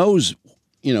who knows,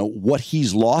 what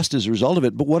he's lost as a result of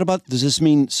it. But what about, does this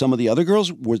mean some of the other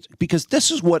girls were, because this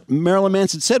is what Marilyn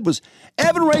Manson said was,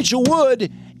 Evan Rachel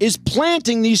Wood is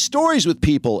planting these stories with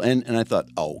people. And I thought,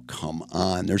 oh, come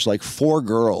on. There's 4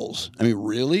 girls. I mean,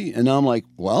 really? And now I'm like,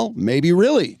 well, maybe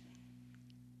really.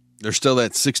 There's still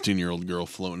that 16-year-old girl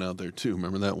floating out there, too.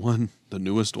 Remember that one? The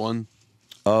newest one?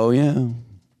 Oh, yeah.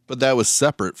 But that was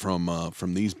separate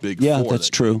from these big Yeah, four that's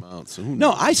that true. came out, so who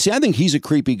No, knows? I think he's a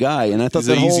creepy guy, and I thought He's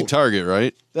that an easy whole target,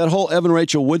 right? that whole Evan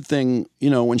Rachel Wood thing.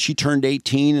 When she turned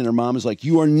 18, and her mom was like,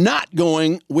 "You are not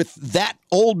going with that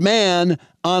old man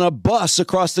on a bus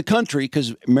across the country,"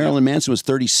 because Marilyn Manson was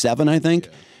 37, I think.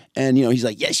 Yeah. And he's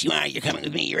like, "Yes, you are. You're coming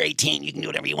with me. You're 18. You can do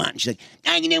whatever you want." And she's like,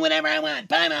 "I can do whatever I want.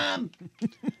 Bye, Mom."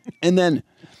 And then,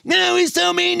 no, he's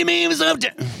so mean to me. It was so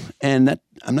and that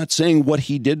I'm not saying what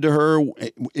he did to her.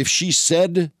 If she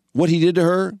said what he did to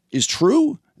her is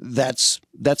true, that's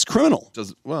criminal.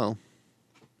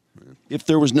 If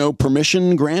there was no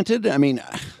permission granted, I mean,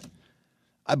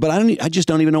 but I just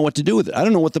don't even know what to do with it. I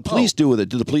don't know what the police do with it.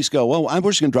 Do the police go, well,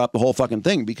 we're just going to drop the whole fucking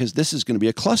thing because this is going to be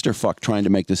a clusterfuck trying to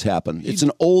make this happen? It's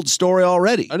an old story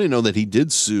already. I didn't know that he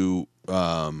did sue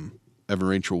Evan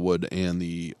Rachel Wood and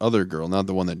the other girl, not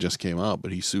the one that just came out,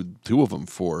 but he sued two of them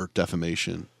for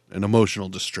defamation and emotional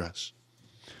distress.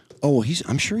 Oh,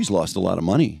 I'm sure he's lost a lot of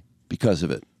money because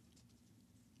of it.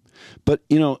 But,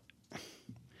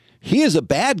 he is a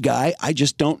bad guy. I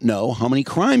just don't know how many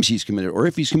crimes he's committed or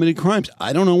if he's committed crimes.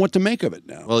 I don't know what to make of it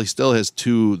now. Well, he still has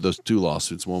those two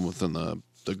lawsuits, one within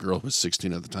the girl who was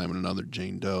 16 at the time and another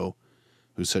Jane Doe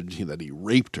who said that he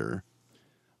raped her.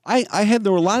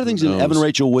 There were a lot of things in Evan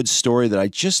Rachel Wood's story that I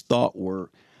just thought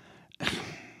were...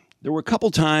 There were a couple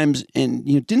times, and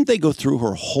didn't they go through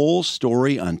her whole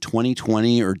story on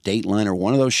 2020 or Dateline or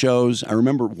one of those shows? I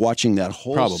remember watching that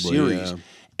whole series. Yeah.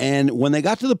 And when they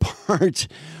got to the part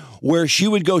where she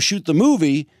would go shoot the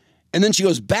movie, and then she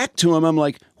goes back to him, I'm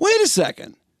like, wait a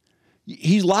second.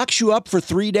 He locks you up for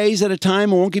 3 days at a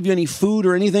time and won't give you any food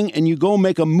or anything, and you go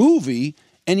make a movie,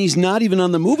 and he's not even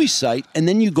on the movie site, and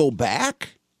then you go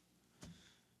back?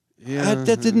 Yeah,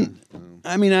 that didn't...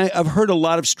 I mean, I've heard a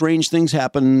lot of strange things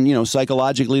happen,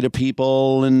 psychologically to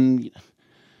people,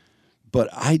 but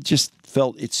I just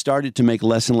felt it started to make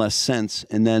less and less sense.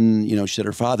 And then, she said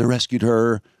her father rescued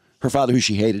her father, who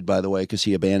she hated, by the way, because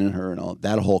he abandoned her and all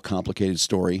that whole complicated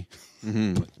story.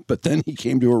 Mm-hmm. But then he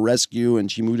came to her rescue,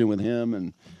 and she moved in with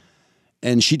him,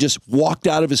 and she just walked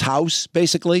out of his house,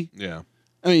 basically. Yeah.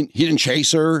 I mean, he didn't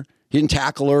chase her, he didn't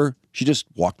tackle her, she just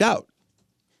walked out.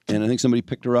 And I think somebody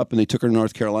picked her up and they took her to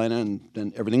North Carolina and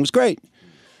then everything was great.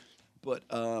 But,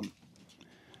 I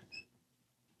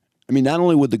mean, not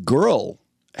only would the girl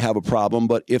have a problem,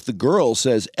 but if the girl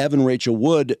says Evan Rachel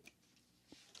Wood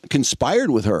conspired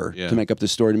with her to make up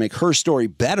this story, to make her story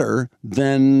better,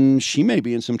 then she may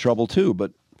be in some trouble too.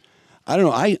 But I don't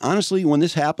know. I honestly, when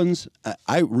this happens,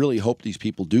 I really hope these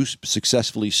people do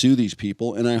successfully sue these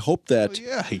people, and I hope that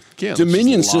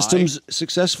Dominion Systems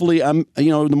successfully.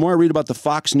 The more I read about the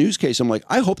Fox News case, I'm like,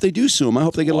 I hope they do sue them. I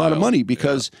hope they get a lot of money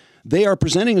because they are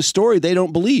presenting a story they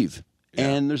don't believe,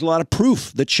 and there's a lot of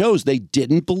proof that shows they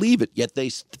didn't believe it. Yet they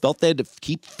felt they had to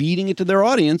keep feeding it to their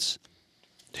audience.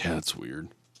 Yeah, that's weird.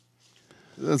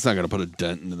 That's not going to put a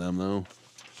dent into them, though.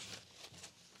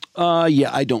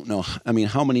 I don't know. I mean,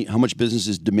 how much business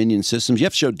is Dominion Systems? You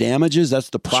have to show damages. That's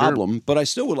the problem. Sure. But I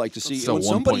still would like to see when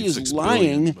somebody is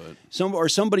lying,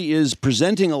 somebody is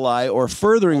presenting a lie or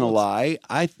furthering a lie.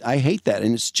 I hate that,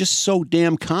 and it's just so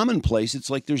damn commonplace. It's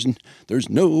like there's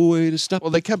no way to stop.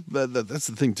 Well, they kept that's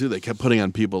the thing too. They kept putting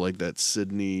on people like that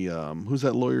Sidney. Who's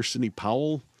that lawyer? Sidney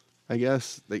Powell, I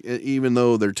guess. Even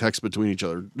though they're texts between each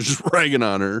other, just ragging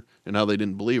on her and how they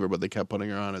didn't believe her, but they kept putting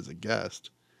her on as a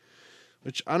guest.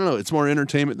 Which, I don't know, it's more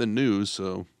entertainment than news,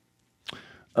 so.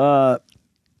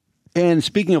 And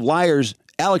speaking of liars,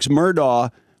 Alex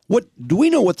Murdaugh, do we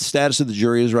know what the status of the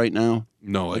jury is right now?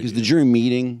 No idea. Is the jury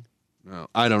meeting? No,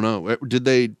 I don't know. Did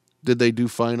they do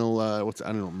final, I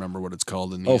don't remember what it's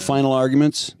called in the final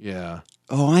arguments? Yeah.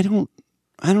 Oh, I don't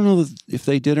know if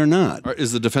they did or not.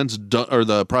 Is the defense done, or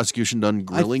the prosecution done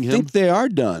grilling him? I think they are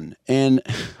done. And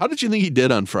how did you think he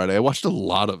did on Friday? I watched a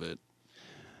lot of it.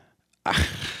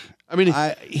 I mean,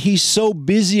 he's so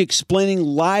busy explaining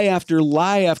lie after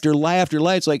lie after lie after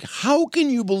lie. It's like, how can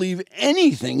you believe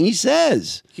anything he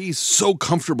says? He's so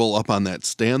comfortable up on that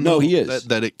stand. No, he is.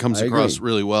 That it comes across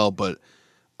really well. But,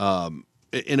 and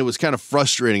it was kind of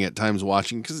frustrating at times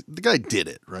watching because the guy did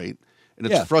it, right? And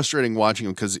it's frustrating watching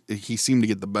him because he seemed to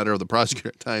get the better of the prosecutor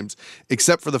at times,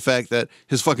 except for the fact that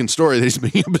his fucking story that he's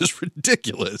making up is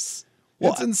ridiculous.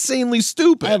 Well, it's insanely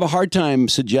stupid. I have a hard time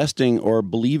suggesting or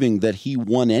believing that he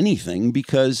won anything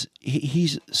because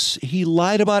he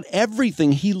lied about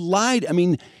everything. He lied. I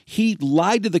mean, he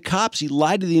lied to the cops. He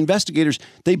lied to the investigators.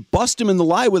 They bust him in the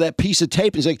lie with that piece of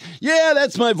tape. And he's like, yeah,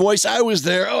 that's my voice. I was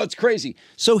there. Oh, it's crazy.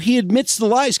 So he admits the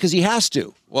lies because he has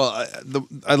to. Well,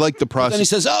 I like the process. Then he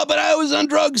says, oh, but I was on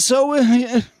drugs. So,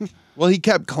 well, he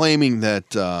kept claiming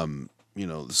that,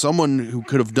 someone who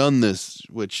could have done this,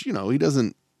 which, he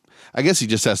doesn't. I guess he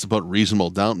just has to put reasonable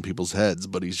doubt in people's heads.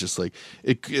 But he's just like,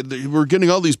 we're getting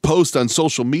all these posts on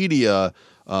social media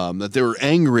that they were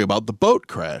angry about the boat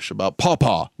crash, about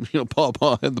Pawpaw.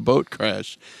 Pawpaw had the boat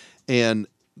crash. And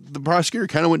the prosecutor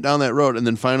kind of went down that road. And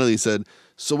then finally he said,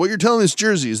 so what you're telling this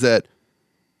Jersey is that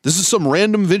this is some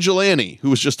random vigilante who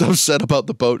was just upset about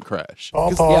the boat crash.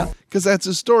 Because that's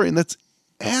his story. And that's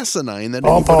asinine that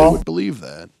anybody would believe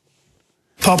that.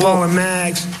 Pawpaw and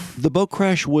Mags. The boat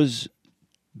crash was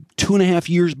 2.5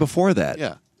 years before that.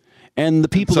 Yeah. And the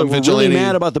people that were really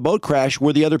mad about the boat crash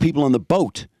were the other people on the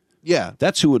boat. Yeah.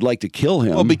 That's who would like to kill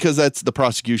him. Well, because that's the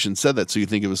prosecution said that, so you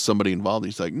think it was somebody involved.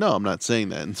 He's like, no, I'm not saying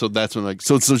that. And so that's when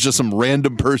so it's just some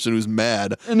random person who's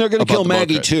mad. And they're going to kill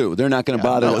Maggie too. They're not going to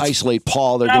bother to isolate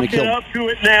Paul. They're going to kill. Up to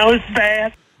it now. It's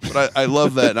bad. But I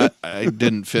love that. I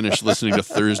didn't finish listening to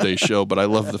Thursday's show, but I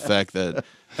love the fact that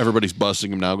everybody's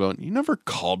busting him now, going, "You never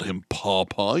called him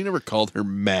Pawpaw. You never called her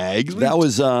Mags." That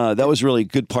was really a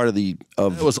good part of the.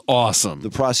 It was awesome.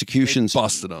 The prosecution's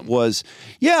busted him.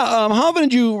 How often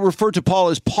did you refer to Paul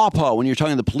as Pawpaw when you're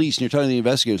talking to the police and you're talking to the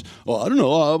investigators? Well, I don't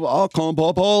know. I'll call him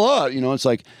Pawpaw a lot. It's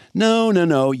like,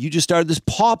 no. You just started this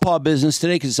Pawpaw business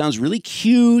today because it sounds really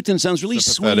cute and it sounds really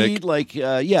sweet. Like,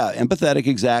 empathetic,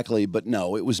 exactly. But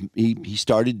no, it was he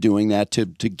started doing that to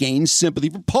gain sympathy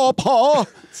for Pawpaw.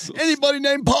 Anybody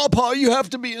named Pawpaw you have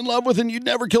to be in love with, and you'd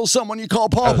never kill someone you call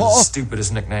Pawpaw. That is the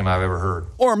stupidest nickname I've ever heard.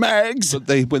 Or Mags. But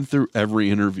they went through every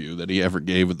interview that he ever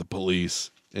gave with the police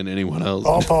and anyone else.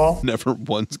 Pawpaw. Never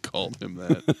once called him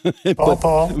that.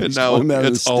 Pawpaw. And now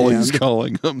it's all he's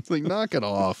calling him. It's like, knock it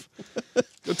off.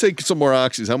 Go take some more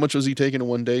oxys. How much was he taking in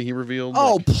one day, he revealed?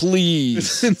 Oh, please.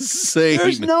 It's insane.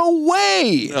 There's no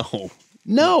way.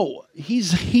 No.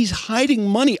 He's hiding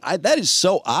money. That is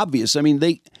so obvious. I mean,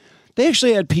 they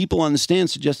actually had people on the stand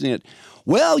suggesting that,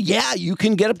 well, yeah, you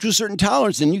can get up to a certain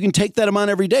tolerance and you can take that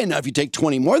amount every day. Now, if you take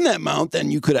 20 more than that amount,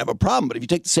 then you could have a problem. But if you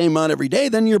take the same amount every day,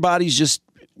 then your body's just,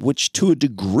 which to a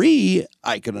degree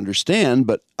I could understand,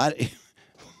 but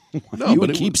you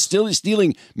would keep still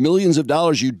stealing millions of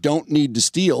dollars you don't need to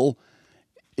steal.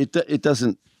 It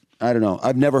doesn't. I don't know.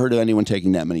 I've never heard of anyone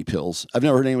taking that many pills. I've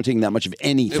never heard of anyone taking that much of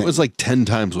anything. It was like 10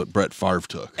 times what Brett Favre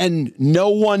took. And no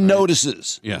one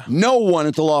notices. Yeah. No one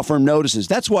at the law firm notices.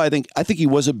 That's why I think he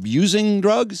was abusing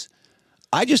drugs.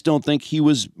 I just don't think he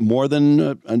was more than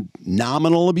a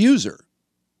nominal abuser.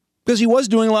 Because he was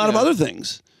doing a lot of other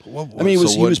things. I mean, he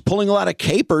was pulling a lot of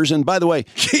capers. And by the way,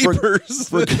 capers.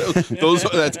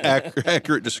 That's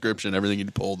accurate description. Everything he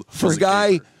pulled. For a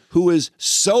guy who is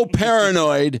so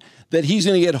paranoid that he's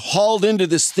going to get hauled into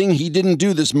this thing he didn't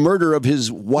do, this murder of his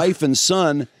wife and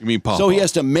son. You mean Pawpaw? So he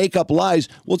has to make up lies.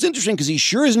 Well, it's interesting because he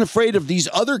sure isn't afraid of these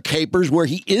other capers where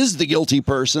he is the guilty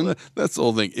person. That's the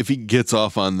whole thing. If he gets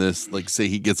off on this, like say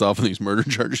he gets off on these murder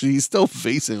charges, he's still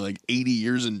facing like 80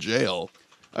 years in jail.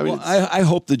 I mean, I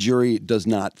hope the jury does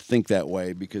not think that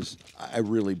way because I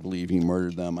really believe he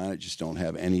murdered them. I just don't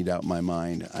have any doubt in my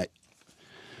mind.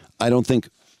 I don't think...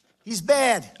 He's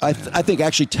bad. I think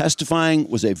actually testifying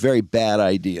was a very bad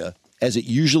idea, as it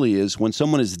usually is. When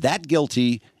someone is that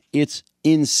guilty, it's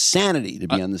insanity to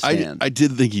be on the stand. I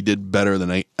did think he did better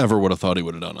than I ever would have thought he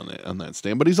would have done on that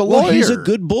stand, but he's a lawyer. He's a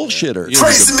good bullshitter.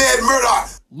 Tracy Man Murdoch.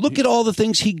 Look at all the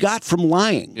things he got from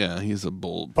lying. Yeah, he's a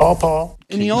bold. Pawpaw.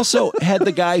 And he also had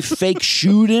the guy fake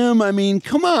shoot him. I mean,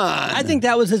 come on. I think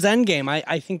that was his end game.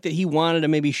 I think that he wanted to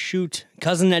maybe shoot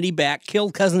Cousin Eddie back,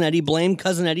 kill Cousin Eddie, blame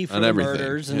Cousin Eddie for the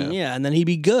murders, and and then he'd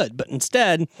be good. But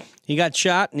instead, he got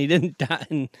shot and he didn't die.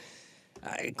 And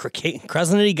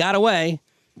Cousin Eddie got away.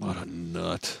 What a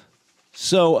nut.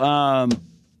 So, I've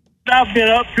been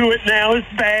up to it now. It's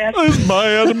bad. It's my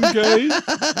Adam Gay.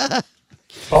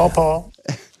 Pawpaw.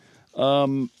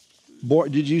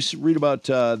 Did you read about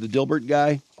the Dilbert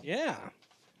guy? Yeah.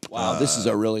 Wow, this is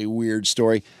a really weird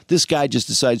story. This guy just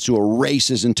decides to erase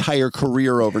his entire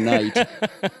career overnight.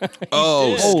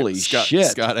 Holy shit.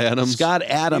 Scott Adams. Scott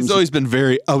Adams. He's always been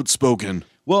very outspoken.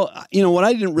 Well, what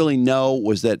I didn't really know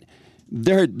was that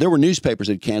there were newspapers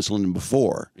that canceled him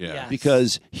before. Yeah. Yes.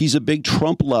 Because he's a big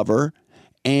Trump lover,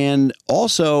 and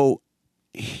also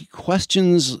he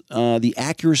questions the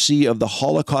accuracy of the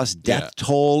Holocaust death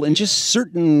toll and just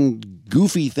certain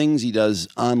goofy things he does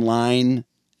online.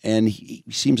 And he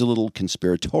seems a little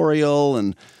conspiratorial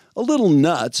and a little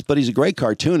nuts, but he's a great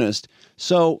cartoonist.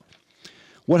 So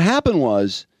what happened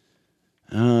was,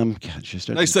 I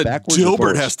said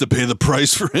Dilbert has to pay the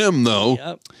price for him, though.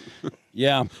 Yep.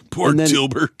 Yeah. Poor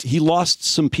Dilbert. He lost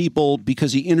some people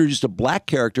because he introduced a black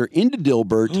character into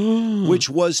Dilbert, which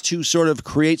was to sort of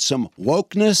create some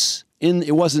wokeness.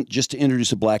 It wasn't just to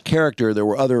introduce a black character. There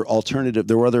were other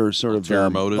sort of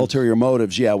ulterior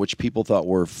motives, which people thought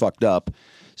were fucked up.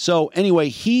 So anyway,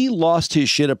 he lost his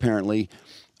shit apparently,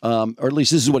 or at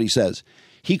least this is what he says.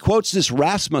 He quotes this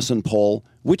Rasmussen poll,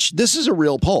 which this is a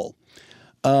real poll.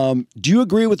 Do you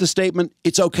agree with the statement,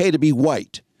 it's okay to be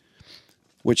white?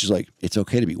 Which is like, it's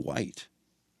okay to be white.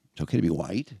 It's okay to be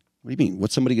white? What do you mean?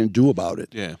 What's somebody going to do about it?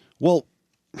 Yeah. Well,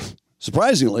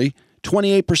 surprisingly,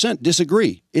 28%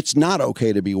 disagree. It's not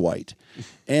okay to be white.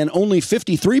 And only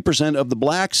 53% of the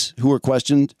blacks who were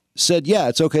questioned said, yeah,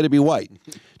 it's okay to be white.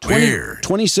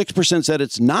 26% said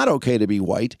it's not okay to be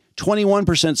white.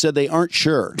 21% said they aren't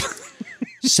sure.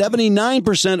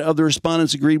 79% of the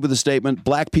respondents agreed with the statement,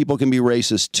 black people can be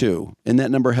racist too. And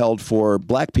that number held for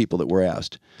black people that were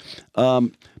asked. By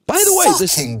the way,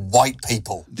 fucking white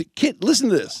people. Listen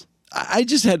to this. I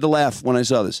just had to laugh when I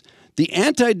saw this. The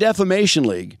Anti-Defamation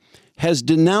League has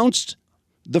denounced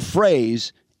the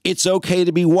phrase, it's okay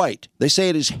to be white. They say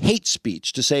it is hate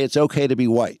speech to say it's okay to be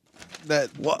white.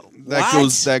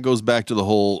 That goes back to the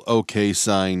whole OK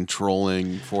sign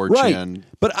trolling 4chan. Right.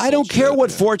 But I don't care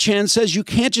what 4chan says. You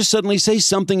can't just suddenly say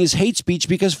something is hate speech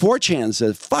because 4chan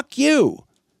says, fuck you.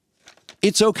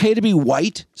 It's okay to be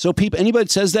white. So anybody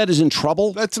that says that is in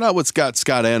trouble. That's not what got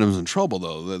Scott Adams in trouble,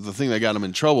 though. The thing that got him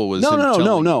in trouble was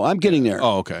No. I'm getting there.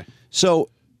 Oh, okay. So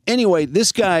anyway,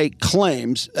 this guy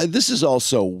claims, this is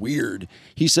also weird.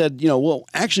 He said, well,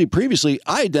 actually previously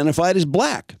I identified as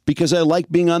black because I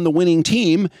like being on the winning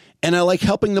team and I like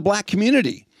helping the black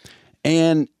community.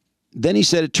 And then he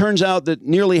said, it turns out that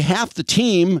nearly half the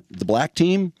team, the black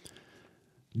team,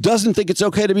 doesn't think it's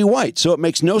okay to be white. So it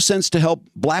makes no sense to help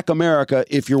black America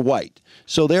if you're white.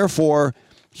 So therefore,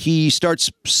 he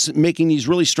starts making these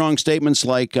really strong statements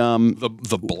like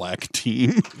the black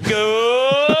team.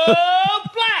 Go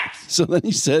blacks! So then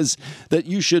he says that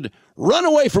you should run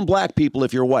away from black people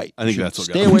if you're white. I think that's what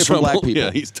got stay him in away from trouble. black people.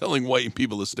 Yeah, he's telling white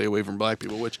people to stay away from black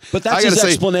people. But that's his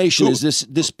explanation. Is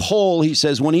this poll? He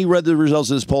says when he read the results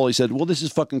of this poll, he said, "Well, this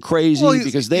is fucking crazy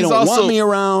because they don't want me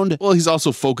around." Well, he's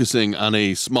also focusing on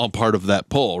a small part of that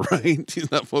poll, right?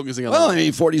 He's not focusing on. Well, I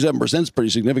mean, 47% is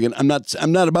pretty significant. I'm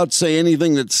not about to say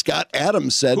anything that Scott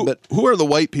Adams said, but who are the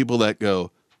white people that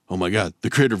go, "Oh my God, the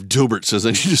creator of Dilbert says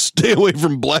I need to stay away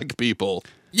from black people"?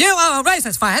 You are a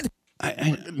racist, Fred.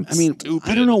 I mean,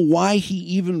 I don't know why he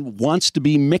even wants to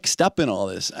be mixed up in all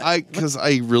this. Because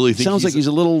I really think sounds like he's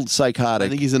a little psychotic. I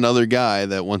think he's another guy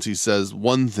that once he says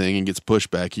one thing and gets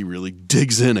pushback, he really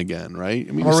digs in again, right?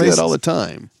 I mean, you see that all the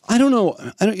time. I don't know.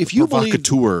 If you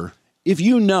Provocateur. If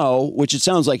you know, which it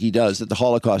sounds like he does, that the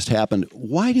Holocaust happened,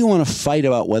 why do you want to fight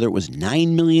about whether it was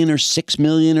 9 million or 6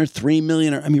 million or 3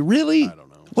 million? I mean, really? I don't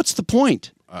know. What's the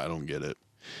point? I don't get it.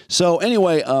 So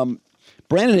anyway,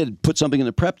 Brandon had put something in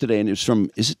the prep today, and it was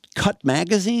from, is it Cut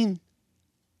Magazine?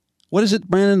 What is it,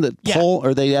 Brandon, that poll?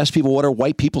 Or they ask people, what are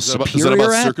white people superior is that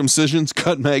about at? Circumcisions?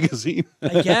 Cut Magazine?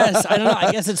 I guess. I don't know.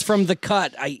 I guess it's from The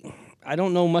Cut. I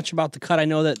don't know much about The Cut. I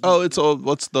know that...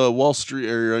 what's the Wall Street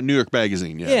or New York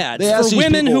Magazine? Yeah, it's for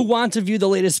women who want to view the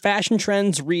latest fashion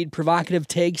trends, read provocative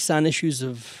takes on issues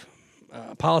of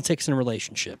politics and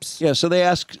relationships. Yeah, so they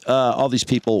ask all these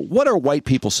people, what are white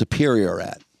people superior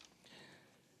at?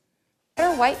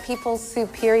 What are white people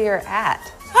superior at?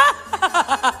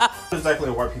 What exactly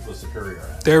are white people superior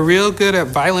at? They're real good at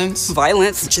violence.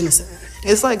 Genocide.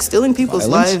 It's like stealing people's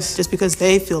lives just because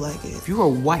they feel like it. If you are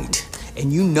white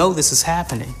and you know this is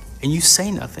happening and you say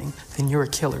nothing, then you're a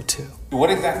killer too. What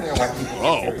exactly are white people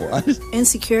superior at?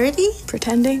 Insecurity,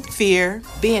 pretending, fear,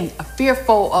 being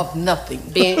fearful of nothing,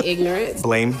 being ignorant,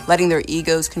 blame, letting their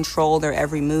egos control their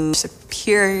every move,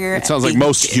 superior. It sounds like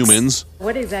most humans.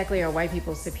 What exactly are white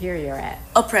people superior at?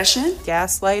 Oppression,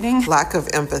 Gaslighting, lack of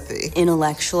empathy,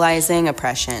 intellectualizing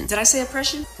oppression. Did I say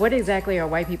oppression? What exactly are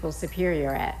white people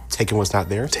superior at? Taking what's not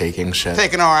there, taking shit,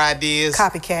 taking our ideas,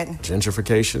 copycatting,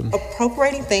 gentrification,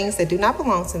 appropriating things that do not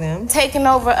belong to them, taking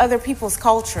over other people's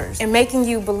cultures and making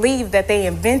you believe that they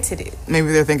invented it.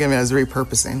 Maybe they're thinking of it as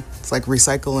repurposing. It's like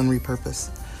recycle and repurpose.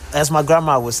 As my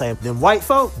grandma would say, them white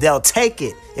folk, they'll take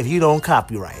it if you don't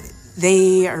copyright it.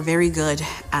 They are very good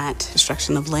at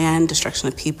destruction of land, destruction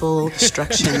of people,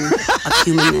 destruction of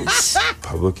humanness.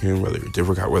 Republican, whether you're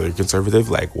Democrat, whether you're conservative,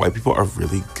 like white people are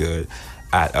really good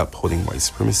at upholding white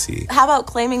supremacy. How about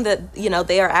claiming that,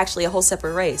 they are actually a whole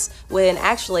separate race, when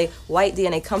actually white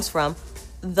DNA comes from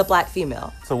the black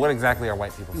female? So what exactly are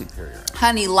white people superior at?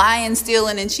 Honey, lying,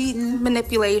 stealing, and cheating.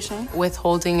 Manipulation.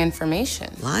 Withholding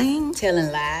information. Lying.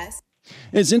 Telling lies.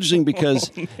 It's interesting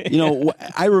because,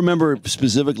 I remember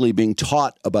specifically being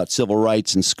taught about civil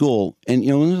rights in school. And,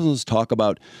 let's talk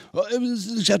about,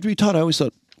 it have to be taught. I always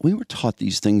thought, we were taught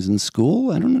these things in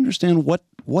school. I don't understand what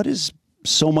is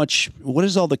all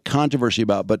the controversy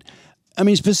about. But, I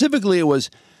mean, specifically it was,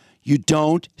 You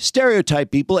don't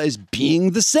stereotype people as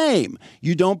being the same.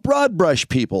 You don't broad brush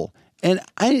people. And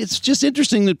it's just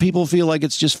interesting that people feel like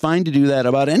it's just fine to do that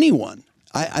about anyone.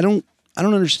 I don't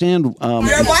understand.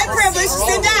 You're white privilege.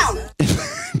 Sit down.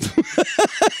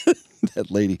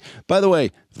 That lady. By the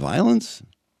way, violence?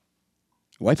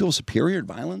 White people superior at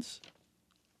violence?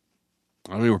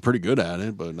 I mean, we're pretty good at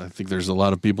it, but I think there's a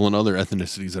lot of people in other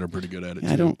ethnicities that are pretty good at it.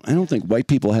 I don't think white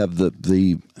people have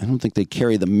the I don't think they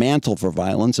carry the mantle for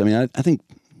violence. I mean, I think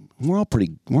we're all pretty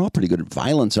good at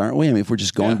violence, aren't we? I mean, if we're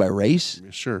just going by race.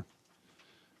 Yeah, sure.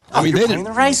 I mean, you're playing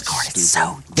the race card. It's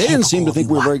so they didn't seem to think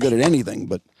we were very good at anything,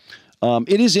 but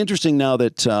it is interesting now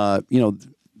that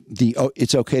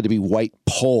it's okay to be white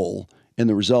poll in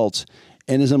the results.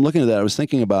 And as I'm looking at that, I was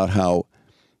thinking about how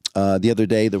the other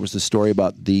day there was the story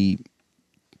about the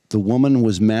woman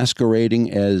was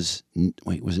masquerading as,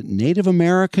 was it Native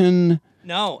American?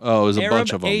 No. Oh, it was a Arab,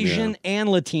 bunch of them. Asian, and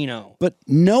Latino. But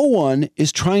no one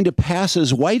is trying to pass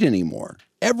as white anymore.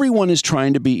 Everyone is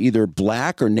trying to be either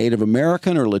black or Native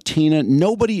American or Latina.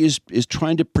 Nobody is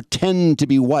trying to pretend to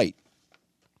be white.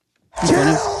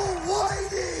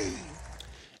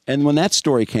 And when that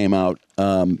story came out,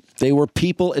 they were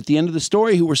people at the end of the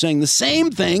story who were saying the same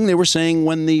thing they were saying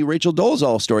when the Rachel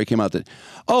Dolezal story came out. That,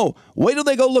 wait till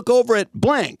they go look over at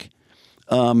blank,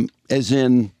 as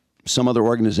in some other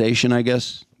organization, I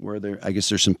guess, where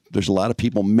there's a lot of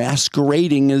people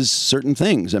masquerading as certain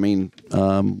things. I mean,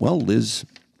 Liz,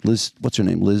 what's her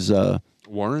name? Liz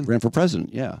Warren ran for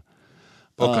president. Yeah.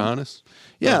 Pocahontas.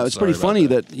 Yeah, it's pretty funny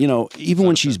that even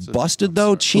when she's busted,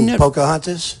 though, she never.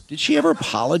 Pocahontas? Did she ever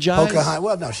apologize? Pocahontas?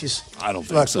 Well, no, she's. I don't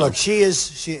think so. Look, she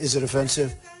is. Is it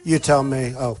offensive? You tell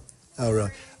me. Oh,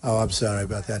 really? Oh, I'm sorry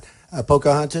about that.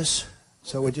 Pocahontas?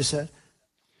 Is that what you said?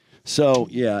 So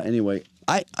yeah. Anyway,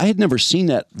 I had never seen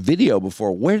that video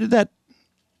before. Where is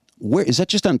that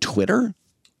just on Twitter?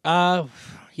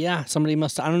 Yeah, somebody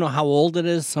must. I don't know how old it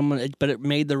is. But it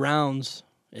made the rounds.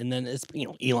 And then it's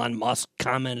Elon Musk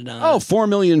commented on it. 4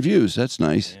 million views. That's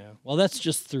nice. Yeah. Well, that's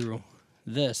just through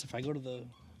this. If I go to the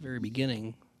very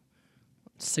beginning,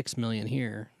 6 million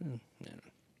here. Yeah.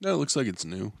 No, it looks like it's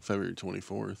new. February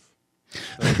 24th.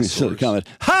 So the comment,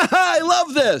 ha ha, I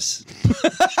love this.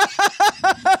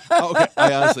 Okay,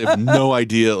 I honestly have no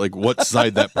idea what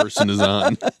side that person is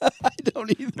on. I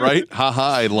don't either. Right? Ha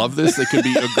ha, I love this. They could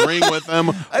be agreeing with them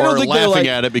or laughing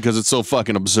at it because it's so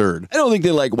fucking absurd. I don't think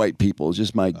they like white people. It's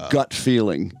just my gut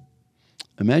feeling.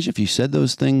 Imagine if you said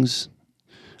those things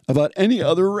about any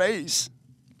other race.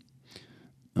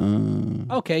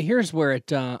 Okay, here's where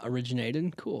it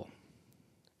originated. Cool.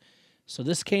 So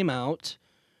this came out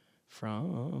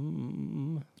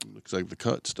from... Looks like The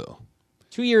Cut still.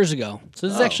 2 years ago. So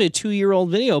this is actually a 2-year-old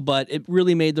video, but it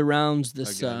really made the rounds.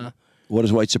 What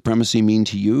does white supremacy mean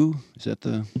to you? Is that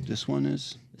this one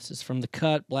is? This is from The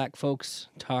Cut. Black folks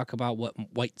talk about what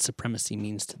white supremacy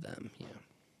means to them. Yeah.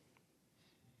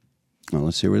 Well,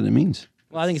 let's see what it means.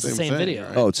 Well, I think it's the same video.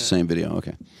 Right? Oh, it's the same video.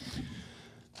 Okay.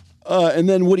 And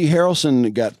then Woody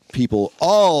Harrelson got people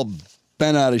all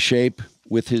bent out of shape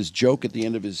with his joke at the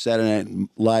end of his Saturday Night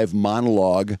Live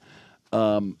monologue.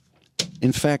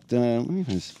 In fact,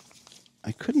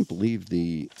 I couldn't believe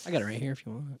I got it right here if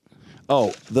you want.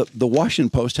 Oh, the Washington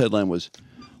Post headline was,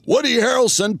 Woody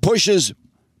Harrelson pushes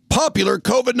popular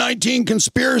COVID-19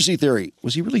 conspiracy theory.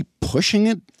 Was he really pushing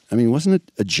it? I mean, wasn't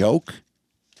it a joke?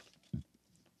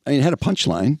 I mean, it had a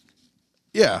punchline.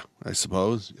 Yeah, I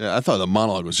suppose. Yeah, I thought the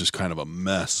monologue was just kind of a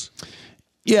mess.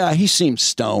 Yeah, he seemed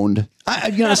stoned.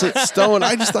 Stoned.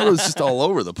 I just thought it was just all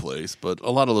over the place. But a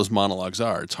lot of those monologues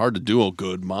are. It's hard to do a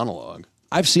good monologue.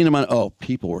 I've seen him on.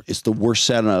 It's the worst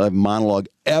Saturday Night Live monologue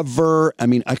ever. I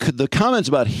mean, the comments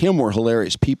about him were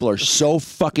hilarious. People are so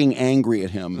fucking angry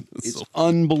at him. It's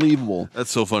unbelievable.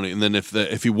 That's so funny. And then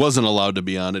if he wasn't allowed to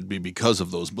be on, it'd be because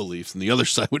of those beliefs, and the other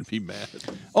side would be mad.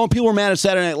 Oh, and people were mad at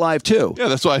Saturday Night Live too. Yeah,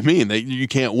 that's what I mean. You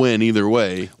can't win either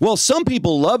way. Well, some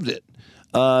people loved it.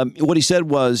 What he said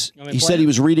was, he said he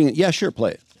was reading it. Yeah, sure,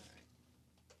 play it.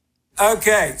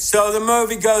 Okay, so the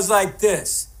movie goes like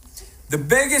this. The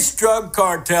biggest drug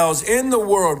cartels in the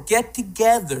world get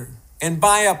together and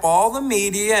buy up all the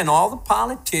media and all the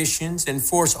politicians and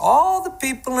force all the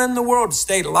people in the world to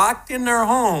stay locked in their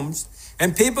homes,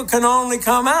 and people can only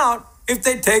come out if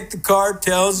they take the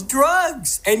cartel's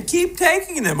drugs and keep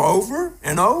taking them over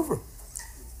and over.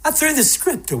 I threw the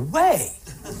script away.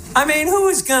 I mean, who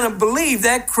is going to believe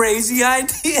that crazy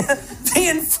idea?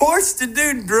 Being forced to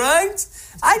do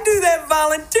drugs? I do that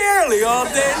voluntarily all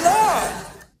day long.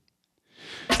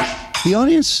 The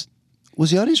audience Was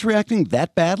the audience reacting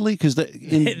that badly? Because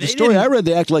in the story I read,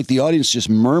 they acted like the audience just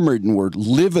murmured and were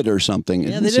livid or something.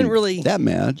 Yeah, they didn't really that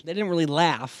mad. They didn't really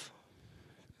laugh.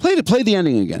 Play the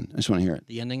ending again. I just want to hear it.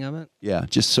 The ending of it? Yeah,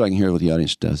 just so I can hear what the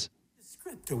audience does.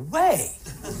 Away.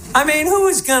 I mean, who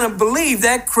is going to believe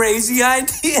that crazy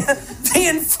idea?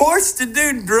 Being forced to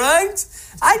do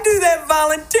drugs? I do that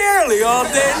voluntarily all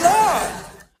day long.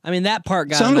 I mean, that part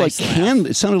got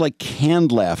It sounded like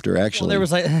canned laughter, actually. Well, there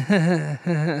was like...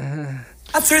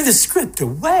 I threw the script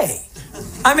away.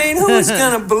 I mean, who is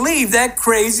going to believe that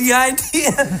crazy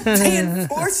idea? Being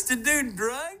forced to do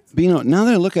drugs? But, now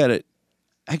that I look at it,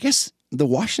 I guess the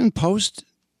Washington Post...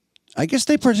 I guess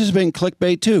they participate in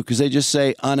clickbait, too, because they just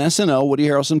say, on SNL, Woody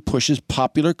Harrelson pushes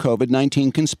popular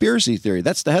COVID-19 conspiracy theory.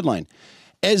 That's the headline.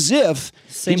 As if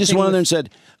he just went in there and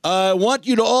said, I want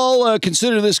you to all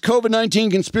consider this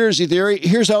COVID-19 conspiracy theory.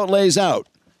 Here's how it lays out.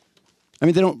 I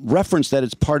mean, they don't reference that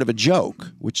it's part of a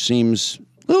joke, which seems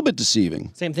a little bit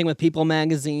deceiving. Same thing with People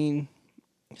Magazine.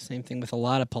 Same thing with a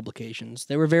lot of publications.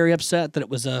 They were very upset that it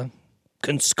was a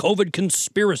COVID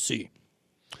conspiracy.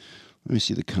 Let me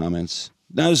see the comments.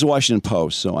 Now, this is the Washington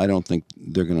Post, so I don't think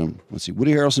they're going to... Let's see.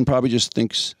 Woody Harrelson probably just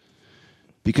thinks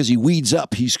because he weeds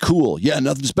up, he's cool. Yeah,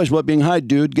 nothing special about being high,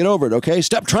 dude. Get over it, okay?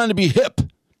 Stop trying to be hip.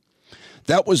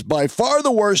 That was by far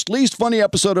the worst, least funny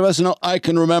episode of SNL I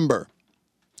can remember.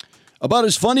 About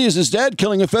as funny as his dad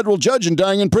killing a federal judge and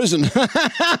dying in prison.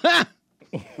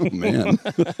 Oh, man.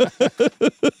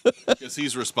 Guess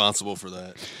he's responsible for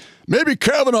that. Maybe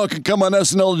Kavanaugh could come on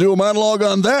SNL to do a monologue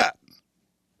on that.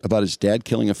 About his dad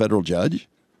killing a federal judge?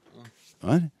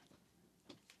 What?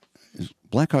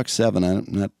 Black Hawk 7. I'm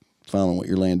not following what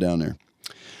you're laying down there.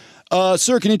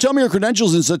 Sir, can you tell me your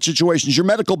credentials in such situations? Your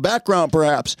medical background,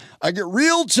 perhaps? I get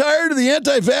real tired of the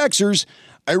anti-vaxxers.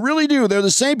 I really do. They're the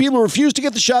same people who refuse to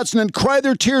get the shots and then cry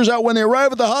their tears out when they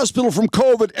arrive at the hospital from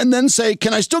COVID and then say,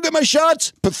 can I still get my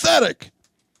shots? Pathetic.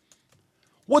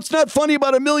 What's not funny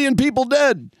about 1 million people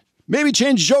dead? Maybe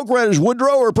change joke writers,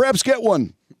 Woodrow, or perhaps get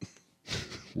one.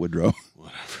 Woodrow.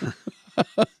 Whatever.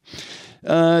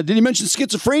 Did he mention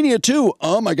schizophrenia, too?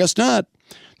 I guess not.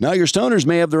 Now, your stoners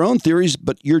may have their own theories,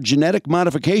 but your genetic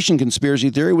modification conspiracy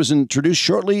theory was introduced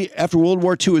shortly after World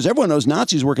War II. As everyone knows,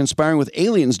 Nazis were conspiring with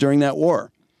aliens during that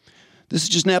war. This is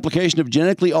just an application of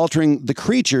genetically altering the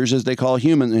creatures, as they call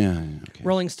humans. Yeah, okay.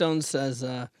 Rolling Stone says,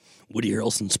 Woody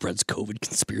Harrelson spreads COVID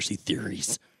conspiracy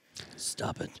theories.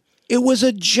 Stop it. It was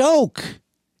a joke.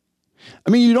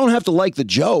 I mean, you don't have to like the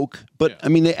joke, but, I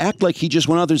mean, they act like he just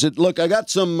went out there and said, look, I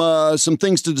got some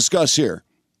things to discuss here.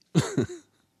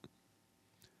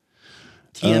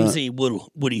 TMZ,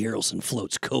 Woody Harrelson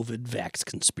floats COVID vax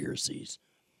conspiracies.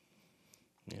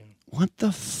 Yeah. What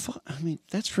the fuck? I mean,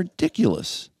 that's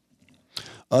ridiculous.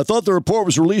 I thought the report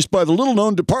was released by the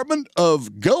little-known Department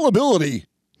of Gullibility.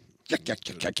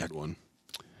 One.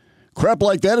 Crap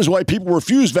like that is why people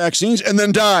refuse vaccines and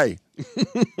then die.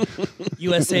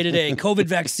 USA Today, COVID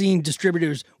vaccine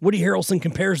distributors. Woody Harrelson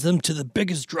compares them to the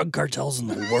biggest drug cartels in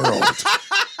the world.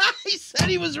 He said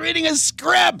he was reading a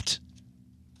script.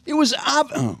 It was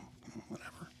whatever.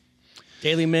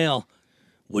 Daily Mail.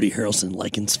 Woody Harrelson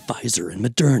likens Pfizer and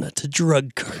Moderna to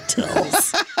drug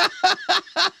cartels.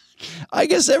 I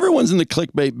guess everyone's in the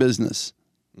clickbait business.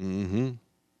 Mm-hmm.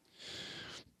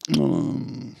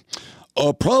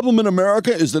 A problem in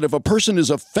America is that if a person is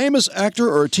a famous actor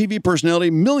or a TV personality,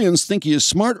 millions think he is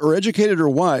smart or educated or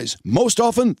wise. Most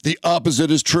often, the opposite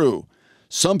is true.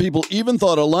 Some people even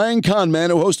thought a lying con man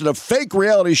who hosted a fake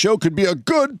reality show could be a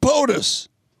good POTUS.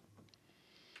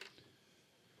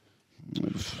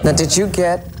 Now, did you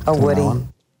get a Woody?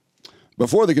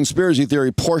 Before the conspiracy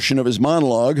theory portion of his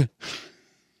monologue,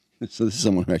 so this is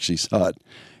someone who actually saw it,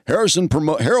 Harrelson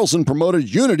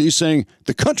promoted unity, saying,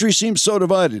 the country seems so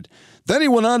divided. Then he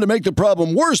went on to make the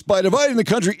problem worse by dividing the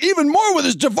country even more with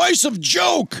his divisive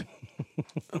joke.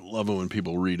 I love it when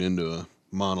people read into a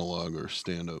monologue or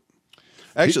stand-up.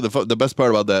 Actually, the best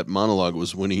part about that monologue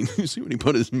was when he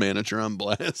put his manager on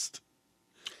blast.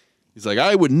 He's like,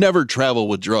 I would never travel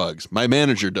with drugs. My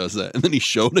manager does that. And then he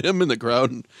showed him in the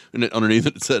crowd, and underneath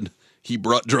it said, he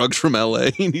brought drugs from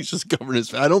L.A., and he's just covering his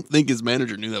face. I don't think his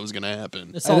manager knew that was going to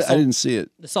happen. I didn't see it.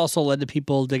 This also led to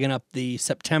people digging up the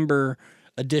September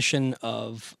edition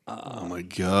of... oh, my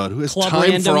God. Who has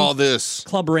time for all this?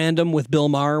 Club Random with Bill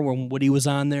Maher when Woody was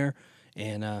on there.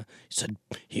 And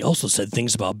he also said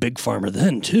things about Big Pharma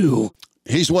then, too.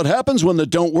 He's what happens when the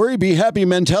don't worry, be happy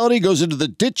mentality goes into the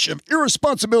ditch of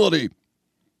irresponsibility.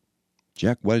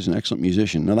 Jack White is an excellent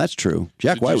musician. No, that's true.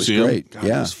 Jack White was great. God,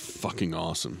 yeah. He was fucking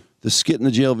awesome. The skit in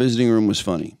the jail visiting room was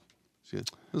funny.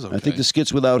 It was okay. I think the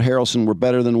skits without Harrelson were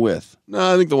better than with.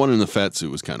 No, I think the one in the fat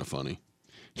suit was kind of funny.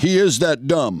 He is that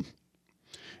dumb.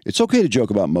 It's okay to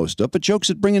joke about most stuff, but jokes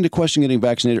that bring into question getting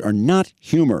vaccinated are not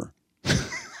humor.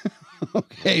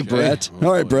 Okay, Brett.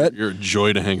 All right, Brett. You're a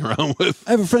joy to hang around with.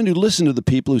 I have a friend who listened to the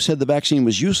people who said the vaccine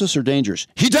was useless or dangerous.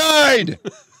 He died!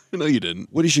 No, you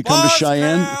didn't. Woody should come to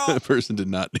Cheyenne. That person did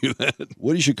not do that.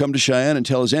 Woody should come to Cheyenne and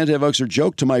tell his anti-vaxxer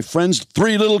joke to my friend's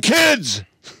 3 little kids.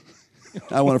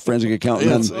 I want a forensic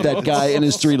accountant on that guy and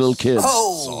his 3 little kids.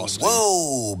 Oh,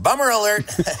 whoa, bummer alert.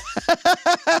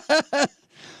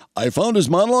 I found his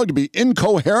monologue to be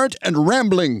incoherent and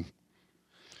rambling.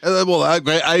 Well,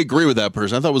 I agree with that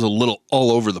person. I thought it was a little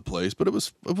all over the place, but it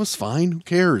was fine. Who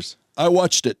cares? I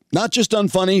watched it. Not just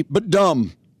unfunny, but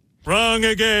dumb. Wrong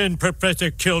again,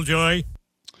 Professor Killjoy.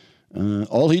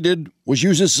 All he did was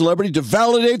use his celebrity to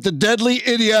validate the deadly,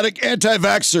 idiotic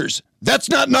anti-vaxxers. That's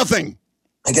not nothing.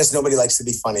 I guess nobody likes to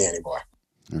be funny anymore.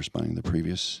 They're responding to the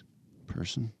previous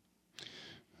person.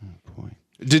 Oh, boy.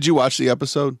 Did you watch the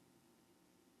episode?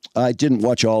 I didn't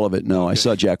watch all of it, no. I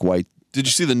saw Jack White. Did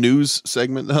you see the news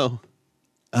segment, though?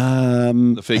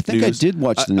 The fake I think news? I did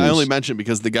watch the news. I only mentioned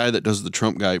because the guy that does the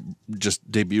Trump guy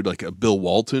just debuted like a Bill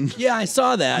Walton. Yeah, I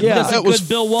saw that. Yeah, that was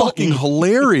Bill Walton. Fucking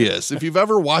hilarious. If you've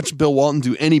ever watched Bill Walton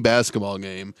do any basketball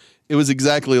game, it was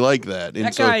exactly like that. And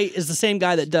that guy is the same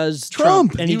guy that does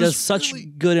Trump and he does such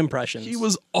good impressions. He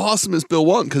was awesome as Bill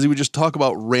Walton because he would just talk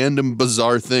about random,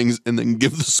 bizarre things and then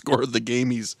give the score of the game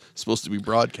he's supposed to be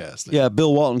broadcasting. Yeah,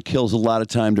 Bill Walton kills a lot of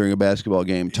time during a basketball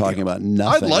game talking about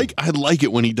nothing. I'd like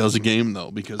it when he does a game, though,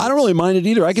 because I don't really mind it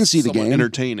either. I can see the game.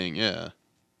 Entertaining, yeah.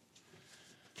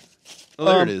 Oh,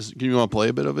 there it is. Do you want to play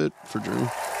a bit of it for Drew?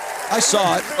 I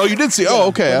saw it. Oh, you did see it? Oh,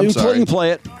 okay. I'm sorry. You can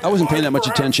play it. I wasn't paying that much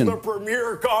attention. The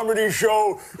premier comedy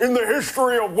show in the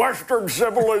history of Western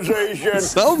civilization.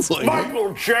 Sounds like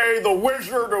Michael Che, the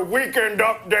Wizard of Weekend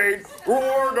Update,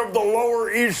 Lord of the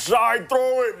Lower East Side.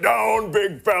 Throw it down,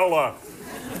 big fella.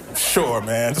 Sure,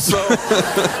 man. So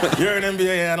you're an NBA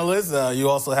analyst. You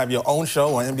also have your own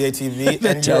show on NBA TV.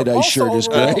 That tie-dye shirt is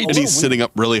great. And he's sitting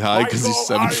up really high because he's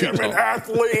 7 feet tall. I am an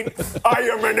athlete. I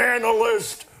am an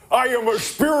analyst. I am a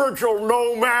spiritual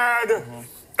nomad.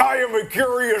 I am a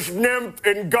curious nymph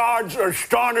in God's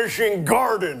astonishing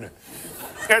garden.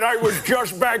 And I was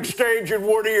just backstage in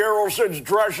Woody Harrelson's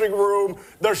dressing room.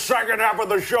 The second half of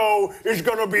the show is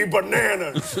going to be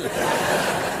bananas.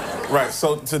 Right,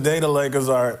 so today the Lakers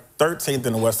are 13th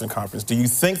in the Western Conference. Do you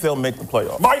think they'll make the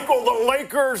playoffs? Michael, the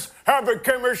Lakers have a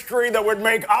chemistry that would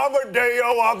make Amadeo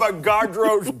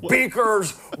Avogadro's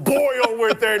beakers boil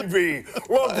with envy.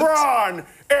 LeBron,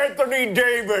 Anthony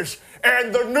Davis,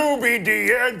 and the newbie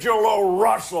D'Angelo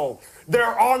Russell.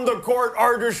 Their on-the-court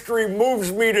artistry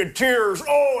moves me to tears.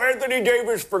 Oh, Anthony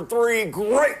Davis for 3,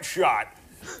 great shot.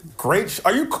 Great.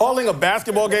 Are you calling a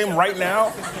basketball game right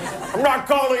now? I'm not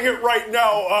calling it right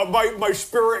now. My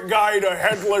spirit guide, a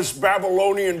headless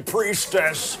Babylonian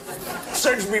priestess,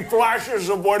 sends me flashes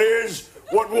of what is,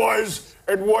 what was,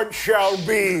 and what shall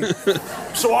be.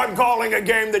 So I'm calling a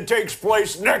game that takes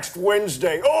place next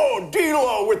Wednesday. Oh,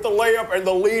 D'Lo with the layup, and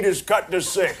the lead is cut to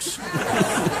 6.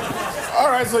 All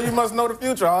right, so you must know the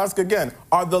future. I'll ask again.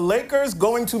 Are the Lakers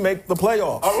going to make the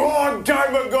playoffs? A long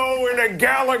time ago in a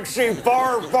galaxy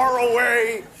far, far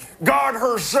away, God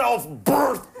herself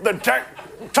birthed the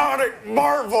tectonic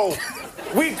marvel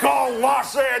we call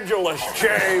Los Angeles,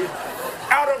 Che.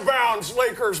 Out of bounds,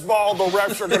 Lakers ball. The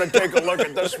refs are going to take a look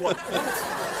at this one.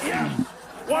 Yeah,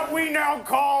 what we now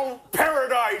call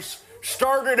paradise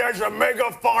started as a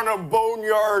megafauna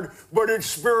boneyard, but its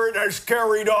spirit has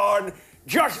carried on.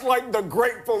 Just like the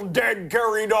Grateful Dead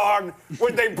carried on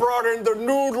when they brought in the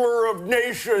noodler of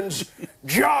nations,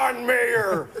 John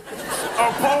Mayer,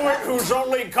 a poet whose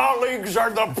only colleagues are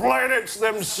the planets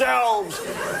themselves.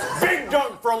 Big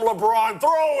dunk from LeBron.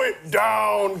 Throw it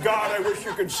down. God, I wish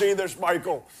you could see this,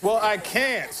 Michael. Well, I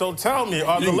can't. So tell me,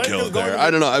 are the Lakers going to... I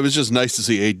don't know. It was just nice to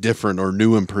see a different or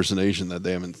new impersonation that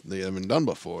they haven't done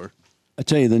before. I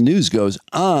tell you, the news goes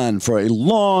on for a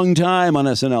long time on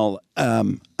SNL. I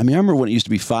remember when it used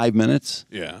to be 5 minutes.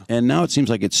 Yeah. And now it seems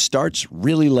like it starts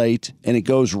really late and it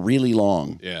goes really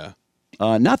long. Yeah.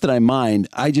 Not that I mind.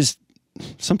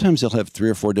 Sometimes they'll have 3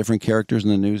 or 4 different characters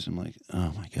in the news. I'm like,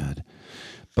 oh, my God.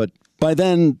 But by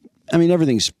then,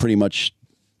 everything's pretty much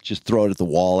just throw it at the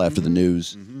wall after the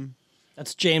news. Mm-hmm.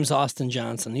 That's James Austin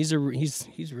Johnson. He's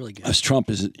really good. Trump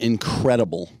is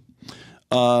incredible.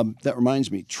 That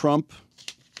reminds me, Trump...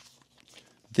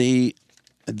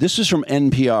 This is from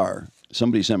NPR.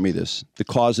 Somebody sent me this. The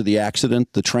cause of the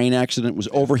accident, the train accident, was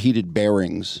overheated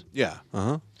bearings. Yeah.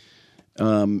 Uh-huh.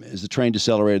 As the train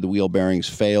decelerated, the wheel bearings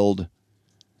failed.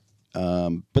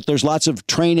 But there's lots of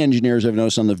train engineers I've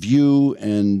noticed on The View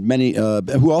and many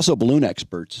who are also balloon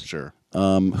experts. Sure.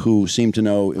 who seem to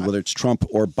know whether it's Trump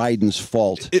or Biden's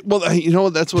fault.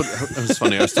 That's what it was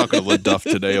funny. I was talking to LaDuff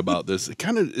today about this. It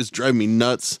kind of is driving me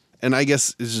nuts. And I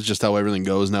guess this is just how everything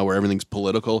goes now, where everything's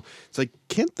political. It's like,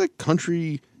 can't the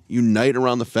country unite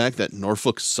around the fact that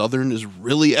Norfolk Southern is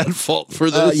really at fault for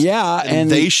this?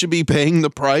 And they should be paying the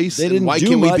price. They didn't why do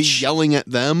can't we be much yelling at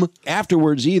them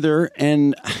afterwards either?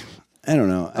 And I don't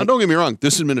know. Now, don't get me wrong.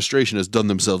 This administration has done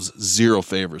themselves zero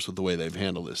favors with the way they've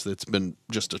handled this. It's been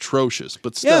just atrocious.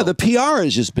 But still, yeah, the PR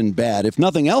has just been bad. If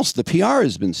nothing else, the PR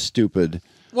has been stupid.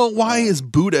 Well, why is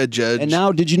Buttigieg? And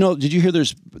now, did you hear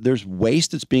there's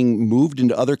waste that's being moved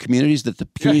into other communities that the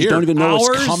communities don't even know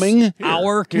is coming?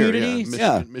 Our communities?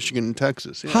 Michigan and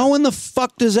Texas. Yeah. How in the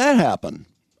fuck does that happen?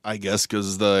 I guess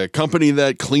because the company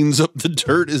that cleans up the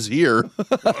dirt is here.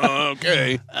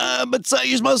 Okay. But so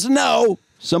you're supposed to know.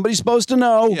 Somebody's supposed to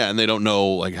know. Yeah, and they don't know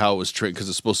like how it was because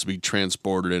it's supposed to be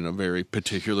transported in a very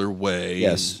particular way.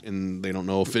 Yes. And they don't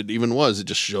know if it even was. It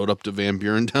just showed up to Van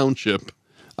Buren Township.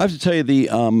 I have to tell you,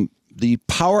 the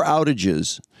power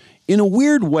outages, in a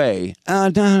weird way, I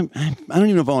don't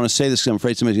even know if I want to say this because I'm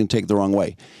afraid somebody's going to take it the wrong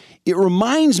way. It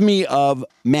reminds me of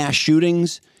mass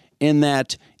shootings in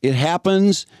that it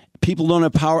happens, people don't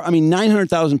have power. I mean,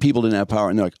 900,000 people didn't have power,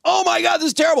 and they're like, oh my God, this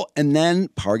is terrible. And then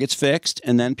power gets fixed,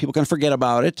 and then people kind of forget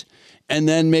about it. And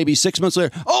then maybe 6 months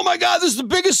later, oh my God, this is the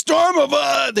biggest storm of,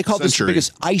 they call this the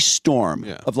biggest ice storm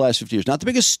of the last 50 years. Not the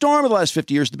biggest storm of the last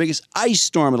 50 years, the biggest ice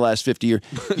storm of the last 50 years.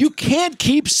 You can't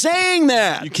keep saying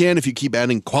that. You can if you keep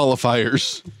adding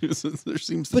qualifiers. There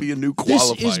seems to be a new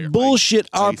qualifier. This is bullshit.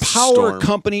 Our power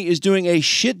company is doing a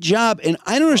shit job. And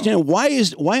I don't understand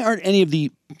why aren't any of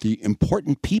the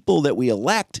important people that we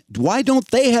elect, why don't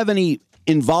they have any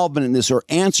involvement in this or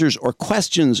answers or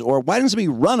questions, or why doesn't somebody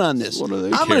run on this? What do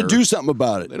they I'm going to do something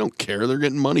about it. They don't care. They're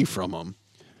getting money from them.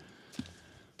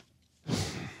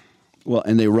 Well,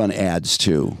 and they run ads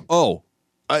too. Oh,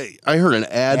 I heard an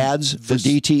ad. Ads for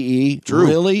DTE? Drew.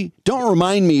 Really? Don't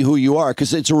remind me who you are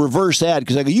because it's a reverse ad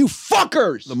because I go, you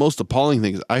fuckers! The most appalling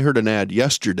thing is I heard an ad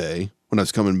yesterday when I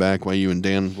was coming back while you and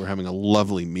Dan were having a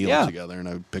lovely meal together and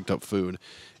I picked up food.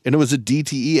 And it was a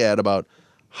DTE ad about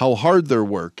how hard they're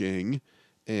working.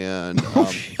 And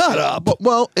shut up. But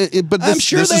I'm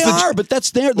sure they are, but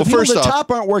that's there. The people at the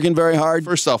top aren't working very hard.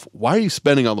 First off, why are you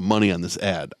spending all the money on this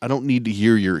ad? I don't need to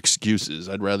hear your excuses.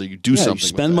 I'd rather you do something. You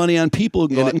spend money on people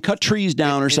and cut trees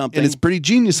down or something. And it's pretty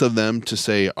genius of them to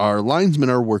say our linesmen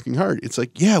are working hard. It's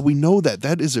like, yeah, we know that.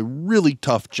 That is a really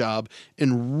tough job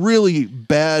in really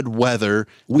bad weather.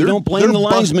 We don't blame the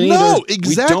linesmen either. No,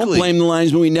 exactly. We don't blame the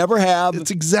linesmen. We never have.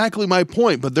 It's exactly my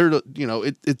point. But they're,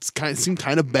 it seemed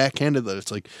kind of backhanded that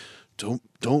it's like,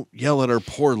 don't yell at our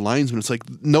poor linesmen. It's like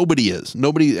nobody is.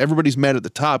 Everybody's mad at the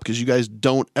top because you guys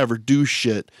don't ever do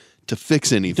shit to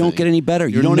fix anything. You don't get any better.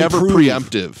 You're don't never improve.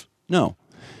 preemptive. No.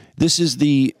 This is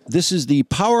the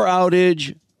power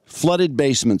outage flooded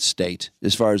basement state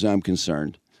as far as I'm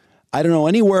concerned. I don't know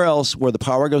anywhere else where the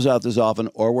power goes out this often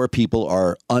or where people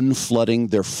are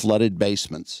unflooding their flooded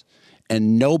basements.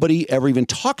 And nobody ever even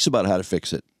talks about how to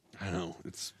fix it. I know.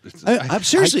 I'm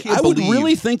seriously, I would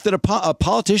really think that a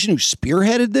politician who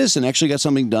spearheaded this and actually got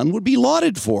something done would be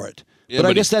lauded for it. Yeah, but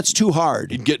I guess that's too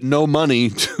hard. You'd get no money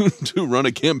to run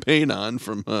a campaign on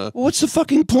from. What's the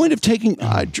fucking point of taking?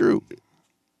 Drew.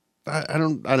 I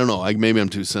don't know. Maybe I'm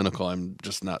too cynical. I'm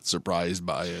just not surprised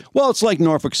by it. Well, it's like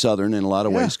Norfolk Southern in a lot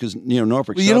of ways because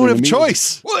Norfolk. Well, you don't have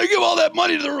choice. Well, they give all that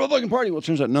money to the Republican Party. Well, it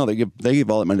turns out no, they give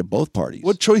all that money to both parties.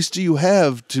 What choice do you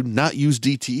have to not use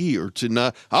DTE or to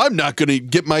not? I'm not going to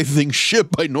get my thing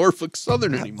shipped by Norfolk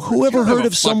Southern anymore. Whoever heard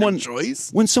of someone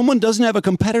choice? When someone doesn't have a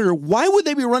competitor? Why would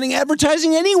they be running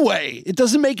advertising anyway? It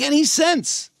doesn't make any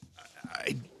sense.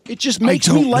 It just makes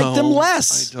me like them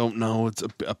less. I don't know. It's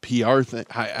a PR thing.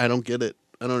 I don't get it.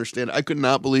 I don't understand. I could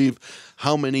not believe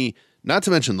how many, not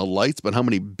to mention the lights, but how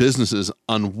many businesses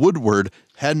on Woodward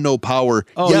had no power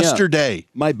yesterday. Yeah.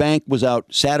 My bank was out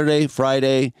Saturday,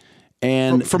 Friday,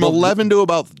 and from 11 to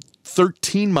about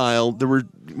 13 Mile, there were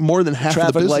more than half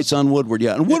traffic of the lights on Woodward.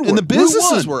 Yeah, and Woodward, and the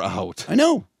businesses were out. I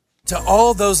know. To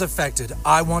all those affected,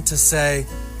 I want to say,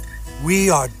 we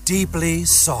are deeply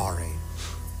sorry.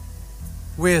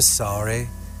 We're sorry.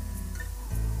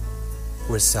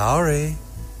 We're sorry.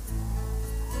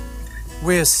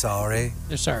 We're sorry.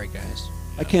 They're sorry, guys.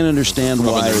 I can't understand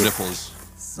why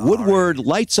Woodward,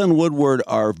 lights on Woodward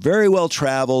are very well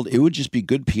traveled. It would just be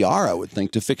good PR, I would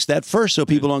think, to fix that first so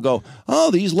people don't go, oh,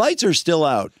 these lights are still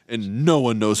out. And no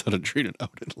one knows how to treat an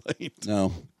outed light.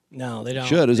 No, they don't.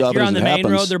 Should, as if you're on the main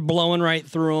happens. road, they're blowing right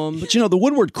through them. But the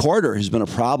Woodward corridor has been a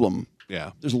problem.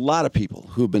 Yeah. There's a lot of people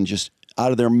who have been just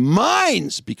out of their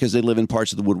minds because they live in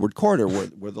parts of the Woodward Corridor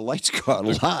where the lights go out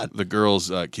a lot. The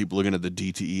girls keep looking at the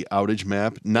DTE outage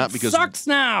map, not because sucks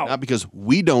now. Not because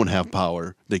we don't have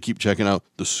power. They keep checking out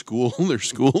the school, because their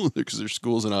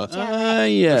school's in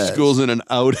their school's in an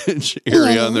outage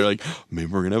area, and they're like,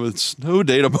 maybe we're gonna have a snow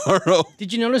day tomorrow.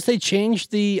 Did you notice they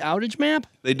changed the outage map?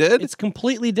 They did? It's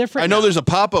completely different. I know there's a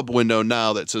pop-up window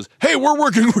now that says, hey, we're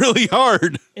working really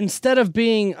hard. Instead of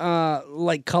being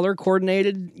like color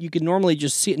coordinated, you could normally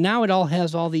just see it. Now it all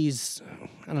has all these,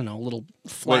 I don't know, little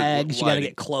flags. You got to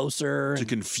get closer. To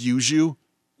confuse you?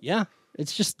 Yeah,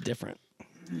 it's just different.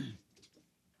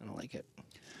 I don't like it.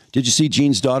 Did you see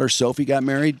Gene's daughter, Sophie, got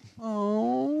married?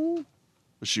 Oh.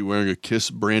 Was she wearing a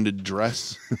Kiss-branded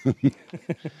dress?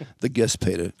 The guest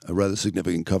paid a rather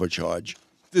significant cover charge.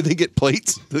 Did they get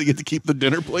plates? Did they get to keep the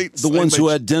dinner plates? The ones who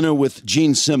had dinner with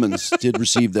Gene Simmons did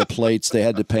receive their plates. They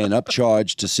had to pay an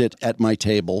upcharge to sit at my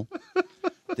table.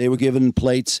 They were given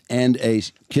plates and a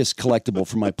Kiss collectible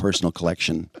from my personal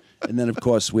collection. And then, of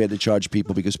course, we had to charge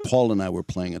people because Paul and I were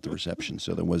playing at the reception.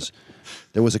 So there was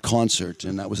a concert,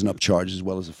 and that was an upcharge as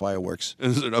well as the fireworks.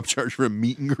 Is it an upcharge for a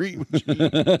meet and greet with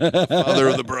Gene, father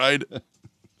of the bride?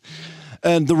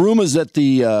 And the rumors that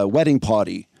the wedding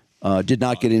party did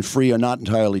not get in free are not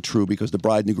entirely true because the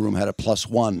bride and the groom had a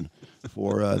 +1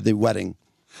 for the wedding.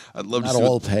 I'd love not to see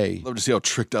all pay. Love to see how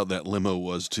tricked out that limo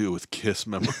was too, with Kiss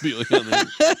memorabilia on there.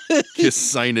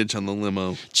 Kiss signage on the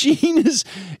limo. Gene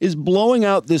is blowing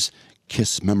out this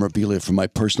Kiss memorabilia from my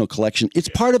personal collection. It's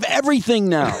part of everything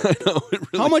now. I know, it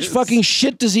really How much is. fucking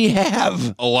shit does he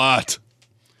have? A lot.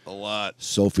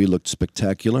 Sophie looked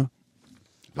spectacular.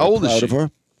 How old is Proud she? of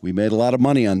her. We made a lot of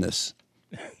money on this.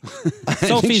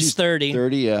 Sophie's 30.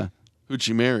 30, yeah. Who'd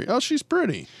she marry? Oh, she's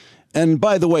pretty. And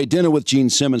by the way, dinner with Gene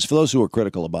Simmons, for those who are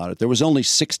critical about it, there was only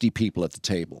 60 people at the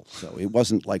table. So it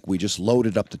wasn't like we just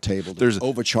loaded up the table to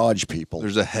overcharge people.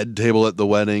 There's a head table at the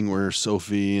wedding where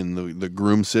Sophie and the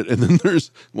groom sit, and then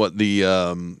there's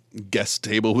the guest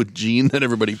table with Gene that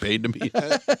everybody paid to be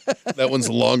at. That one's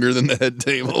longer than the head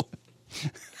table.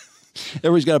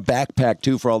 Everybody's got a backpack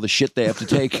too for all the shit they have to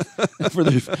take for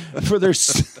their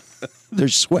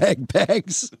swag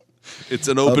bags. It's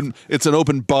an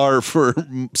open bar for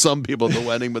some people at the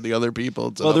wedding, but the other people,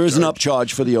 it's there is an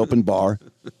upcharge for the open bar.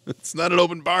 It's not an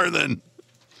open bar then.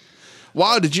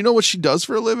 Wow, did you know what she does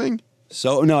for a living?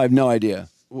 So no, I have no idea.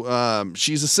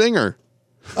 She's a singer.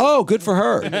 Oh, good for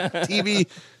her. TV.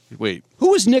 Wait,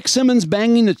 who was Nick Simmons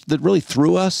banging that really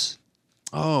threw us?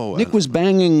 Oh, Nick was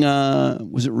banging.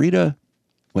 Was it Rita?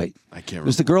 Wait, I can't remember. It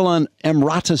was the girl on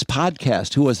Emrata's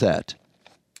podcast. Who was that?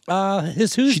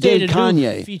 His Who's She dated Dated Who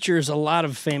Kanye. features a lot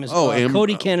of famous. Oh,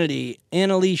 Cody Kennedy,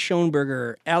 Annalise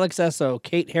Schoenberger, Alex Esso,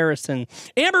 Kate Harrison,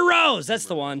 Amber Rose. That's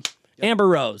the one. Amber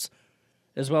Rose,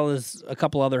 as well as a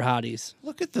couple other hotties.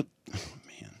 Look at the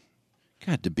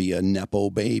got to be a nepo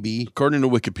baby. According to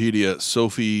Wikipedia,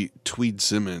 Sophie Tweed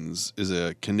Simmons is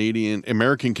a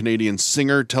American-Canadian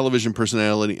singer, television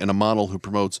personality, and a model who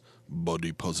promotes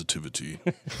body positivity.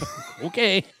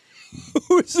 Okay.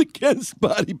 Who is against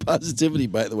body positivity,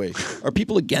 by the way? Are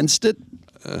people against it?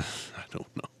 I don't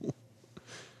know.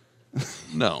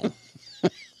 No.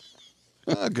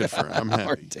 Good for her. I'm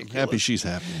happy. I'm happy she's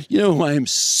happy. You know who I am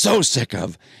so sick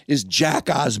of is Jack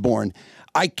Osborne.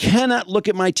 I cannot look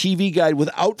at my TV guide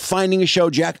without finding a show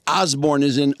Jack Osborne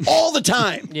is in all the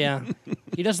time. Yeah.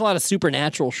 He does a lot of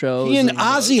supernatural shows. He and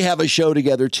Ozzy have a show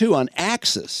together, too, on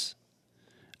Axis.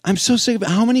 I'm so sick of it.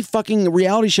 How many fucking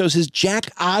reality shows has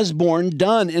Jack Osborne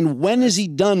done? And when is he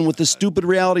done with the stupid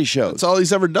reality shows? That's all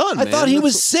he's ever done, I man. thought he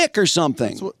was sick or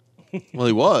something. Well,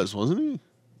 he was, wasn't he?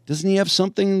 Doesn't he have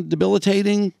something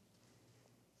debilitating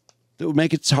that would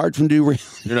make it hard for him to do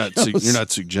reality You're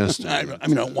not suggesting. I mean, I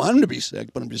don't want him to be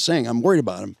sick, but I'm just saying I'm worried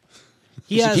about him.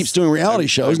 He keeps doing reality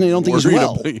shows, and I don't think he's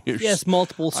well. He has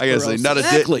multiple I gotta sclerosis.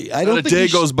 say, not a day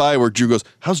goes by where Drew goes,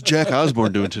 how's Jack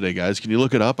Osborne doing today, guys? Can you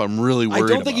look it up? I'm really worried I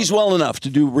don't think he's well enough to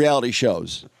do reality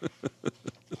shows.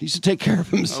 He needs to take care of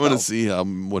himself. I want to see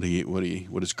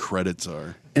what his credits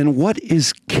are. And what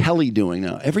is Kelly doing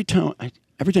now? Every time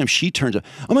she turns up,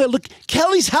 oh my God, look,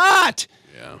 Kelly's hot.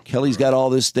 Yeah, Kelly's got all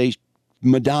this. They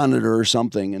Madonna'd her or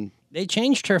something, and they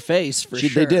changed her face for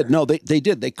sure. They did. No, they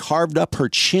did. They carved up her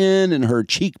chin and her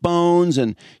cheekbones,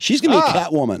 and she's going to be a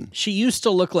Catwoman. She used to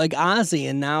look like Ozzy,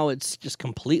 and now it's just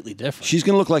completely different. She's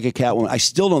going to look like a Catwoman. I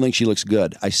still don't think she looks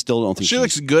good. She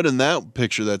looks good in that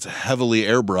picture that's heavily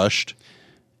airbrushed.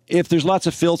 If there's lots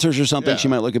of filters or something, she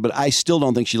might look good, but I still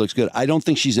don't think she looks good. I don't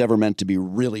think she's ever meant to be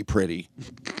really pretty.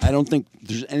 I don't think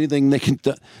there's anything they can...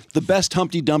 The best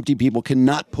Humpty Dumpty people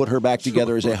cannot put her back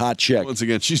together as a hot chick. Once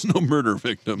again, she's no murder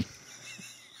victim.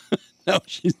 No,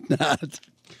 she's not.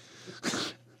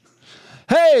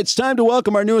 Hey, it's time to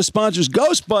welcome our newest sponsors,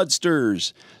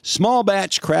 Ghostbusters. Small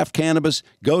batch craft cannabis,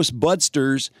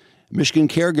 Ghostbusters. Michigan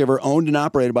caregiver owned and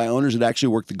operated by owners that actually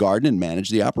work the garden and manage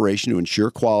the operation to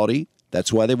ensure quality.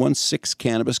 That's why they won 6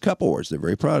 Cannabis Cup Awards. They're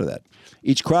very proud of that.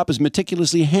 Each crop is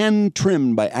meticulously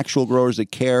hand-trimmed by actual growers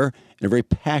that care and are very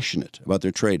passionate about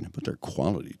their trade, but their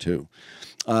quality, too.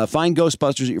 Find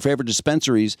Ghostbusters at your favorite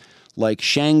dispensaries like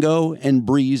Shango and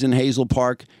Breeze in Hazel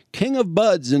Park, King of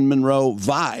Buds in Monroe,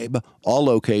 Vibe, all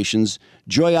locations,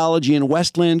 Joyology in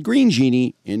Westland, Green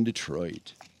Genie in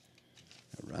Detroit.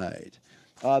 All right.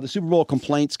 The Super Bowl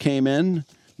complaints came in,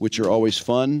 which are always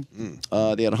fun.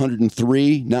 They had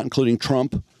 103, not including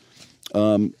Trump.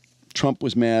 Trump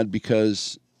was mad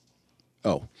because,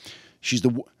 she's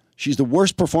the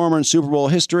worst performer in Super Bowl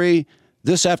history.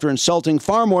 This after insulting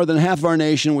far more than half of our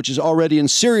nation, which is already in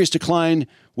serious decline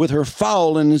with her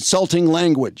foul and insulting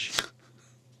language.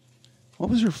 What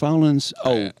was her foul and...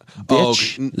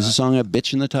 bitch. Does the song have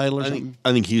bitch in the title or something?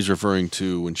 I think he's referring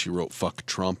to when she wrote fuck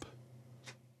Trump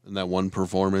in that one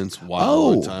performance a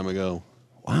long time ago.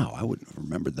 Wow, I wouldn't have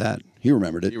remembered that. He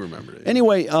remembered it. He remembered it.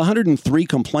 Anyway, 103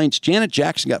 complaints. Janet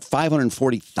Jackson got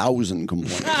 540,000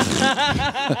 complaints.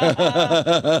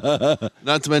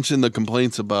 Not to mention the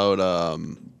complaints about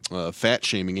fat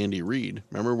shaming Andy Reid.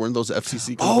 Remember one of those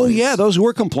FCC complaints? Oh, yeah, those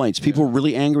were complaints. People were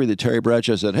really angry that Terry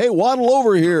Bradshaw said, hey, waddle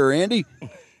over here, Andy.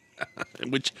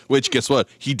 Which, guess what?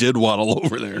 He did waddle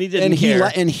over there. And he didn't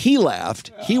care. And he laughed.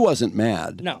 He wasn't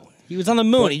mad. No. He was on the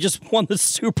moon. He just won the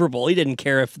Super Bowl. He didn't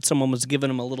care if someone was giving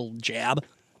him a little jab.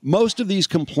 Most of these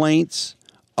complaints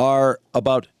are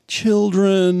about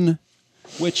children,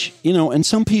 which, and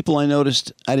some people I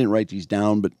noticed, I didn't write these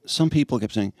down, but some people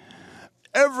kept saying,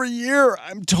 every year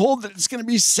I'm told that it's going to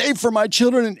be safe for my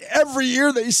children, and every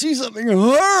year they see something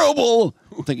horrible.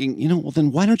 I'm thinking, well,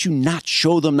 then why don't you not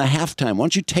show them the halftime? Why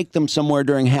don't you take them somewhere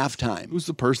during halftime? Who's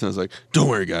the person that's like, don't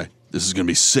worry, guy. This is going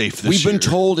to be safe this year. We've been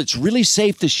told it's really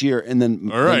safe this year. And then,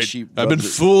 all right, I've been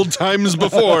fooled times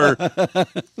before.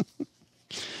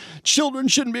 Children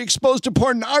shouldn't be exposed to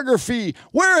pornography.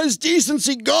 Where has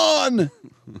decency gone?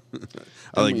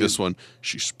 I like this one.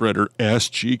 She spread her ass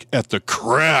cheek at the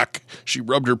crack. She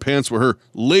rubbed her pants where her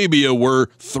labia were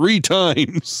 3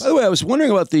 times. By the way, I was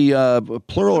wondering about the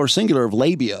plural or singular of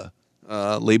labia.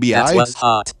 Labia. That was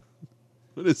hot.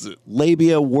 What is it?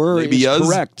 Labia were Labias? Is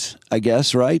correct, I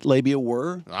guess, right? Labia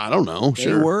were? I don't know. They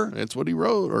sure. were? It's what he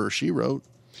wrote or she wrote.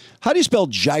 How do you spell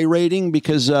gyrating?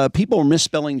 Because people are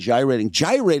misspelling gyrating.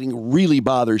 Gyrating really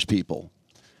bothers people.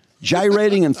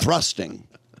 Gyrating and thrusting.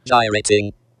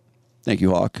 Gyrating. Thank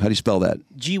you, Hawk. How do you spell that?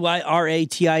 Gyrating.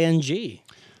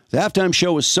 The halftime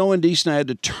show was so indecent I had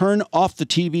to turn off the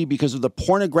TV because of the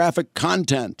pornographic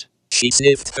content. She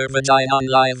sniffed her vagina on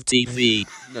live TV.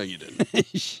 No, you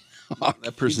didn't.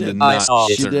 That person did not.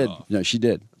 She did. No, she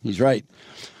did. He's right.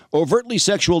 Overtly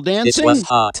sexual dancing. It was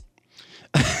hot.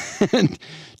 And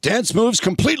dance moves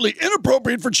completely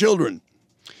inappropriate for children.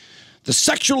 The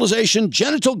sexualization,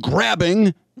 genital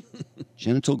grabbing,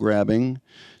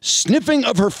 sniffing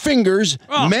of her fingers,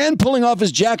 man pulling off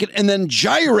his jacket and then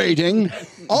gyrating,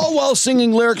 all while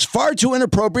singing lyrics far too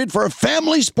inappropriate for a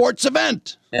family sports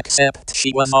event. Except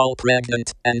she was all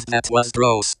pregnant, and that was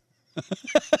gross.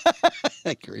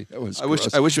 I agree. That was I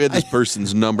wish we had this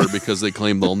person's number because they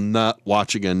claim they'll not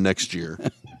watch again next year.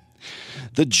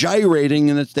 The gyrating,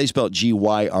 and they spell it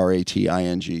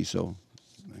Gyrating, so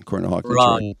according to Hawk, that's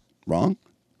Wrong. right. Wrong?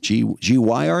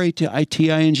 Gyrating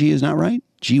is not right?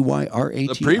 Gyrating.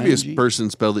 The previous person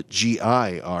spelled it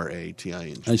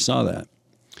Girating. I saw that.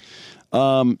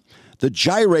 The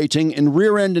gyrating and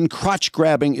rear end and crotch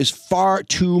grabbing is far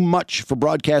too much for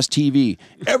broadcast TV.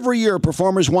 Every year,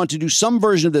 performers want to do some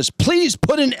version of this. Please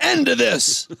put an end to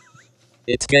this.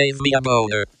 It gave me a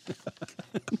boner.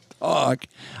 Hawk,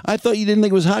 I thought you didn't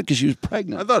think it was hot because she was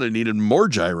pregnant. I thought it needed more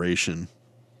gyration.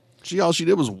 All she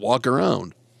did was walk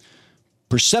around.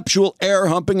 Perceptual air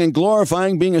humping and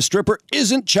glorifying being a stripper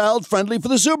isn't child-friendly for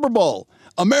the Super Bowl.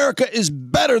 America is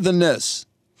better than this.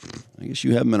 I guess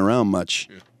you haven't been around much.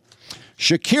 Yeah.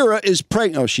 Shakira is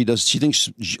pregnant. Oh, she does. She thinks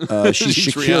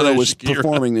Shakira was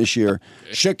performing this year.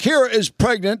 Okay. Shakira is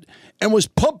pregnant and was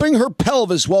pumping her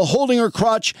pelvis while holding her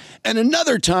crotch. And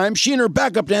another time, she and her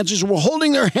backup dancers were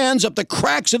holding their hands up the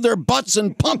cracks of their butts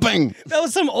and pumping. That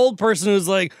was some old person who's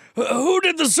like, who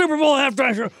did the Super Bowl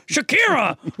halftime show?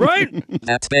 Shakira, right?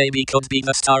 That baby could be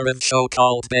the star of a show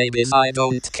called Babies I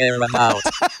Don't Care About.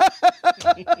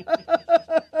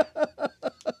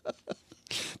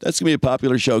 That's going to be a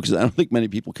popular show because I don't think many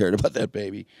people cared about that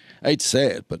baby. I hate to say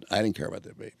it, but I didn't care about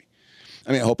that baby.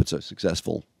 I mean, I hope it's a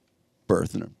successful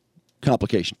birth and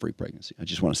complication-free pregnancy. I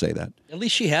just want to say that. At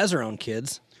least she has her own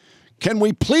kids. Can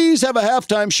we please have a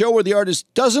halftime show where the artist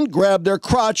doesn't grab their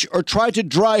crotch or try to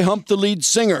dry hump the lead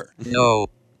singer? No.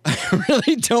 I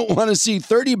really don't want to see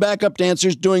 30 backup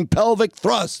dancers doing pelvic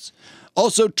thrusts.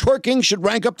 Also, twerking should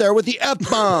rank up there with the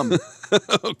F-bomb.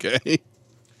 Okay.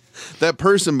 That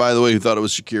person, by the way, who thought it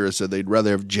was Shakira said they'd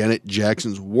rather have Janet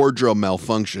Jackson's wardrobe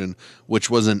malfunction, which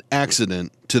was an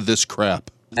accident, to this crap.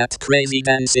 That crazy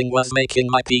dancing was making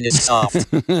my penis soft.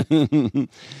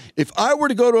 If I were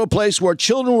to go to a place where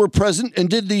children were present and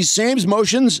did these same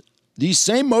motions,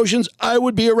 I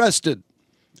would be arrested.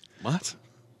 What?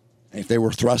 If they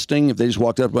were thrusting, if they just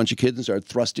walked up a bunch of kids and started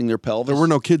thrusting their pelvis. There were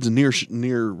no kids near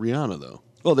Rihanna, though.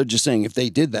 Well, they're just saying if they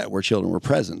did that where children were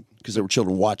present, because there were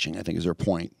children watching, I think is their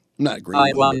point. I'm not agreeing I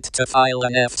with want to file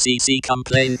an FCC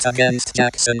complaint against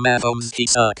Jackson Mahomes. He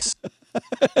sucks.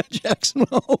 Jackson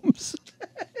Mahomes.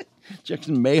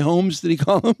 Jackson Mahomes, did he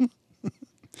call him?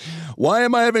 Why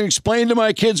am I having explained to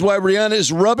my kids why Rihanna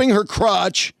is rubbing her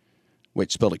crotch?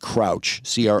 Wait, spelled it crouch.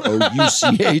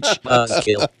 C-R-O-U-C-H.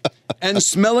 Buzzkill. And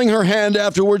smelling her hand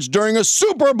afterwards during a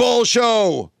Super Bowl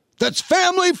show. That's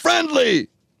family friendly.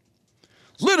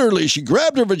 Literally, she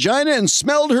grabbed her vagina and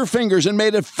smelled her fingers and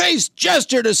made a face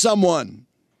gesture to someone.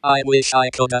 I wish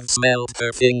I could have smelled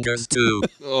her fingers too.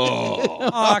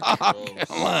 Come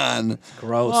on.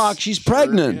 Gross. Oh, she's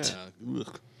pregnant. Yeah.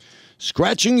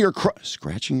 Scratching your crotch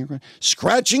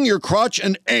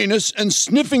and anus and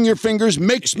sniffing your fingers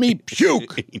makes me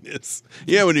puke. Anus.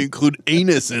 Yeah, when you include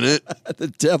anus in it. The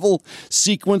devil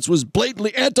sequence was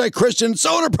blatantly anti-Christian,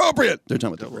 so inappropriate. They're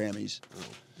talking about the Grammys.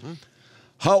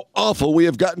 How awful we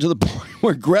have gotten to the point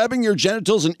where grabbing your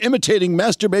genitals and imitating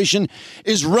masturbation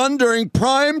is run during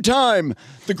prime time.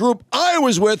 The group I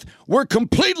was with were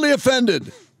completely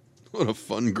offended. What a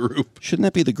fun group. Shouldn't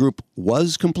that be the group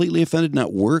was completely offended,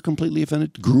 not were completely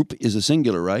offended? Group is a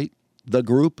singular, right? The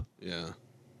group? Yeah.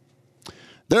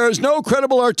 There is no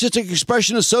credible artistic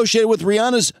expression associated with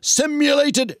Rihanna's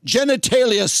simulated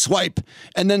genitalia swipe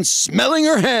and then smelling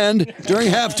her hand during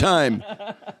halftime.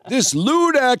 This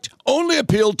lewd act only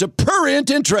appealed to prurient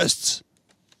interests.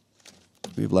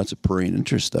 We have lots of prurient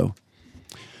interests, though.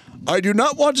 I do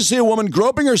not want to see a woman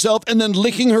groping herself and then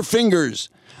licking her fingers.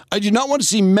 I do not want to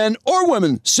see men or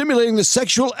women simulating the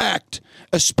sexual act,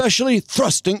 especially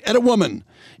thrusting at a woman.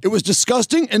 It was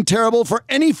disgusting and terrible for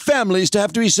any families to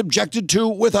have to be subjected to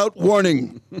without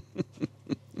warning.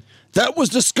 That was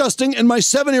disgusting, and my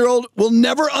 7-year-old will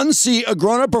never unsee a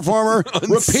grown-up performer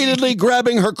repeatedly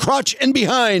grabbing her crotch and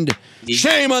behind.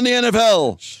 Shame on the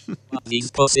NFL.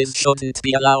 These pussies shouldn't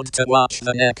be allowed to watch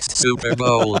the next Super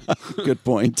Bowl. Good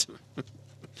point.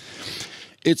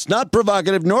 It's not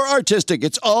provocative nor artistic.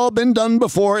 It's all been done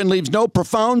before and leaves no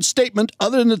profound statement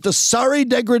other than the sorry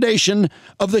degradation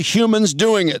of the humans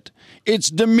doing it. It's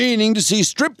demeaning to see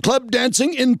strip club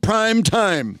dancing in prime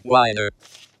time. Wider.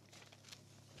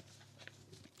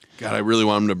 God, I really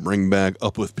want them to bring back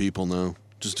Up With People now.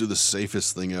 Just do the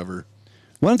safest thing ever.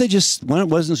 Why doesn't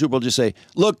the Super Bowl just say,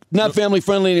 look, not family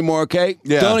friendly anymore, okay?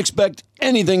 Yeah. Don't expect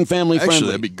anything family friendly. Actually,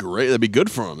 that'd be great. That'd be good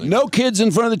for them. No kids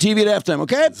in front of the TV at halftime,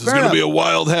 okay? This is going to be a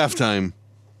wild halftime.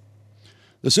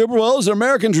 The Super Bowl is an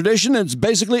American tradition, and it's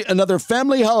basically another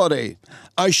family holiday.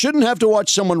 I shouldn't have to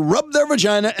watch someone rub their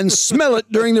vagina and smell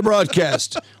it during the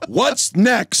broadcast. What's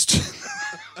next?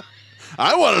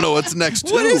 I want to know what's next,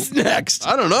 too. What is next?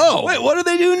 I don't know. Wait, what do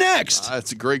they do next?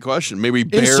 That's a great question. Maybe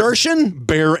insertion?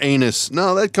 Bare anus.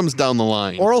 No, that comes down the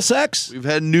line. Oral sex? We've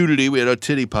had nudity. We had a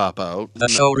titty pop out. The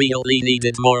show really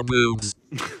needed more boobs.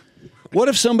 What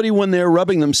if somebody, when they're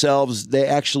rubbing themselves, they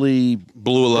actually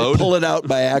blew a load? Pull it out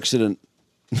by accident.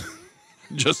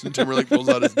 Justin Timberlake pulls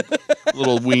out his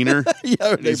little wiener.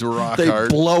 Yeah, he's rock they hard.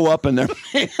 Blow up in their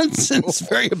hands, and it's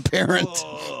very apparent.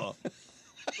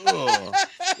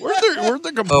 Weren't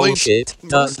there complaints? Oh shit,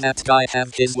 does that guy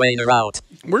have his wiener out?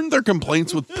 Weren't there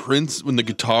complaints with Prince when the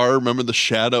guitar, remember the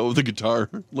shadow of the guitar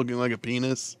looking like a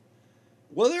penis?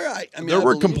 Well, there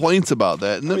were complaints about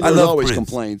that. And then there's always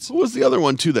complaints. Who was the other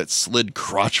one, too, that slid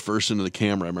crotch first into the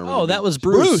camera? I remember. Oh, that was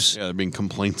Bruce. Yeah, there been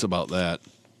complaints about that.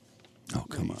 Oh,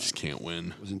 come on. Just can't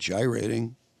win. Wasn't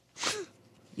gyrating.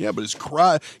 Yeah, but his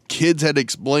kids had to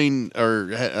explain, or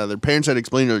their parents had to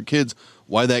explain to their kids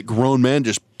why that grown man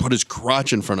just put his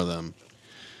crotch in front of them.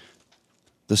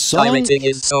 The song Pirating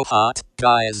is so hot,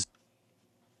 guys.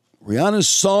 Rihanna's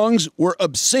songs were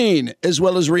obscene, as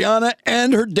well as Rihanna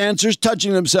and her dancers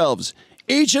touching themselves.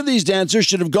 Each of these dancers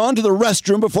should have gone to the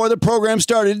restroom before the program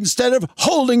started instead of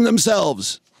holding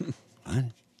themselves.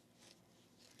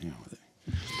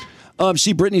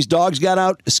 See, Brittany's dogs got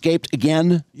out, escaped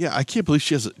again. Yeah, I can't believe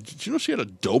she has. Did you know she had a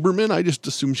Doberman? I just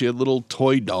assumed she had little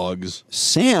toy dogs.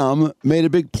 Sam made a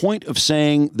big point of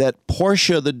saying that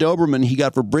Portia, the Doberman he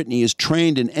got for Brittany, is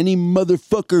trained, and any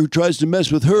motherfucker who tries to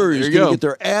mess with her is going to get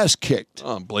their ass kicked.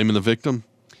 Oh, I'm blaming the victim.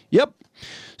 Yep.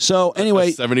 So anyway,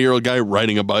 a 70-year-old guy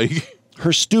riding a bike.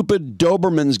 Her stupid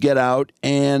Dobermans get out,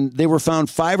 and they were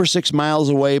found 5 or 6 miles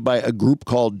away by a group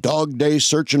called Dog Day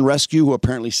Search and Rescue, who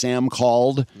apparently Sam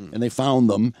called, and they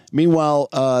found them. Meanwhile,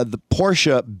 the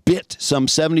Porsche bit some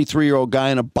 73-year-old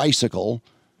guy on a bicycle.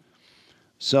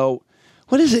 So,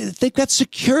 what is it? They've got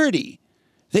security.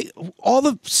 All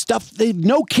the stuff, they have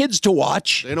no kids to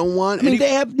watch. They don't want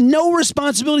they have no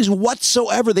responsibilities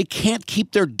whatsoever. They can't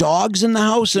keep their dogs in the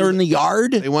house or in the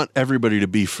yard. They want everybody to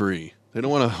be free. They don't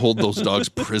want to hold those dogs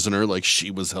prisoner like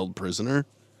she was held prisoner.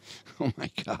 Oh, my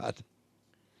God.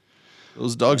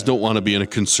 Those dogs don't want to be in a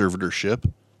conservatorship.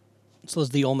 So is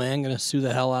the old man going to sue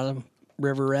the hell out of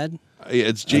River Red?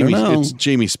 It's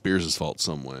Jamie Spears' fault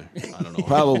some way. I don't know.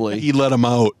 Probably. He let him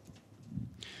out.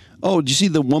 Oh, did you see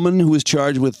the woman who was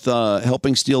charged with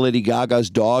helping steal Lady Gaga's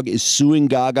dog is suing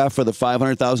Gaga for the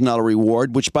 $500,000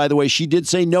 reward, which, by the way, she did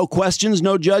say no questions,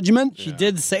 no judgment. She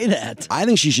did say that. I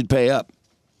think she should pay up.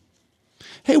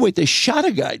 Hey, wait, they shot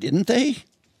a guy, didn't they?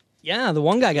 Yeah, the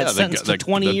one guy got sentenced to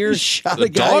 20 years. Shot the a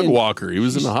guy dog walker. He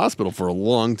was in the hospital for a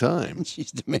long time.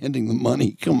 She's demanding the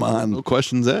money. Come on. No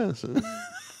questions asked.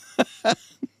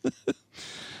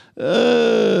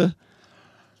 Okay.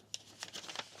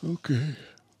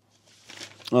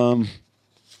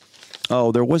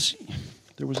 Oh, there was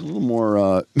a little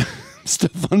more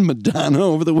stuff on Madonna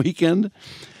over the weekend.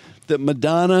 That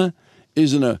Madonna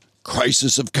is in a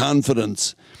crisis of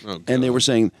confidence. And they were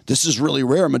saying, this is really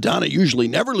rare. Madonna usually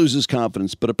never loses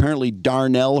confidence. But apparently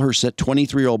Darnell, her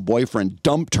 23-year-old boyfriend,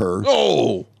 dumped her.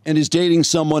 Oh! And is dating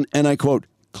someone, and I quote,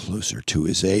 closer to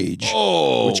his age.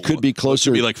 Oh! Which could be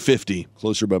closer. Could be like 50.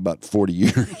 Closer by about 40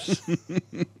 years.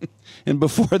 And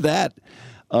before that,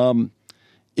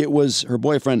 it was her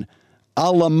boyfriend,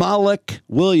 Alamalik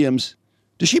Williams.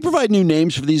 Does she provide new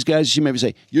names for these guys? She maybe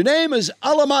say, your name is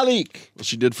Alamalik. Well,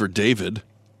 she did for David.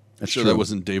 That's sure true. That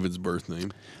wasn't David's birth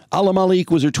name. Alamalik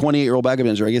was her 28-year-old backup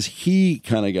dancer. I guess he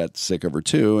kind of got sick of her,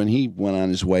 too, and he went on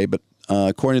his way. But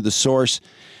according to the source,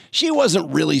 she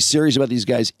wasn't really serious about these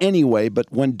guys anyway.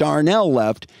 But when Darnell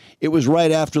left, it was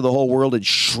right after the whole world had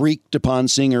shrieked upon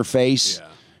seeing her face. Yeah.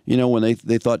 You know, when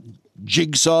they thought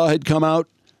Jigsaw had come out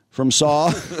from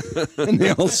Saw, and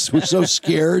they all were so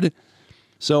scared.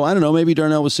 So, I don't know, maybe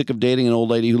Darnell was sick of dating an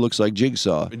old lady who looks like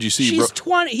Jigsaw. Did you see?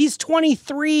 He's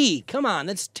 23. Come on,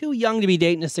 that's too young to be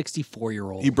dating a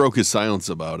 64-year-old. He broke his silence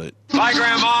about it. Bye,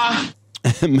 Grandma.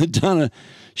 Madonna,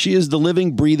 she is the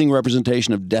living, breathing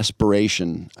representation of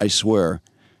desperation, I swear.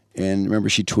 And remember,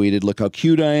 she tweeted, look how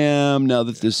cute I am now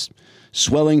that this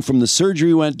swelling from the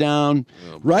surgery went down.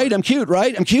 Oh, right? I'm cute,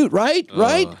 right? I'm cute, right?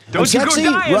 Right? Don't I'm you sexy,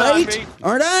 go dying right? on me.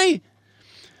 Aren't I?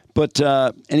 But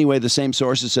anyway, the same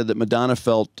sources said that Madonna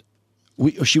felt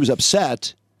she was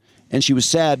upset and she was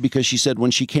sad because she said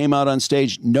when she came out on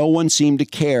stage, no one seemed to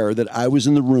care that I was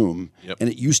in the room, and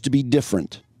it used to be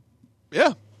different.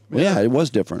 Yeah. Well, yeah, it was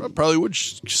different. That probably would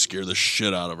scare the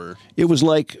shit out of her. It was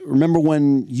like, remember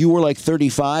when you were like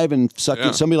 35 and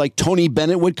somebody like Tony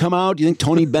Bennett would come out? Do you think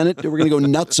Tony Bennett, we're going to go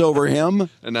nuts over him?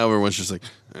 And now everyone's just like,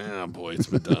 boy,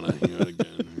 it's Madonna.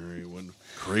 What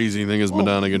crazy thing is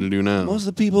Madonna going to do now? Most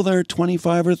of the people that are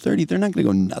 25 or 30, they're not going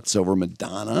to go nuts over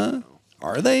Madonna. No.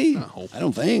 Are they? No. I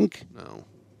don't think.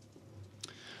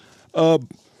 No.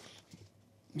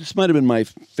 This might have been my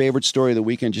favorite story of the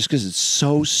weekend just because it's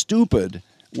so stupid.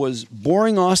 Was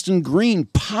Boring Austin Green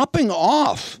popping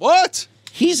off. What?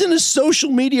 He's in a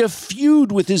social media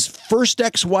feud with his first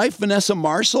ex-wife, Vanessa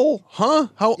Marcel. Huh?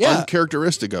 How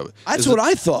uncharacteristic of it. That's what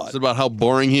I thought. Is it about how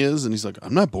boring he is? And he's like,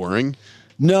 I'm not boring.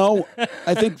 No,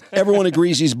 I think everyone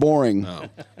agrees he's boring. No.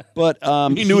 But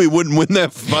he knew he wouldn't win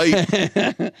that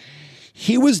fight.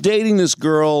 He was dating this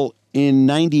girl in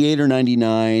 98 or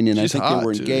 99, and She's I think they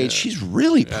were hot, too, engaged. yeah. She's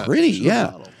really pretty,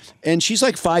 yeah. And she's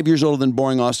like 5 years older than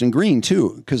Boring Austin Green,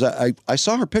 too, because I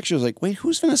saw her picture. I was like, wait,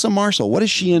 who's Vanessa Marcel? What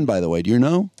is she in, by the way? Do you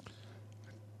know?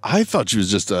 I thought she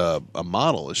was just a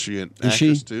model. Is she an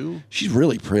actress, too? She's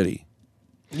really pretty.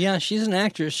 Yeah, she's an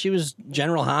actress. She was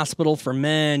General Hospital for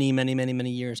many, many, many,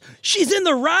 many years. She's in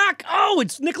The Rock. Oh,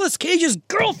 it's Nicolas Cage's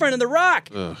girlfriend in The Rock.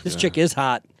 This chick is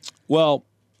hot. Well,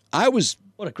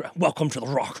 welcome to The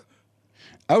Rock.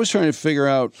 I was trying to figure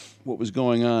out what was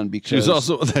going on because She was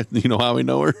also, you know how we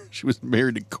know her? She was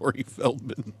married to Corey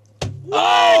Feldman.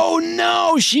 Oh,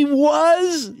 no, she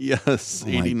was? Yes, Oh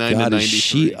 89 my God, to 93. is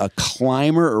she a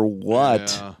climber or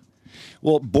what? Yeah.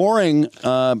 Well, Boring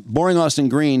Austin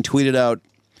Green tweeted out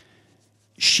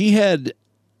she had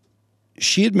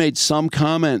made some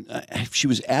comment. She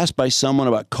was asked by someone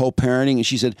about co-parenting, and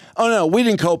she said, "Oh no, we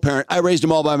didn't co-parent. I raised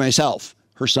them all by myself."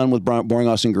 Her son was Boring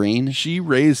Austin Green. She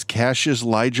raised Cassius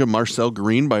Elijah Marcel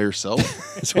Green by herself.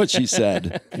 That's what she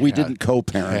said. We didn't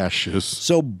co-parent. Cassius.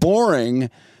 So Boring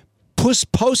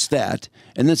posts that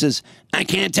and then says, "I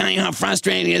can't tell you how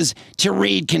frustrating it is to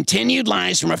read continued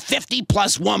lies from a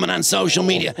 50-plus woman on social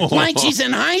media, like she's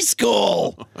in high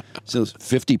school." So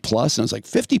 50-plus, and I was like,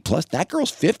 50-plus? That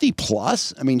girl's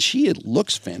 50-plus? I mean, she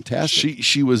looks fantastic.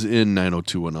 She was in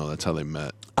 90210. That's how they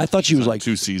met. I thought she was like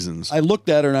 2 seasons. I looked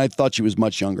at her and I thought she was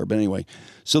much younger. But anyway,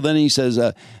 so then he says,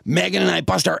 Megan and I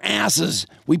bust our asses.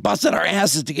 We busted our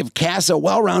asses to give Cass a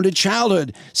well-rounded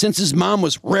childhood since his mom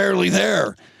was rarely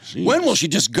there. Jeez. When will she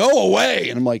just go away?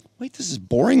 And I'm like, wait, this is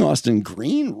Boring Austin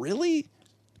Green? Really?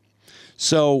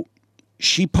 So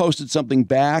she posted something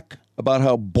back about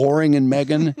how Boring and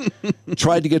Megan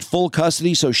tried to get full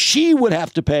custody so she would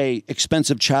have to pay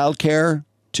expensive child care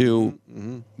to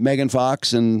Megan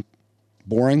Fox and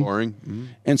Boring. Mm-hmm.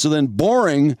 And so then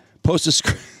Boring posts a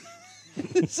screen.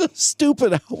 It's so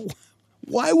stupid.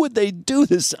 Why would they do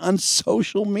this on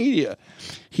social media?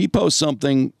 He posts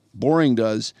something, Boring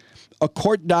does, a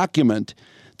court document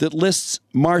that lists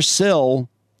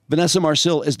Vanessa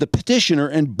Marcil as the petitioner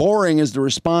and Boring as the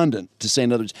respondent, to say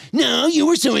in other words, "No, you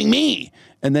were suing me."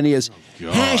 And then he has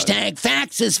hashtag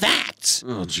facts is facts.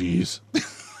 Oh, jeez.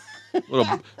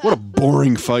 What a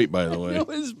boring fight, by the way. It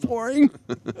was boring.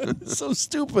 It's so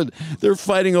stupid. They're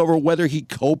fighting over whether he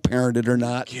co-parented or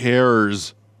not.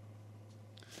 Cares.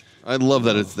 I love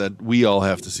that it's that we all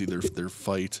have to see their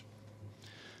fight.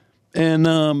 And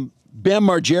Bam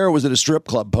Margera was at a strip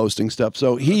club posting stuff,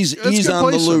 so he's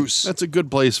on the loose. That's a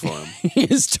good place for him. He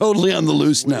is totally on the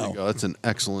loose now. That's an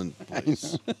excellent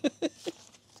place.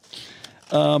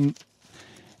 And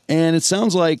it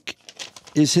sounds like,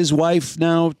 is his wife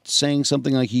now saying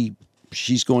something like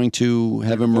she's going to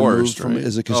have him removed from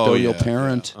as a custodial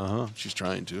parent? Yeah. Uh-huh. She's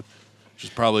trying to. She's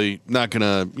probably not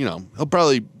gonna.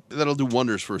 That'll do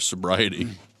wonders for his sobriety.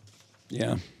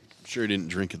 Yeah, I'm sure he didn't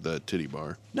drink at the titty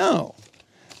bar. No,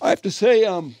 I have to say,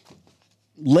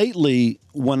 lately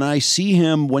when I see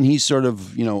him when he's sort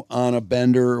of on a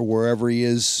bender or wherever he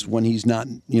is, when he's not,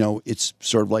 it's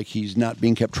sort of like he's not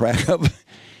being kept track of.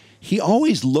 He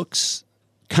always looks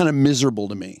kind of miserable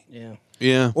to me. Yeah.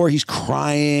 Yeah. Or he's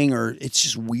crying, or it's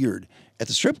just weird. At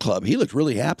the strip club, he looked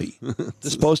really happy.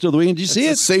 This poster of the weekend, did you see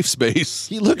it? A safe space.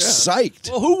 He looks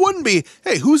psyched. Well, who wouldn't be?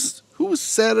 Hey, who was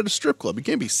sad at a strip club? You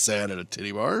can't be sad at a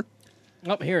titty bar.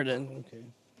 Oh, here it is. Okay.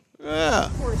 Yeah.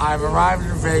 I've arrived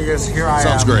in Vegas. Here I am.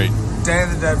 Sounds great. Day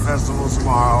of the Dead Festival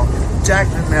tomorrow. Jack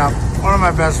picked me up. One of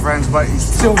my best friends, but he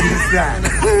still needs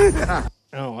that.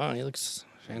 Oh, wow. He looks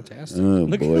fantastic. Oh,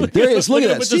 boy. There he is. Look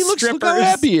at that. See, look how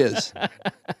happy he is.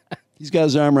 He's got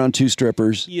his arm around 2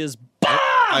 strippers. He is.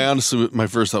 I honestly, my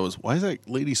first thought was, why is that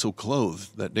lady so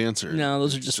clothed, that dancer? No,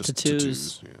 those are just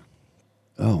tattoos. Yeah.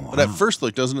 Oh, wow. But at first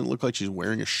look, doesn't it look like she's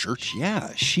wearing a shirt?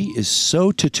 Yeah, she is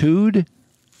so tattooed.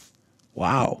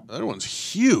 Wow. That one's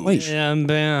huge. Wait. Yeah,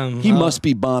 bam. He must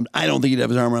be bombed. I don't think he'd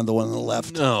have his arm around the one on the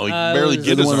left. No, he barely the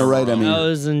gets his one on the right. I mean, I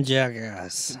was in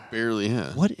Jackass. Barely,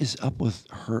 yeah. What is up with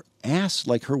her ass?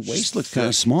 Like her waist looks kind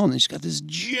of small, and then she's got this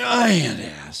giant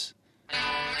ass.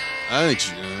 I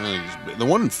think the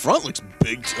one in front looks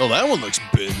big. Oh, that one looks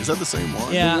big. Is that the same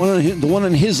one? Yeah. The one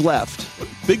on his left. What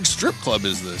big strip club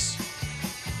is this?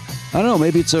 I don't know.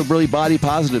 Maybe it's a really body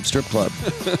positive strip club.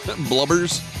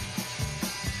 Blubbers.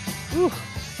 Whew.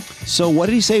 So what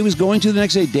did he say he was going to the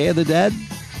next day? Day of the Dead?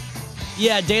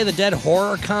 Yeah, Day of the Dead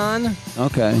Horror Con.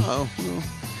 Okay. Oh.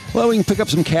 Well, we can pick up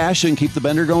some cash and keep the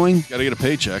bender going. Got to get a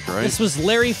paycheck, right? This was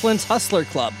Larry Flint's Hustler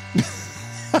Club.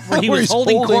 Where he was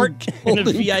holding court in a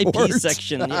VIP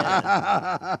section.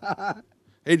 Yeah.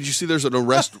 Hey, did you see there's an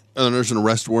arrest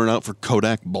warrant out for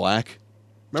Kodak Black?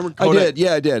 Remember Kodak? I did.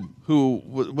 Yeah, I did. Who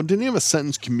didn't he have a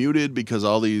sentence commuted because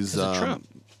all these Trump.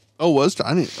 Oh, was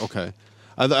I didn't okay.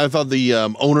 I thought the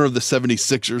owner of the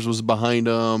 76ers was behind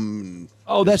him.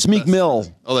 Oh, that's Meek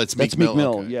Mill. Oh, that's Meek Mill.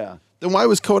 Okay. Yeah. Then why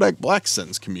was Kodak Black's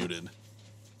sentence commuted?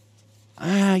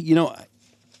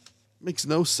 Makes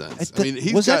no sense. I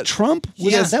mean, that Trump?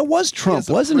 That was Trump,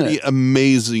 wasn't it?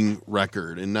 Amazing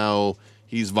record, and now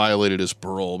he's violated his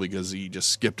parole because he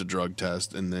just skipped a drug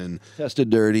test and then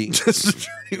tested dirty.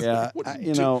 Yeah,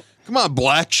 come on,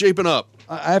 Black, shaping up.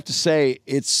 I have to say,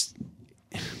 it's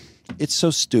so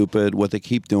stupid what they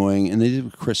keep doing, and they did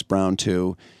with Chris Brown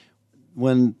too.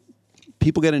 When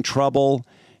people get in trouble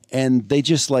and they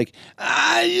just like,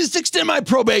 just extend my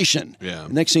probation. Yeah.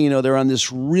 Next thing you know, they're on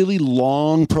this really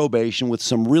long probation with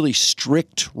some really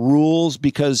strict rules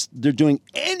because they're doing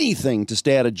anything to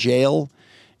stay out of jail,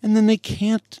 and then they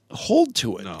can't hold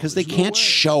to it because they can't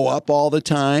show up all the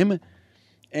time,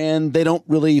 and they don't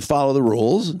really follow the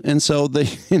rules, and so they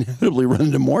inevitably run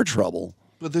into more trouble.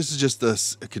 But this is just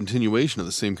a continuation of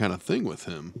the same kind of thing with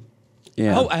him.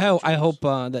 Yeah. I hope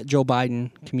that Joe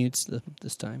Biden commutes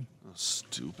this time. Oh,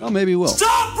 stupid. Oh, maybe he will.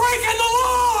 Stop breaking the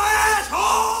law,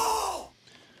 asshole!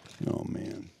 Oh,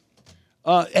 man.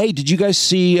 Hey, did you guys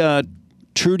see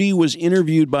Trudy was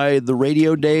interviewed by the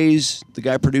Radio Days, the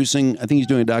guy producing, I think he's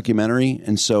doing a documentary,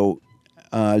 and so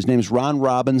his name is Ron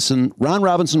Robinson. Ron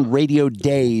Robinson Radio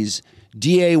Days,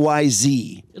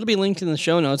 DAYZ. It'll be linked in the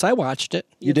show notes. I watched it.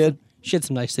 You did? She had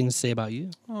some nice things to say about you.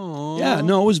 Oh. Yeah,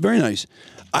 no, it was very nice.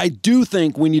 I do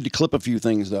think we need to clip a few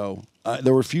things, though.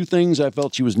 There were a few things I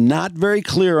felt she was not very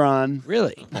clear on.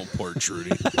 Really? Oh, poor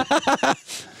Trudy.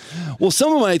 Well,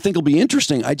 some of them I think will be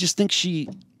interesting. I just think she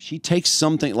takes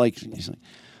something like,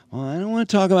 well, I don't want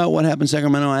to talk about what happened in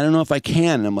Sacramento. I don't know if I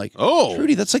can. And I'm like, oh,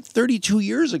 Trudy, that's like 32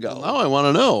 years ago. Now I want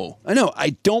to know. I know.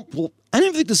 I don't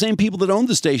even think the same people that owned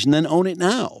the station then own it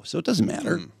now. So it doesn't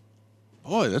matter.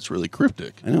 Boy, that's really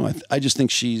cryptic. I know. I just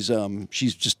think she's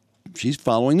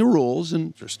following the rules, and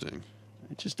interesting.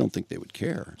 I just don't think they would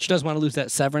care. She doesn't want to lose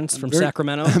that severance from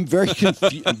Sacramento. I'm very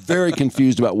very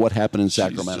confused about what happened in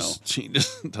Sacramento. She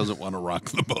just doesn't want to rock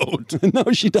the boat.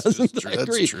 No, she doesn't. I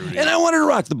agree. And I want her to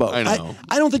rock the boat. I know.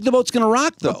 I don't think the boat's going to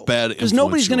rock, though. Because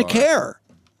nobody's going to care.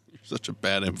 You're such a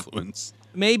bad influence.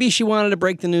 Maybe she wanted to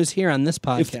break the news here on this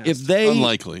podcast. If they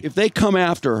Unlikely. If they come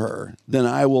after her, then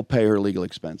I will pay her legal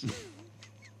expenses.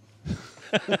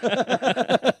 That's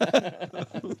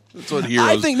what heroes.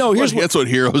 I think that's what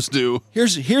heroes do.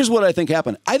 Here's what I think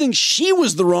happened. I think she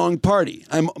was the wrong party.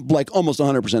 I'm like almost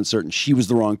 100% certain she was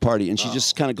the wrong party, and she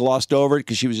just kind of glossed over it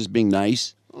because she was just being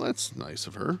nice. Well, that's nice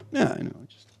of her. Yeah, I know.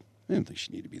 I didn't think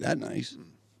she needed to be that nice.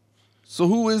 So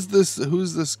who's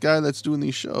this guy that's doing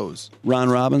these shows? Ron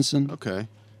Robinson. Okay.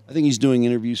 I think he's doing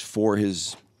interviews for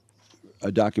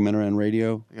a documentary on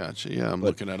radio. Gotcha. Yeah, I'm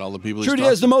looking at all the people. Trudy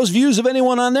has the most views of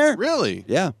anyone on there. Really?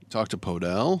 Yeah. Talk to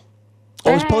Podell.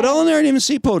 Oh, is Podell on there? I didn't even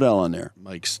see Podell on there.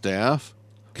 Mike Staff.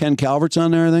 Ken Calvert's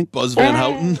on there, I think. Buzz Van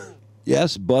Houten.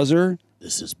 Yes, Buzzer.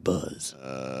 This is Buzz.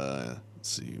 Let's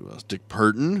see who else. Dick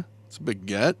Purton. It's a big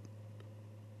get.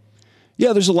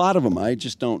 Yeah, there's a lot of them. I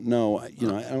just don't know.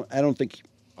 I don't think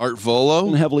Art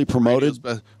Volo. Heavily promoted.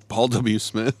 Paul W.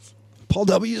 Smith. Paul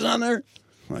W.'s on there.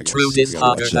 Truth is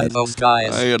hotter than those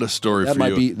guys. I got a story for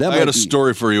you. I got a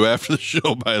story for you after the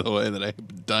show, by the way, that I've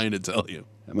been dying to tell you.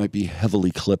 That might be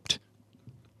heavily clipped.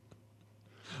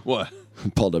 What?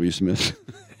 Paul W. Smith.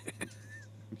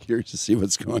 I'm curious to see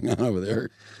what's going on over there.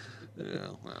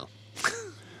 Yeah, well.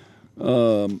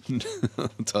 I'll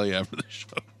tell you after the show.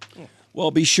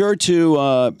 Well, be sure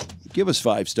to give us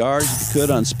 5 stars if you could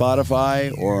on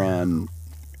Spotify or on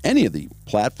any of the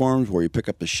platforms where you pick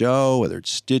up the show, whether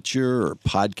it's Stitcher or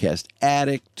Podcast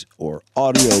Addict or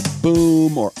Audio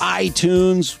Boom or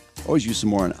iTunes. Always use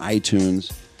some more on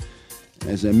iTunes.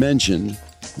 As I mentioned,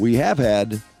 we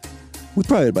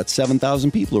probably had about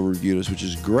 7,000 people who reviewed us, which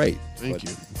is great. Thank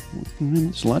you.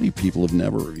 A lot of you people have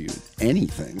never reviewed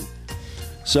anything.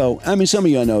 So, I mean, some of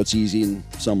you I know it's easy and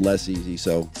some less easy,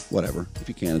 so whatever. If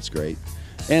you can, it's great.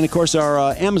 And, of course,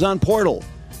 our Amazon portal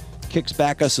kicks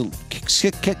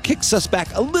us back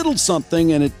a little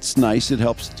something, and it's nice. It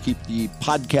helps to keep the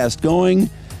podcast going.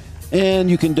 And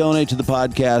you can donate to the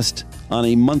podcast on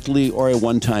a monthly or a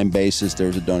one-time basis.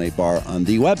 There's a donate bar on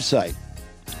the website.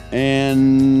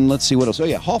 And let's see what else. Oh,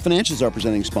 yeah, Hall Financial is our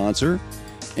presenting sponsor.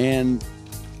 And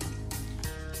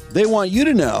they want you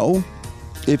to know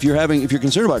if you're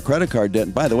concerned about credit card debt.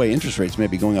 And by the way, interest rates may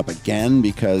be going up again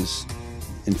because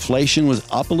inflation was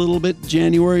up a little bit in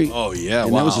January. Oh, yeah.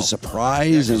 And that was a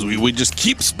surprise. Yeah, and we just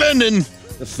keep spending.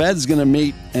 The Fed's going to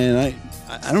meet, and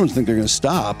I don't think they're going to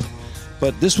stop.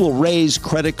 But this will raise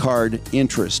credit card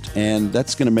interest, and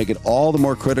that's going to make it all the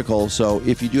more critical. So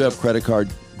if you do have credit card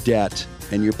debt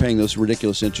and you're paying those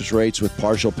ridiculous interest rates with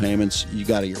partial payments, you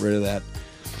got to get rid of that.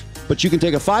 But you can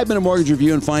take a 5-minute mortgage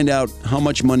review and find out how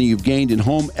much money you've gained in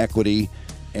home equity,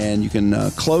 and you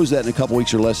can close that in a couple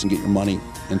weeks or less and get your money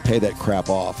and pay that crap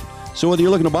off. So whether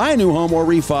you're looking to buy a new home or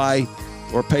refi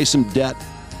or pay some debt,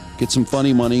 get some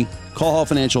funny money, call Hall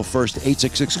Financial first,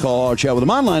 866-CALL, or chat with them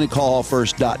online at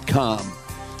callhallfirst.com.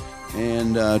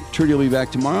 And Trudy will be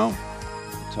back tomorrow.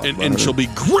 And she'll be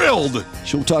grilled.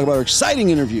 She'll talk about her exciting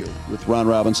interview with Ron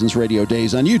Robinson's Radio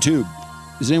Days on YouTube.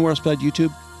 Is there anywhere else besides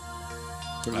YouTube?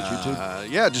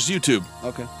 Yeah, just YouTube.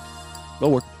 Okay.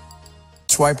 That'll work.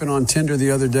 swiping on Tinder the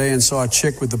other day and saw a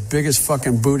chick with the biggest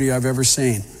fucking booty I've ever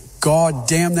seen. God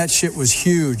damn, that shit was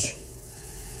huge.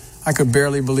 I could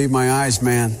barely believe my eyes,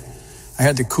 man. I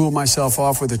had to cool myself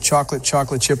off with a chocolate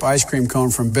chip ice cream cone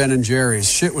from Ben & Jerry's.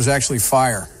 Shit was actually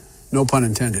fire. No pun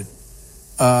intended.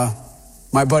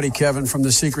 My buddy Kevin from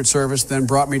the Secret Service then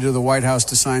brought me to the White House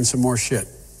to sign some more shit.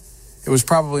 It was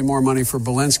probably more money for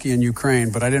Zelensky in Ukraine,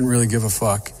 but I didn't really give a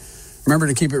fuck. Remember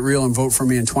to keep it real and vote for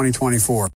me in 2024.